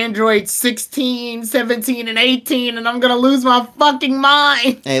reach Android 16, 17, and 18, and I'm gonna lose my fucking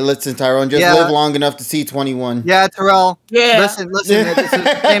mind. Hey, listen, Tyrone, just live long enough to see 21. Yeah, Terrell. Yeah. Listen.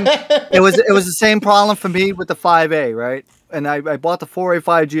 It was the same problem for me with the 5A, right? and I bought the 4A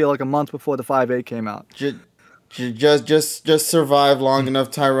 5G like a month before the 5A came out. Just survive long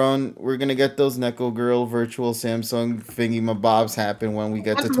enough, Tyrone. We're gonna get those Neko Girl virtual Samsung thingy mabobs happen when we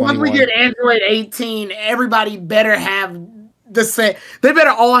get to 21. Once we get Android 18, everybody better have the same. They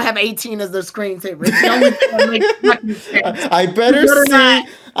better all have 18 as their screensaver. It's the only thing that makes fucking sense.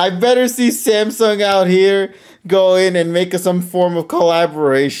 I better see Samsung out here go in and make some form of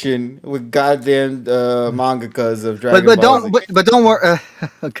collaboration with goddamn mangakas of Dragon Ball. But don't worry.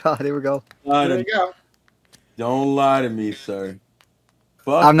 Oh God, here we go. There you go. Don't lie to me, sir.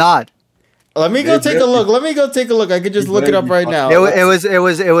 Fuck. I'm not. Let me go take a look. I could just look it up right now.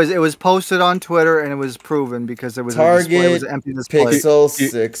 It was posted on Twitter and it was proven because there was Target it was an empty display. Pixel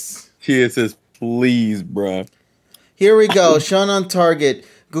 6. TSS, please, bruh. Here we go. Shown on Target.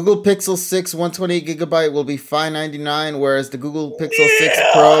 Google Pixel 6 128GB will be $599, whereas the Google Pixel 6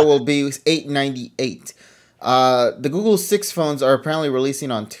 Pro will be $898. The Google 6 phones are apparently releasing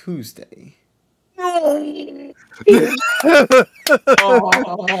on Tuesday.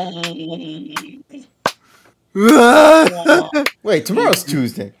 Wait, tomorrow's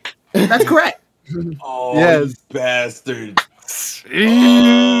Tuesday. That's correct. Oh, yes. You bastard.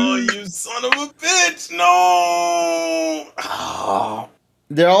 Oh, you son of a bitch. No. Oh.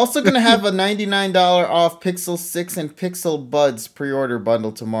 They're also going to have a $99 off Pixel 6 and Pixel Buds pre-order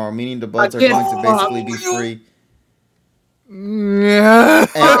bundle tomorrow, meaning the Buds are going to basically be free. Yeah.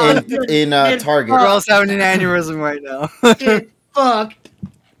 In Target. We're all having an aneurysm right now. Get fucked.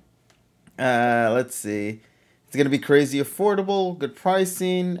 Let's see. It's going to be crazy affordable, good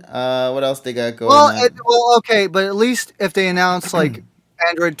pricing. What else they got going on? Well, okay, but at least if they announce like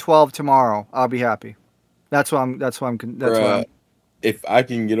Android 12 tomorrow, I'll be happy. That's why I'm. If I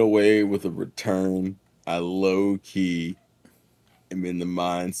can get away with a return, I low key am in the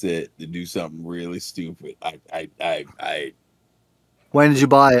mindset to do something really stupid. I When did you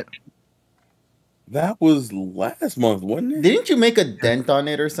buy it? That was last month, wasn't it? Didn't you make a dent on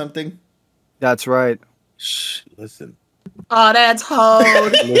it or something? That's right. Shh, listen. Oh, that's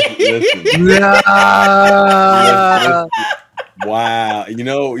hard. Listen. Yeah. Wow. You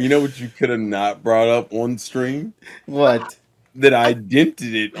know what you could have not brought up on stream? What? That I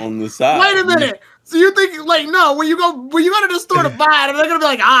dented it on the side. Wait a minute. So you're thinking like, no, when you go to the store to buy it, they're gonna be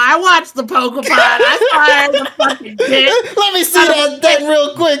like, I watched the PokePod. I saw the fucking dent. Let me see that dent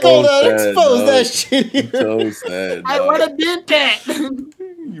real quick. Hold on, expose that shit. So sad. I want a dent that.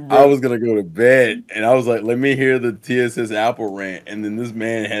 I was gonna go to bed and I was like, let me hear the TSS Apple rant, and then this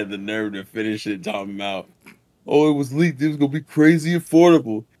man had the nerve to finish it talking about, oh, it was leaked, it was gonna be crazy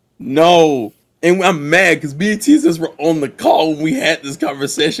affordable. No. And I'm mad because me and TSS were on the call when we had this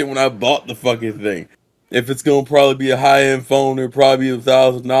conversation when I bought the fucking thing. If it's gonna probably be a high-end phone, it'll probably be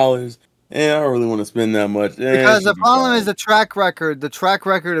 $1,000. And I don't really want to spend that much. Because the problem is the track record. The track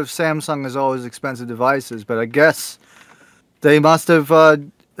record of Samsung is always expensive devices, but I guess they must have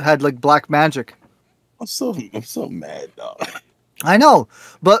had like black magic. I'm so mad, dog. I know,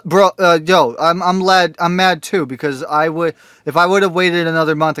 but bro, I'm mad too because if I would have waited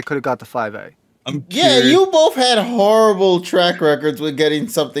another month, I could have got the 5A. Yeah, you both had horrible track records with getting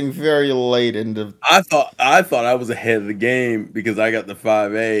something very late in the. I thought I was ahead of the game because I got the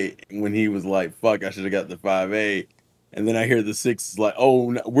 5A when he was like, "Fuck, I should have got the 5A," and then I hear the 6 is like,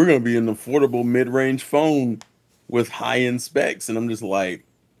 "Oh, we're gonna be an affordable mid-range phone with high-end specs," and I'm just like,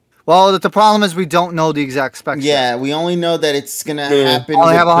 "Well, the problem is we don't know the exact specs." Yeah, we only know that it's gonna happen with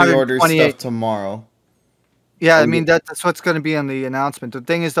pre-order stuff tomorrow. Yeah, I mean that's what's going to be on the announcement. The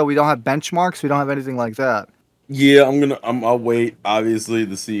thing is, though, we don't have benchmarks. We don't have anything like that. Yeah, I'll wait obviously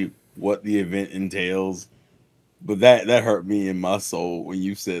to see what the event entails, but that hurt me in my soul when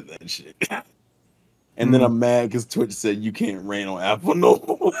you said that shit. And then I'm mad because Twitch said you can't rant on Apple no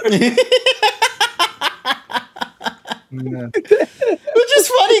more. Yeah. Which is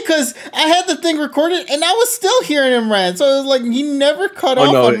funny because I had the thing recorded and I was still hearing him rant. So it was like he never cut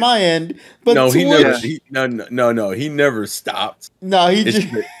off on my end. But no, he never stopped. No, he just.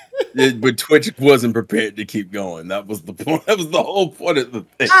 But Twitch wasn't prepared to keep going. That was the point. That was the whole point of the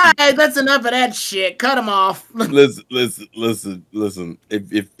thing. All right, that's enough of that shit. Cut him off. Listen.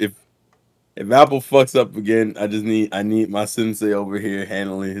 If Apple fucks up again, I need my sensei over here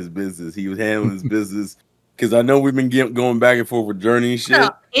handling his business. He was handling his business. Because I know we've been going back and forth with Journey and shit.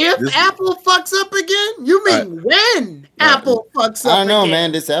 Now, if Apple fucks up again, you mean when Apple fucks up? I don't know, again?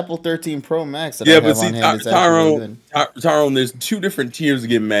 Man. This Apple 13 Pro Max. That But see, Tyrone, there's two different tiers of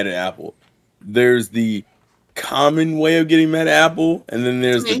getting mad at Apple. There's the common way of getting mad at Apple, and then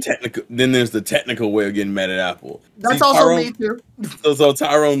there's the technical. Then there's the technical way of getting mad at Apple. That's also me too. So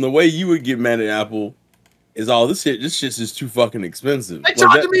Tyrone, the way you would get mad at Apple is all this shit. This shit's just too fucking expensive. They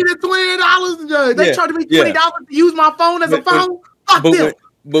charging me the $20. They charging me $20 to use my phone as a phone. Fuck them.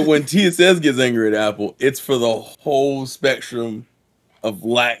 But when TSS gets angry at Apple, it's for the whole spectrum of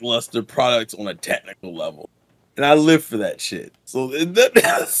lackluster products on a technical level, and I live for that shit. So nothing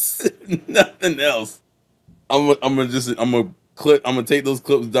else. I'm gonna take those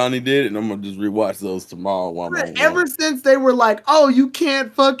clips Donnie did, and I'm gonna just rewatch those tomorrow. While ever since they were like, "Oh, you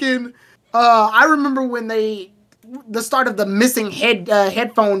can't fucking," I remember when the start of the missing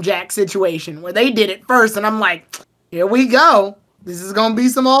headphone jack situation where they did it first, and I'm like, "Here we go. This is gonna be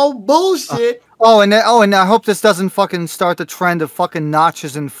some old bullshit." And I hope this doesn't fucking start the trend of fucking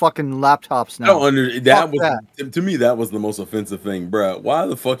notches in fucking laptops now. To me, that was the most offensive thing, bro. Why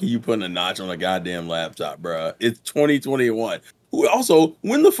the fuck are you putting a notch on a goddamn laptop, bro? It's 2021. Also,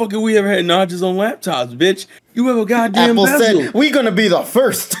 when the fuck have we ever had notches on laptops, bitch? You have a goddamn Apple bezel. said we're gonna be the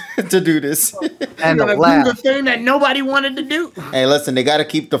first to do this, and do the thing that nobody wanted to do. Hey, listen, they got to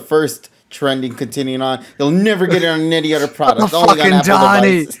keep the first trending continuing on. You'll never get it on any other product. Oh, fucking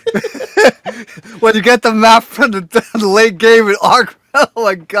Donnie. When you get the map from the late game in Arc, oh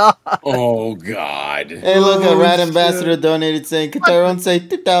my god. Oh god. Hey, look, a Rad Ambassador donated saying, "Can Tyrone say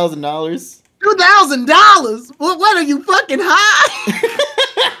 $2,000?" $2,000? What are you fucking high?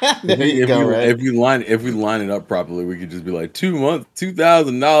 If we line it up properly, we could just be like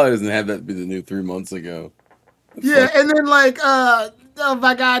 $2,000 and have that be the new 3 months ago. Yeah, and then like oh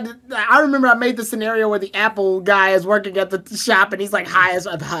my god, I remember I made the scenario where the Apple guy is working at the shop and he's like high as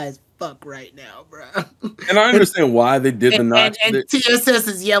fuck right now, bro. And I understand why they did the notch. And TSS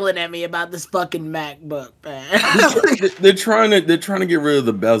is yelling at me about this fucking MacBook, man. they're trying to get rid of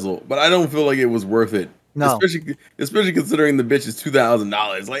the bezel, but I don't feel like it was worth it. No, especially considering the bitch is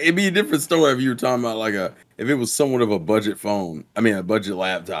 $2,000. Like it'd be a different story if you were talking about if it was somewhat of a budget phone. I mean, a budget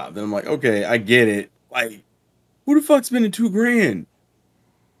laptop. Then I'm like, okay, I get it. Like, who the fuck's spending $2,000?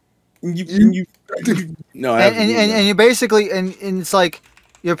 And you basically and it's like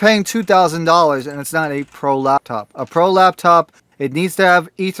you're paying $2,000 and it's not a pro laptop. A pro laptop, it needs to have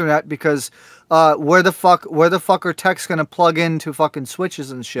Ethernet because where the fuck are techs gonna plug into fucking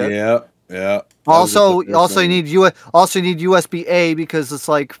switches and shit? Yeah. Also you need USB-A because it's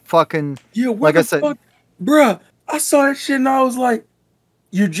like fucking like I said, bruh. I saw that shit and I was like,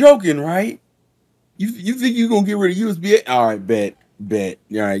 "You're joking, right? You think you're gonna get rid of USB-A? All right, bet.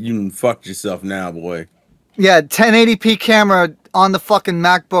 All right, you done fucked yourself now, boy." Yeah, 1080p camera on the fucking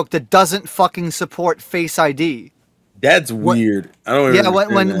MacBook that doesn't fucking support Face ID. That's weird. I don't. Yeah,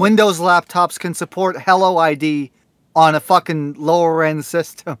 when Windows laptops can support Hello ID on a fucking lower end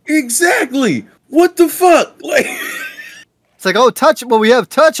system. Exactly. What the fuck? Like, it's like, oh, touch. Well, we have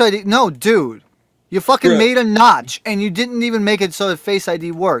Touch ID. No, dude. You fucking made a notch, and you didn't even make it so that Face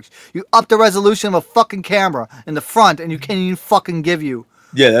ID works. You upped the resolution of a fucking camera in the front, and you can't even fucking give you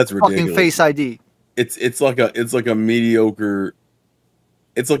that's ridiculous. Fucking Face ID. It's like a mediocre.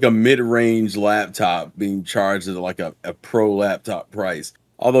 It's like a mid-range laptop being charged at like a pro laptop price.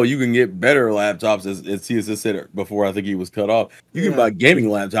 Although you can get better laptops, as TSS said before, I think he was cut off. You can buy gaming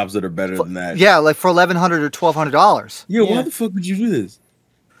laptops that are better than that. Yeah, like for $1,100 or $1,200. Yeah, why the fuck would you do this?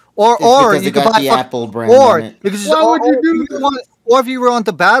 Or you could buy the Apple brand. Or on it. you could just, or if you want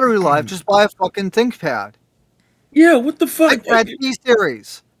the battery life, just buy a fucking ThinkPad. Yeah, what the fuck? ThinkPad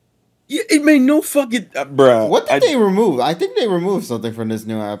T-Series. Yeah, it made no fucking bruh. What did they remove? I think they removed something from this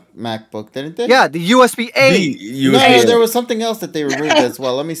new MacBook, didn't they? Yeah, the USB-A. No, there was something else that they removed as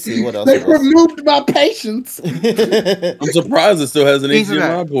well. Let me see what else. They removed my patience. I'm surprised it still has an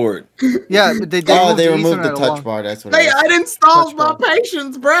HDMI port. Yeah, they removed the touch bar. That's what. They uninstalled my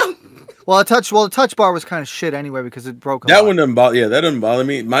patience, bro. Well, the touch bar was kind of shit anyway because it broke. That one doesn't bother. Yeah, that doesn't bother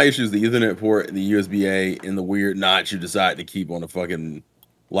me. My issue is the Ethernet port, the USB-A, and the weird notch you decide to keep on a fucking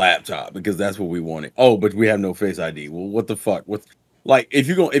laptop because that's what we wanted. Oh, but we have no Face ID. Well, what the fuck? What's like if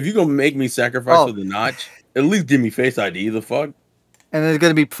you're gonna make me sacrifice for the notch, at least give me Face ID. The fuck? And there's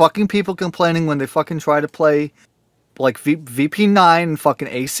gonna be fucking people complaining when they fucking try to play like VP9 and fucking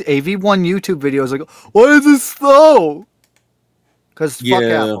AV1 YouTube videos. Like, why is this slow? Because fuck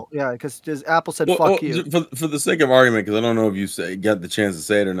Apple. Yeah, because Apple said fuck you. For the sake of argument, because I don't know if you got the chance to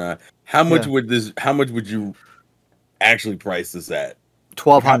say it or not. How much would you actually price this at?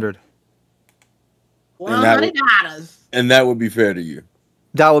 $1,200. $100. And that would be fair to you.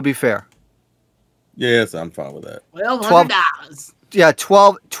 That would be fair. Yes, I'm fine with that. $1,200. Yeah,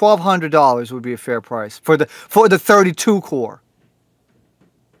 $1,200 would be a fair price for the 32 core.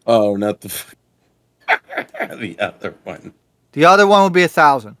 Oh, not the the other one. The other one would be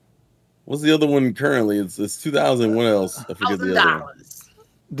 $1,000. What's the other one currently? It's 2,000. What else? I forget the other one.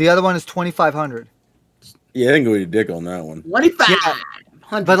 The other one is $2,500. Yeah, they can go eat a dick on that one. 25. Yeah.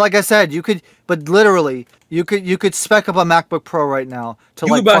 But like I said, but literally, you could spec up a MacBook Pro right now to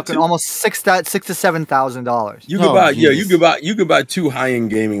You like could buy fucking two- almost $6,000 to $7,000. You could Oh, buy, Jesus. you could buy 2 high-end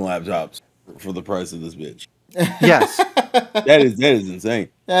gaming laptops for the price of this bitch. Yes. That is insane.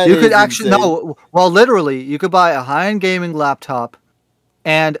 That You is could actually insane. no. Well, literally, you could buy a high-end gaming laptop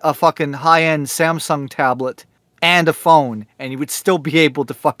and a fucking high-end Samsung tablet and a phone, and you would still be able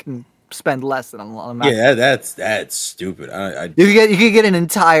to fucking spend less than on a Mac. Yeah, that's stupid. You could get an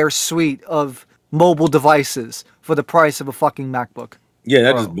entire suite of mobile devices for the price of a fucking MacBook. Yeah,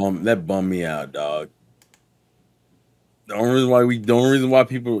 that Pro. just bummed me out, dog. The only reason why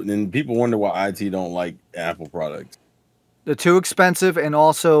people wonder why IT don't like Apple products. They're too expensive, and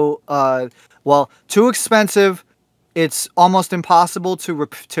also, too expensive. It's almost impossible to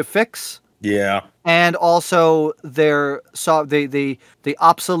fix. Yeah. And also, they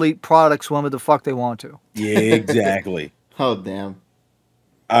obsolete products whenever the fuck they want to. Yeah, exactly. Oh, damn.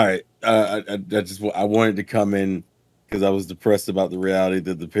 All right. I wanted to come in because I was depressed about the reality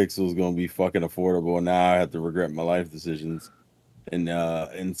that the Pixel is going to be fucking affordable, and now I have to regret my life decisions.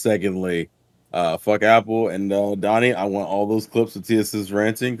 And secondly, fuck Apple and Donnie. I want all those clips of TSS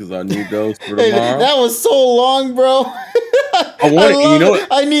ranting because I need those for tomorrow. That was so long, bro.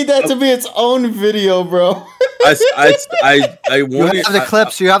 I need that to be its own video, bro. I want You have the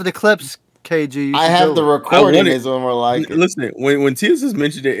clips. You have the clips, KG. I have the recording. Is what we're like. Listen, when TSS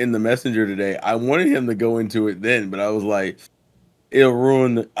mentioned it in the messenger today, I wanted him to go into it then, but I was like, it'll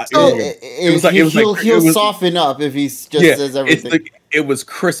ruin. He'll soften up if he just says everything. It was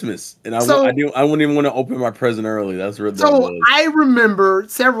Christmas, and I wouldn't even want to open my present early. That's what that was. I remember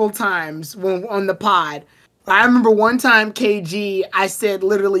several times when on the pod. I remember one time KG, I said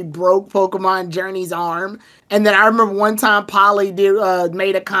literally broke Pokemon Journey's arm, and then I remember one time Polly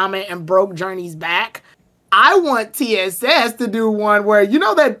made a comment and broke Journey's back. I want TSS to do one where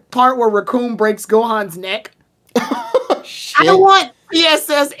that part where Raccoon breaks Gohan's neck. Shit. I want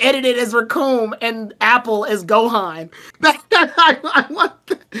TSS edited as Raccoon and Apple as Gohan. I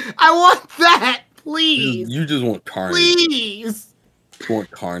want that, please. You just want carnage. Please. You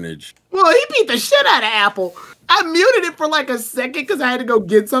want carnage. Well, he beat the shit out of Apple. I muted it for like a second because I had to go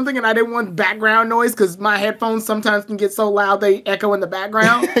get something and I didn't want background noise because my headphones sometimes can get so loud they echo in the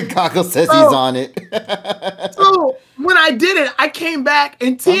background. Cockle says he's on it. So when I did it, I came back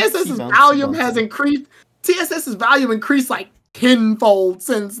and TSS's volume has increased. TSS's volume increased like tenfold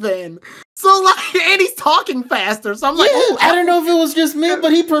since then. So and he's talking faster. So I'm like, I don't know if it was just me,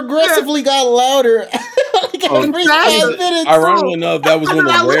 but he progressively got louder. Every 5 minutes. Ironically enough, that was one of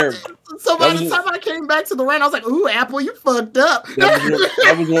the rare. So by the time I came back to the rant, I was like, "Ooh, Apple, you fucked up."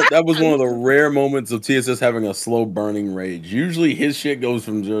 That was one of the rare moments of TSS having a slow burning rage. Usually, his shit goes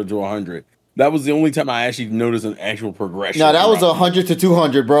from 0 to 100. That was the only time I actually noticed an actual progression. No, that was 100 to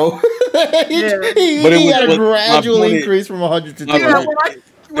 200, bro. he had a gradual increase from 100 to 200.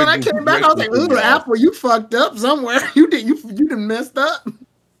 When I came back, I was like, "Ooh, Apple, you fucked up somewhere. You done messed up."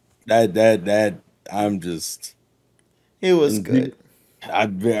 I'm just. It was good.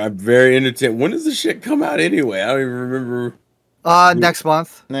 I'm very entertained. When does the shit come out anyway? I don't even remember. Next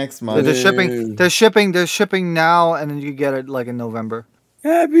month. Next month. They're shipping now, and then you get it like in November.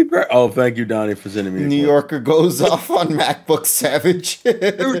 Happy birthday! Oh, thank you, Donnie, for sending me. New Yorker goes off on MacBook Savage.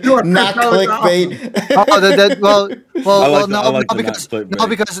 Not clickbait.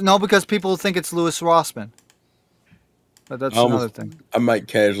 Because people think it's Louis Rossman. But that's another thing. I might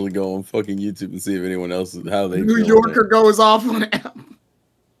casually go on fucking YouTube and see if anyone else how they. New Yorker goes off on Apple.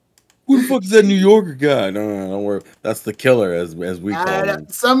 Who the fuck is that New Yorker guy? No, don't worry. That's the killer, as we call him.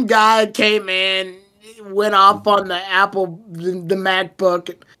 Some guy came in, went off on the Apple, the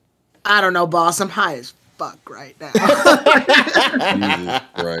MacBook. I don't know, boss. I'm high as fuck right now. Jesus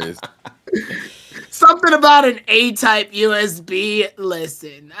Christ. Something about an A-type USB.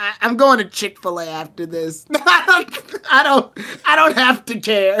 Listen, I'm going to Chick-fil-A after this. I don't have to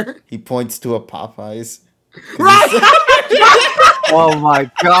care. He points to a Popeyes. Right. Oh my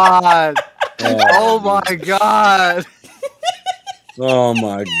god. Oh my god. Oh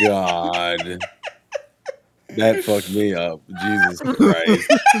my god. That fucked me up. Jesus Christ.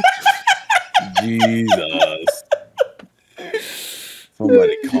 Jesus.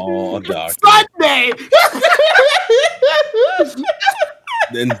 Somebody call a doctor. Sunday.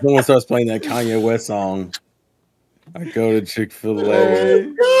 Then someone starts playing that Kanye West song. I go to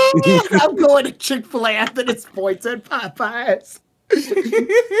Chick-fil-A. Oh, I'm going to Chick-fil-A after this points at Popeyes.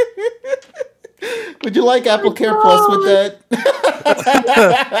 Would you like Apple Care Plus with that?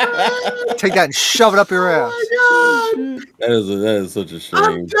 Take that and shove it up your ass. Oh my god. That is such a shame.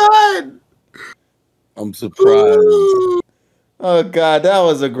 I'm done. I'm surprised. Oh God, that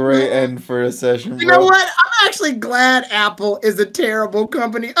was a great end for a session, bro. You know what? I'm actually glad Apple is a terrible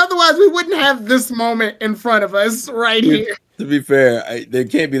company. Otherwise, we wouldn't have this moment in front of us right here. To be fair, they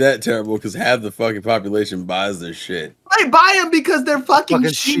can't be that terrible because half the fucking population buys their shit. They buy them because they're fucking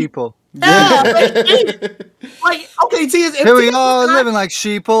sheep. sheeple. Yeah, like okay, TSS. Here we are living like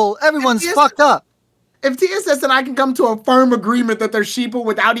sheeple. Everyone's fucked up. If TSS and I can come to a firm agreement that they're sheeple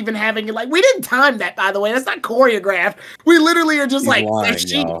without even having it, like we didn't time that, by the way. That's not choreographed. We literally are just He's like lying, they're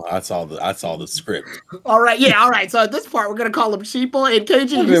sheep. y'all. I saw the script. All right, yeah, all right. So at this part, we're gonna call them sheeple. And KG,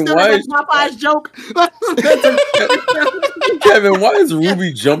 you Kevin, still why have is- that Popeye's joke? Kevin, why is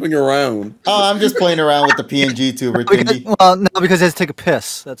Ruby jumping around? Oh, I'm just playing around with the PNG tuber thingy. Well, no, because he has to take a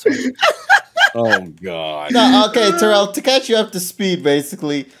piss. That's why. Oh God. No, okay, Terrell, to catch you up to speed,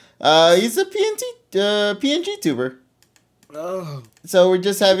 basically, he's a PNG tuber. Oh. So we're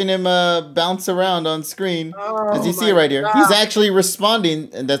just having him bounce around on screen. As you see right here. God. He's actually responding,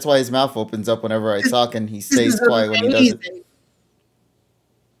 and that's why his mouth opens up whenever I talk, and he stays quiet when he does it.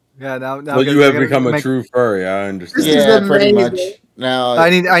 Yeah, now Well, you have become a true furry. I understand. This is Yeah, pretty much. amazing. Now, I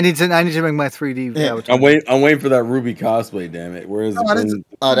need to make my 3D. Yeah. avatar. I'm waiting for that Ruby cosplay. Damn it! Where is Oh, that's- it?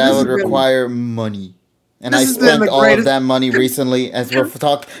 that this would has been- require money. And I This has been spent the all of greatest- that money recently as we're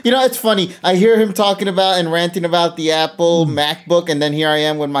talking. You know, it's funny. I hear him talking about and ranting about the Apple MacBook, and then here I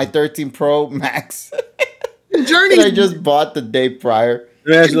am with my 13 Pro Max Journey. that I just bought the day prior.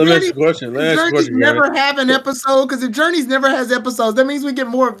 Let me ask you a question. Journeys Kevin. never have an episode because if Journeys never has episodes, that means we get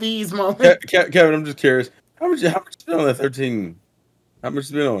more of these moments. Kevin, I'm just curious. How much you spent on that 13? How much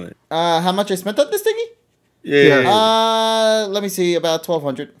you spent on it? How much I spent on this thingy? Yeah. Let me see, about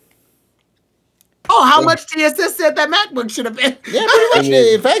 1,200. Oh, how much TSS said that MacBook should have been? Yeah, pretty much.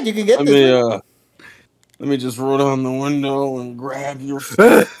 In fact, you can get this. Let me just roll down the window and grab your.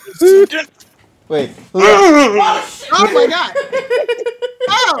 Wait. Oh my god!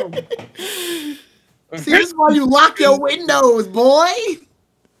 Oh, see, this is why you lock your windows, boy. To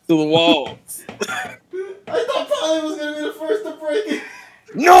the walls. I thought Polly was gonna be the first to break it.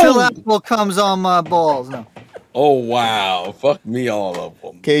 Till No. Apple comes on my balls. No. Oh wow! Fuck me all of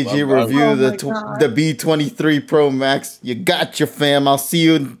them. KG review Oh my the God. the B23 Pro Max. You got your fam. I'll see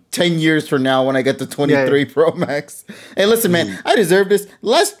you in 10 years from now when I get the 23 Pro Max. Hey, listen, man, I deserve this.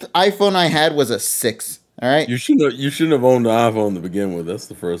 Last iPhone I had was a 6. All right. You shouldn't have owned the iPhone to begin with. That's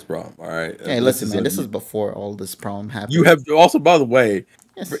the first problem. All right. Hey, listen, man. This is before all this problem happened. You have also, by the way,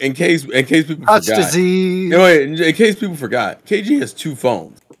 Yes. in case people Touch forgot. disease. Wait, in case people forgot, KG has 2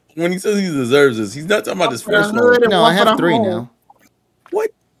 phones. When he says he deserves this, he's not talking about his first phone. No, I have 3 now.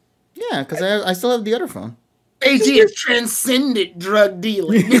 What? Yeah, because I still have the other phone. AG has transcended drug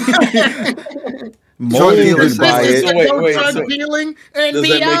dealing. More dealers dealers buy This is it. So wait, drug so dealing and does that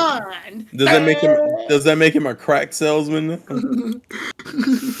make- beyond. Does that make him a crack salesman?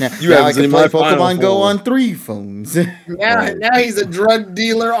 Now, You now haven't I can seen play my final Pokemon Go phone. on 3 phones. Now he's a drug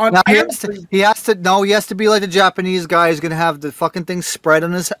dealer on Now he every. has to be like the Japanese guy. He's gonna have the fucking thing spread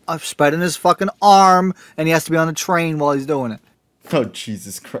on his fucking arm, and he has to be on a train while he's doing it. Oh,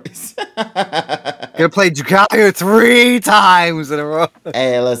 Jesus Christ. Gonna play Dragalia 3 times in a row.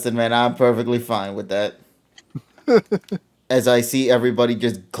 Hey, listen, man, I'm perfectly fine with that. As I see everybody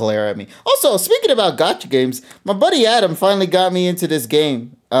just glare at me. Also, speaking about gacha games, my buddy Adam finally got me into this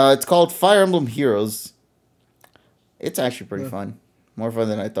game. It's called Fire Emblem Heroes. It's actually pretty fun. More fun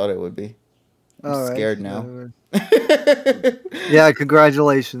than I thought it would be. I'm All right. scared now. Yeah,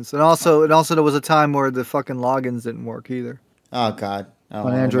 congratulations. And also there was a time where the fucking logins didn't work either Oh, God. Oh,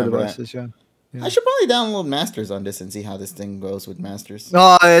 on I Android remember that. devices. Yeah. I should probably download Masters on this and see how this thing goes with Masters.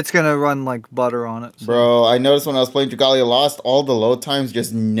 No, it's gonna run like butter on it. So. Bro, I noticed when I was playing Dragalia Lost, all the load times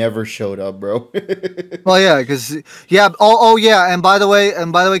just never showed up, bro. Well, yeah, because Oh, yeah. And by the way,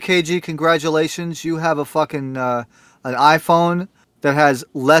 KG, congratulations. You have a fucking an iPhone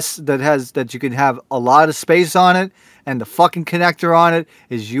that you can have a lot of space on it, and the fucking connector on it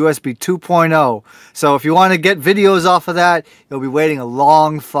is USB 2.0. So if you want to get videos off of that, you'll be waiting a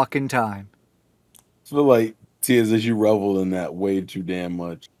long fucking time. I feel like TSS, you revel in that way too damn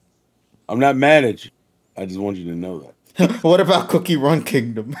much. I'm not mad at you. I just want you to know that. What about Cookie Run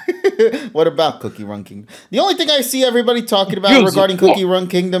Kingdom? What about Cookie Run Kingdom? The only thing I see everybody talking about regarding Cookie Run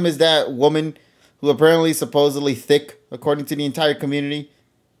Kingdom is that woman who apparently supposedly thick, according to the entire community.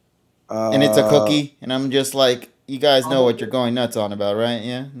 And it's a cookie. And I'm just like, you guys know what you're going nuts on about, right?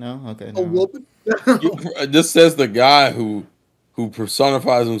 Yeah? No? Okay. No. This says the guy who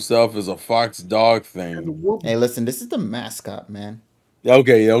personifies himself as a fox dog thing. Hey, listen, this is the mascot, man.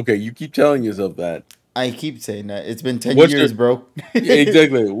 Okay. You keep telling yourself that. I keep saying that. It's been 10 What's years, your- bro. Yeah,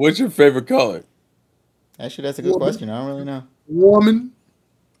 exactly. What's your favorite color? Actually, that's a good question. I don't really know. Woman.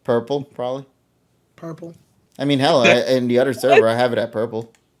 Purple, probably. Purple. I mean, hell, in the other server, I have it at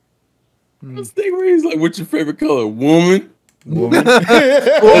purple. This thing where he's like, "What's your favorite color, woman?" Woman. Woman's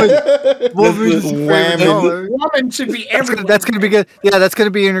favorite color. Woman should be everyone. That's gonna be good. Yeah, that's gonna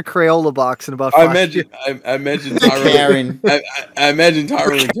be in your Crayola box in about I 5 imagine Tyrone. Karen. I imagine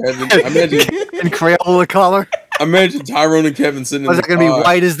Tyrone and Kevin. in Crayola color. I imagine Tyrone and Kevin sitting. Was in that gonna be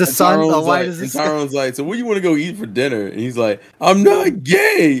white as the sun? Tyrone's White like, as the and sun. Tyrone's like, "So what do you want to go eat for dinner?" And he's like, "I'm not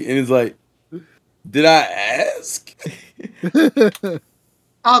gay." And he's like, "Did I ask?"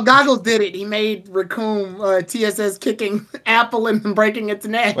 Oh, Goggles did it. He made Raccoon TSS kicking Apple and breaking its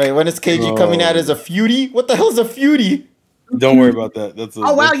neck. Wait, when is KG coming out as a feudy? What the hell is a feudy? Don't worry about that.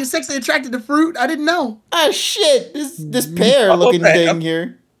 Oh wow, you're sexually attracted to fruit? I didn't know. Ah shit! This pear looking thing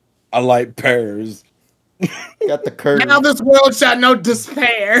here. I like pears. Got the curve. Now this world shall know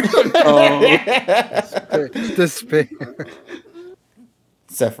despair. Despair.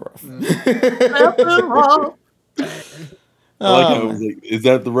 Sephiroth. I like how it was like, is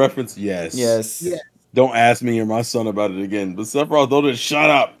that the reference? Yes. Yes. Yeah. Don't ask me or my son about it again. But Sephiroth told her, shut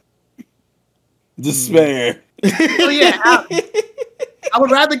up. Despair. Oh yeah, I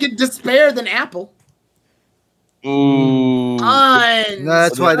would rather get despair than Apple. Ooh. Tons. No,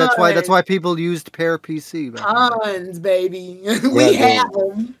 that's why people used Pear PC. Tons, baby. We have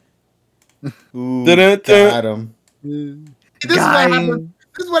them. Ooh, Da-da-da. got him. This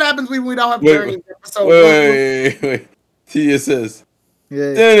is what happens when we don't have Wait, journeys episode. Wait. TSS.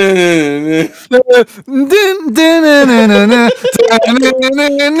 Yeah.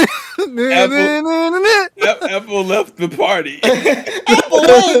 Apple left the party. Apple,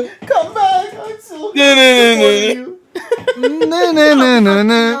 wait, come back. I'm so you.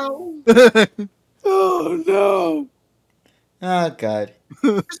 Oh no. Oh god.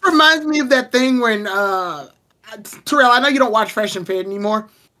 This reminds me of that thing when Terrell, I know you don't watch Fresh and Fit anymore,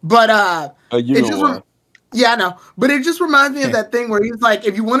 but You know what? yeah, I know, but it just reminds me of that thing where he's like,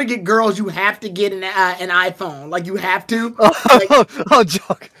 if you want to get girls, you have to get an iPhone, like you have to. Oh,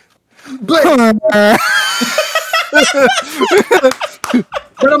 joke. But I'm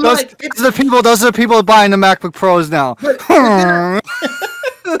like, those are the people buying the MacBook Pros now.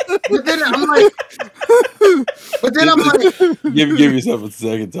 but then I'm like, give yourself a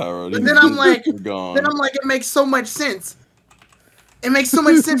second, Tyrone. But then I'm like, gone. it makes so much sense. It makes so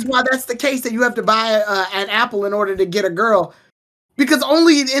much sense why that's the case, that you have to buy an Apple in order to get a girl. Because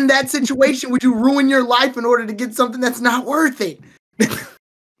only in that situation would you ruin your life in order to get something that's not worth it.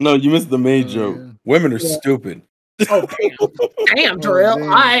 No, you missed the main joke. Yeah. Women are stupid. Oh, damn, Terrell.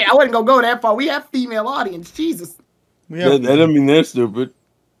 damn. I wasn't going to go that far. We have female audience. Jesus. That doesn't mean they're stupid.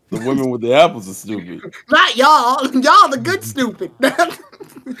 The women with the apples are stupid. Not y'all. Y'all the good stupid.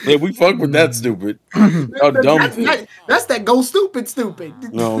 Yeah, we fuck with that stupid. Y'all dumb thing. That's that go stupid.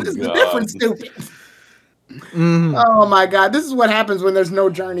 Oh, This is the God. different stupid. Oh my god, this is what happens when there's no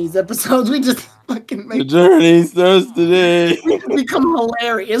journeys episodes. We just fucking The make journey starts today. we just become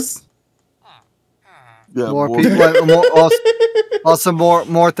hilarious. Yeah, More boy. people, also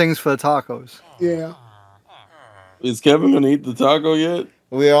more things for the tacos. Yeah. Is Kevin gonna eat the taco yet?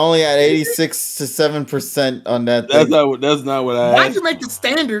 We're only at 86 to 7% on that That's thing. not what I Why'd asked. you make the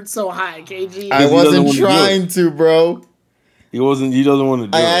standard so high, KG? I he doesn't wasn't wanna do trying to, bro. He doesn't want to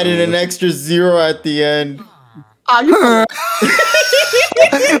do I it. added an extra 0 at the end.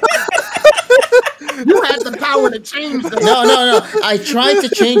 You had the power to change them. No. I tried to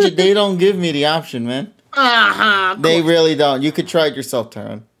change it. They don't give me the option, man. Uh-huh. They really don't. You could try it yourself,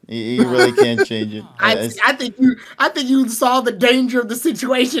 Tyrone. You really can't change it. I think you saw the danger of the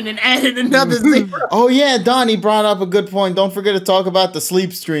situation and added another 0. Oh yeah, Donnie brought up a good point. Don't forget to talk about the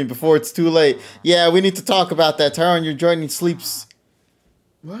sleep stream before it's too late. Yeah, we need to talk about that. Tyrone, you're joining sleeps.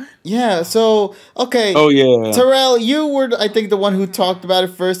 What? Yeah, so okay. Oh yeah. Terrell, you were I think the one who talked about it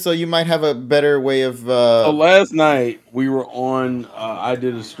first, so you might have a better way of So last night we were on. I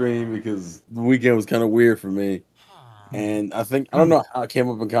did a stream because the weekend was kind of weird for me, and I don't know how it came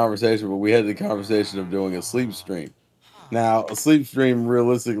up in conversation, but we had the conversation of doing a sleep stream. Now, a sleep stream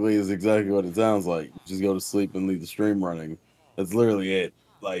realistically is exactly what it sounds like. You just go to sleep and leave the stream running. That's literally it.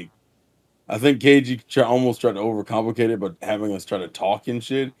 Like, I think KG almost tried to overcomplicate it, but having us try to talk and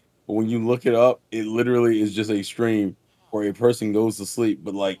shit. But when you look it up, it literally is just a stream where a person goes to sleep.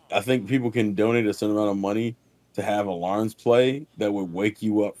 But like, I think people can donate a certain amount of money to have alarms play that would wake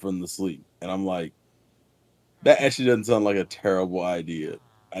you up from the sleep. And I'm like, that actually doesn't sound like a terrible idea.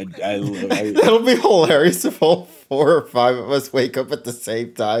 That'll be hilarious if all 4 or 5 of us wake up at the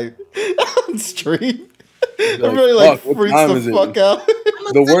same time on stream. Everybody like fuck, what freaks time the is it? fuck out. I'm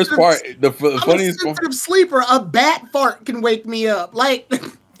the worst part, the I'm funniest a sensitive sleeper. A bat fart can wake me up. Like,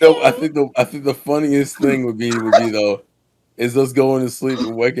 no, I think the funniest thing would be though is us going to sleep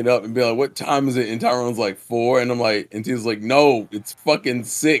and waking up and be like, what time is it? And Tyrone's like 4, and I'm like, and Tia's like, no, it's fucking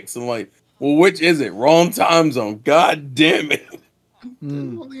 6. I'm like, well, which is it? Wrong time zone. God damn it.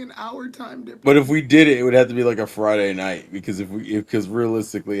 only an hour time difference. But if we did it, it would have to be like a Friday night because because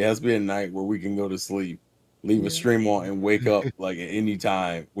realistically, it has to be a night where we can go to sleep, leave a stream on, and wake up like at any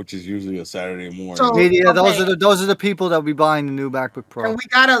time, which is usually a Saturday morning. So- Yeah, Okay. those are the people that will be buying the new MacBook Pro. And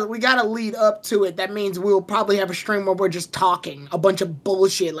we gotta lead up to it. That means we'll probably have a stream where we're just talking a bunch of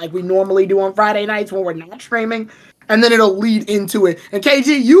bullshit like we normally do on Friday nights when we're not streaming. And then it'll lead into it. And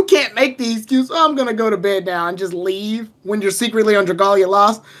KG, you can't make the excuse, oh, I'm gonna go to bed now and just leave when you're secretly on Dragalia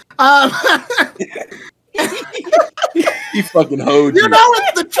Lost. He fucking hoed you. You know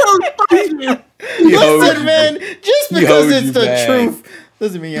it's the truth. Fuck you. He hoed Listen, you. man, just He because hoed it's you the bad. truth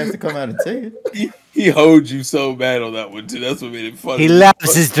doesn't mean you have to come out and say it. He hoed you so bad on that one too. That's what made it funny. He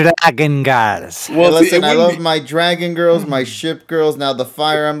loves his dragon girls. Hey, Well, see, listen, it I wouldn't love be- my Dragon Girls, my Ship Girls, now the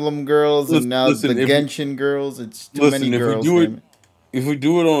Fire Emblem Girls, and now Listen, the if we- Genshin Girls. It's too Listen, many if we girls. do it- damn it. If we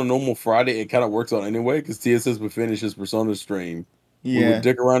do it on a normal Friday, it kind of works out anyway because TSS would finish his Persona stream. We Yeah. would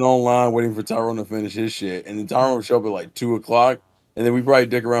dick around online waiting for Tyrone to finish his shit, and then Tyrone would show up at like 2 o'clock, and then we probably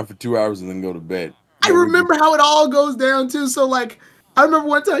dick around for 2 hours and then go to bed. I remember how it all goes down too. So like, I remember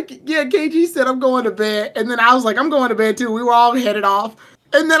one time, yeah, KG said I'm going to bed, and then I was like, I'm going to bed too. We were all headed off,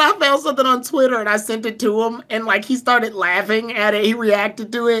 and then I found something on Twitter and I sent it to him, and like he started laughing at it. He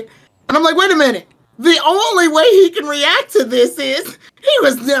reacted to it, and I'm like, wait a minute. The only way he can react to this is he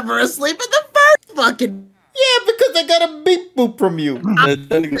was never asleep in the first fucking. Yeah, because I got a beep boop from you.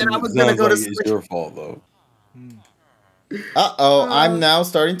 That I was gonna go to it's sleep. your fault though. I'm now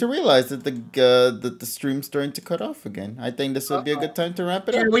starting to realize that the stream's starting to cut off again. I think this would be a good time to wrap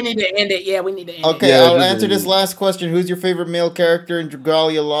it Yeah, up. we need to end it. Yeah, we need to end Okay, it. Yeah, I'll just answer end this it. last question. Who's your favorite male character in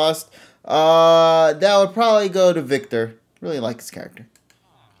Dragalia Lost? That would probably go to Victor. Really like his character.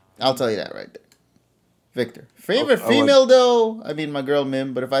 I'll tell you that right there. Victor. Favorite I like- female though? I mean, my girl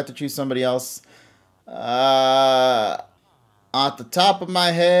Mim. But if I had to choose somebody else, at the top of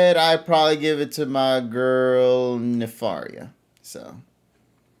my head, I'd probably give it to my girl Nefaria. So,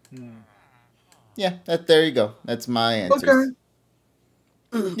 yeah, there you go. That's my answer.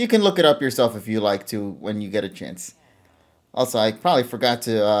 You can look it up yourself if you like to when you get a chance. Also, I probably forgot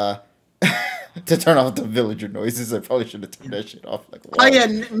to to turn off the villager noises. I probably should have turned that shit off. Like, Oh yeah,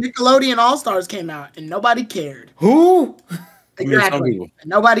 Nickelodeon All Stars came out and nobody cared. Who? I mean, some Exactly. people.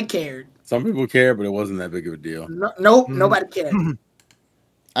 Nobody cared. Some people care, but it wasn't that big of a deal. Nope, nobody cared.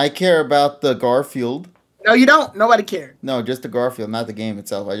 I care about the Garfield. No, you don't. Nobody cared. No, just the Garfield, not the game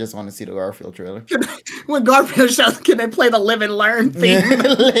itself. I just want to see the Garfield trailer. When Garfield shows, can they play the Live and Learn theme?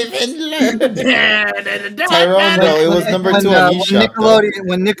 Live and learn. Tyrone, Tyrone, though, it was number 2 on eShop. though.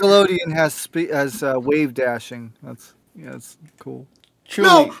 When Nickelodeon has wave dashing, that's cool. Truly.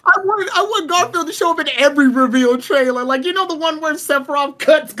 No, I want Garfield to show up in every reveal trailer. Like, you know the one where Sephiroth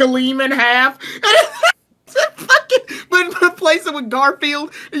cuts Galeem in half? But replace it with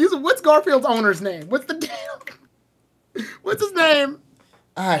Garfield. What's Garfield's owner's name? What's his name?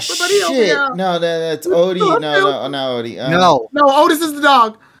 Ah, Somebody help me shit. out. No, that's Odie. No, not Odie. No, No, Otis is the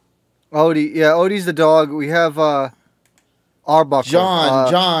dog. Odie. Yeah, Odie's the dog. We have Arbuckle.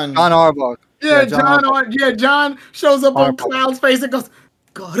 John. John Arbuckle. Yeah, John John shows up on Arbuckle. Cloud's face and goes,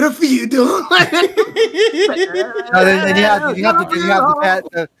 Garfield. No, then you have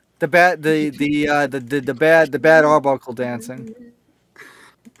the bad Arbuckle dancing.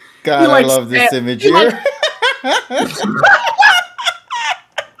 God, He I likes love this that. image He here.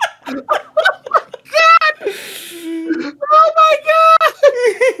 Oh my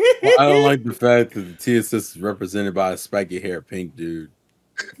god! I don't like the fact that the TSS is represented by a spiky hair pink dude.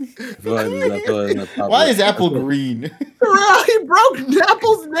 I feel like that's not Why is Apple green? He broke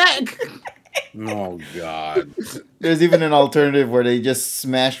Apple's neck. Oh god. There's even an alternative where they just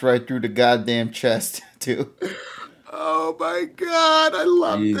smashed right through the goddamn chest, too. Oh my god, I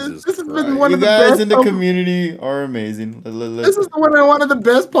love Jesus this. This has been Christ. one You of the guys best. in the community are amazing. This is one of the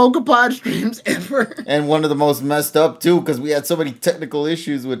best PokePod streams ever. And one of the most messed up, too, because we had so many technical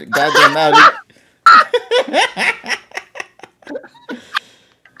issues with the goddamn outage.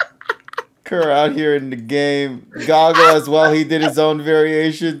 Kerr out here in the game. Goggle as well. He did his own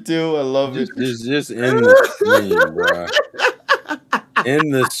variation, too. I love it. Just in the stream, bro. In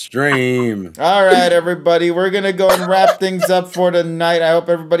the stream. All right, everybody. We're going to go and wrap things up for tonight. I hope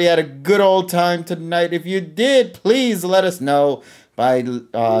everybody had a good old time tonight. If you did, please let us know by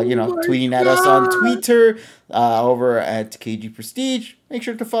tweeting at us on Twitter, over at KG Prestige. Make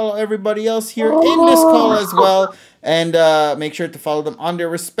sure to follow everybody else here in this call as well. And make sure to follow them on their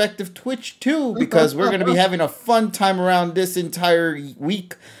respective Twitch too, because we're going to be having a fun time around this entire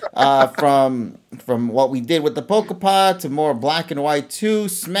week, from what we did with the PokePod to more Black and White 2,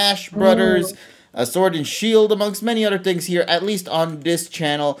 Smash Brothers, Sword and Shield, amongst many other things here, at least on this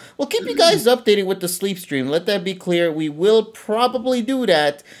channel. We'll keep you guys updated with the sleep stream. Let that be clear. We will probably do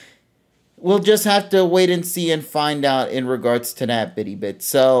that. We'll just have to wait and see and find out in regards to that bitty bit.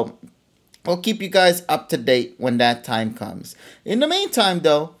 So we'll keep you guys up to date when that time comes. In the meantime,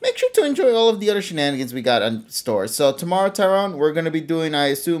 though, make sure to enjoy all of the other shenanigans we got on store. So tomorrow, Tyrone, we're going to be doing, I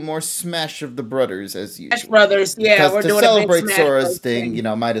assume, more Smash of the Brothers as usual. Smash Brothers, yeah. Because we're to doing celebrate a big Sora's thing,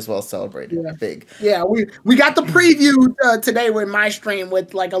 might as well celebrate it big. Yeah, we got the preview today with my stream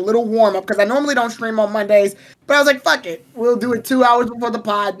with like a little warm-up, because I normally don't stream on Mondays, but I was like, fuck it. We'll do it 2 hours before the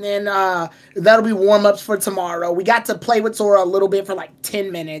pod, and then that'll be warm-ups for tomorrow. We got to play with Sora a little bit for like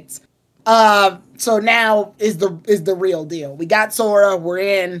 10 minutes. So now is the real deal. We got Sora. We're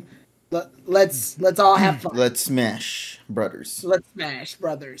in. Let's all have fun. Let's smash, brothers. Let's smash,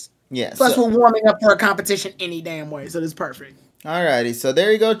 brothers. Yeah. Plus, we're warming up for a competition any damn way, so it's perfect. Alrighty, so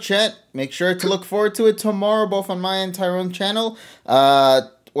there you go, chat. Make sure to look forward to it tomorrow, both on my and Tyrone channel.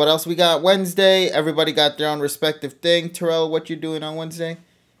 What else we got? Wednesday, everybody got their own respective thing. Terrell, what you doing on Wednesday?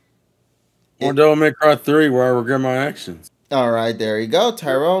 Or Devil May Cry 3, where I regret my actions. All right, there you go.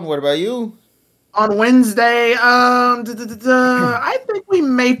 Tyrone, what about you? On Wednesday, I think we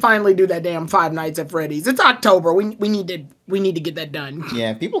may finally do that damn Five Nights at Freddy's. It's October. We need to get that done.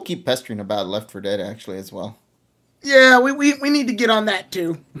 Yeah, people keep pestering about Left 4 Dead actually as well. Yeah, we need to get on that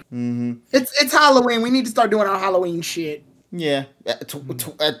too. Mm-hmm. It's Halloween. We need to start doing our Halloween shit. Yeah, at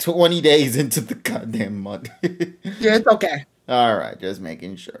 20 days into the goddamn month. Yeah, it's okay. All right, just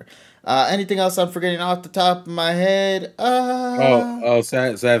making sure. Anything else I'm forgetting off the top of my head?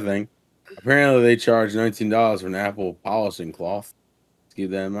 Sad thing. Apparently, they charge $19 for an apple polishing cloth. Let's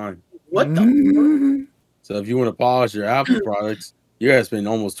keep that in mind. What the? So if you want to polish your Apple products, you gotta spend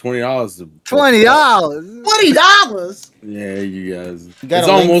almost $20. $20. $20. Yeah, you guys. You got it's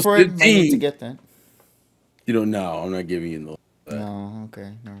a link almost for it? 15. I need to get that. You don't know. I'm not giving you the. No,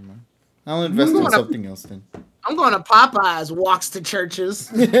 okay, never mind. I'll invest in something else then. I'm going to Popeyes. Walks to churches.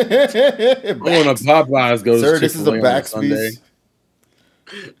 I'm going to Popeyes. Go Sir, to this is a Chick-fil-A on Sunday.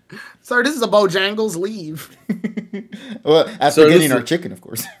 Sir, this is a Bojangles. Leave. Well, after getting our chicken, of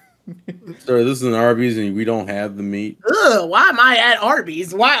course. Sir, this is an Arby's and we don't have the meat. Ugh, why am I at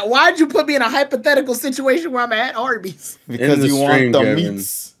Arby's? Why'd you put me in a hypothetical situation where I'm at Arby's? Because you want the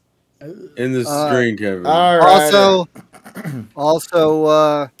meats. In the string, Kevin. All right.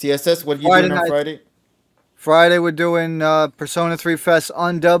 Also, TSS, what are you doing on Friday? Friday, we're doing Persona 3 Fest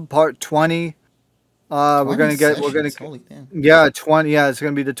Undubbed Part 20. We're gonna get, yeah, 20. Yeah, it's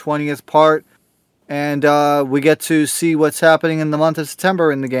gonna be the 20th part, and we get to see what's happening in the month of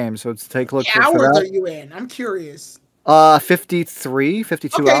September in the game. So let's take a look. How hours are you in? I'm curious.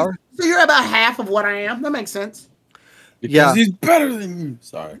 52 hours. So you're about half of what I am. That makes sense. Because he's better than you.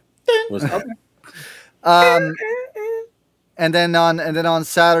 Sorry. Okay. And then on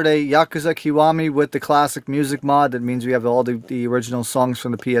Saturday, Yakuza Kiwami with the classic music mod. That means we have all the original songs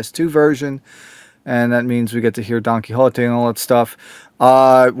from the PS2 version, and that means we get to hear Don Quixote and all that stuff.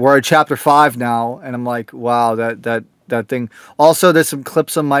 We're at Chapter 5 now, and I'm like, wow, that thing. Also, there's some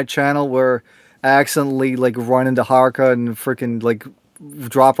clips on my channel where I accidentally like run into Haruka and freaking like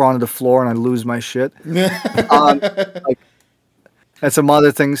drop her onto the floor and I lose my shit. And some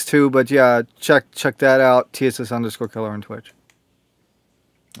other things too, but yeah, check that out. TSS_killer on Twitch.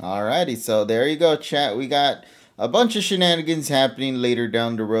 Alrighty, so there you go, chat. We got a bunch of shenanigans happening later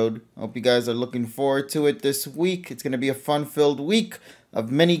down the road. Hope you guys are looking forward to it this week. It's going to be a fun-filled week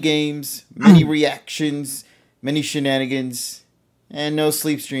of many games, many reactions, many shenanigans, and no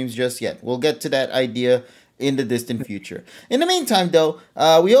sleep streams just yet. We'll get to that idea in the distant future. In the meantime, though,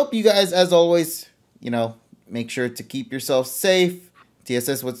 we hope you guys, as always, make sure to keep yourself safe.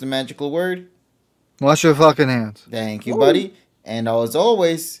 TSS, what's the magical word? Wash your fucking hands. Thank you, buddy. And as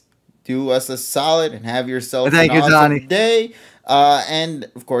always, do us a solid and have yourself an awesome day. And,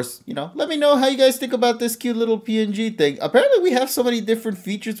 of course, let me know how you guys think about this cute little PNG thing. Apparently, we have so many different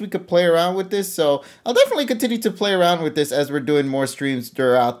features we could play around with this. So I'll definitely continue to play around with this as we're doing more streams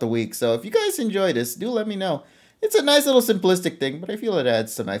throughout the week. So if you guys enjoy this, do let me know. It's a nice little simplistic thing, but I feel it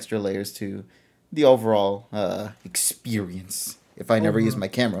adds some extra layers to the overall experience. If I never use my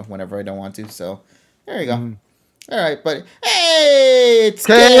camera whenever I don't want to. So there you go. All right, buddy. Hey, it's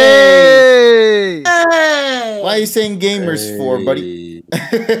Kay. Hey! Hey! Why are you saying gamers for, buddy?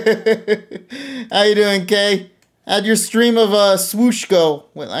 How you doing, Kay? How'd your stream of swoosh go?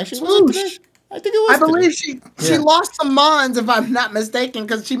 Well, actually, was it today? Swoosh. I think it was. I believe today. she lost some mons, if I'm not mistaken,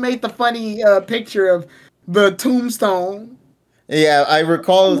 because she made the funny picture of the tombstone. Yeah, I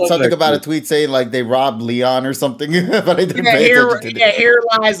recall love something that about a clip. tweet saying like they robbed Leon or something, but I didn't Yeah, pay attention to that. here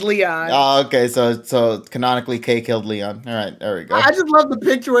lies Leon. Oh, okay. So canonically, Kay killed Leon. All right, there we go. I just love the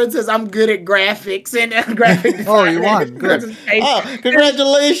picture where it says I'm good at graphics and graphic. Oh, you won. Good. Oh,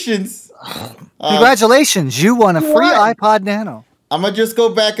 congratulations! Congratulations, you won a free won. iPod Nano. I'm gonna just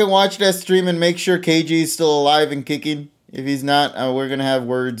go back and watch that stream and make sure KG is still alive and kicking. If he's not, we're gonna have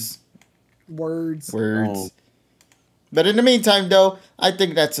words. Words. Oh. But in the meantime, though, I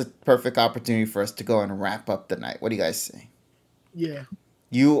think that's a perfect opportunity for us to go and wrap up the night. What do you guys say? Yeah.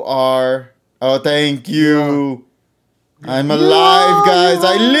 You are. Oh, thank you. I'm alive, guys.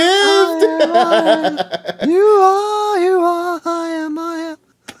 I lived. You are, I am.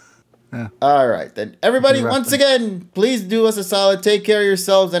 Yeah. All right, then. Everybody, once again, please do us a solid. Take care of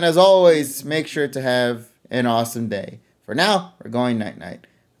yourselves. And as always, make sure to have an awesome day. For now, we're going night-night.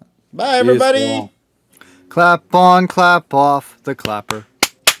 Bye, everybody. Yes, Clap on, clap off the clapper.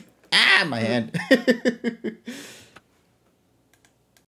 Ah, my hand.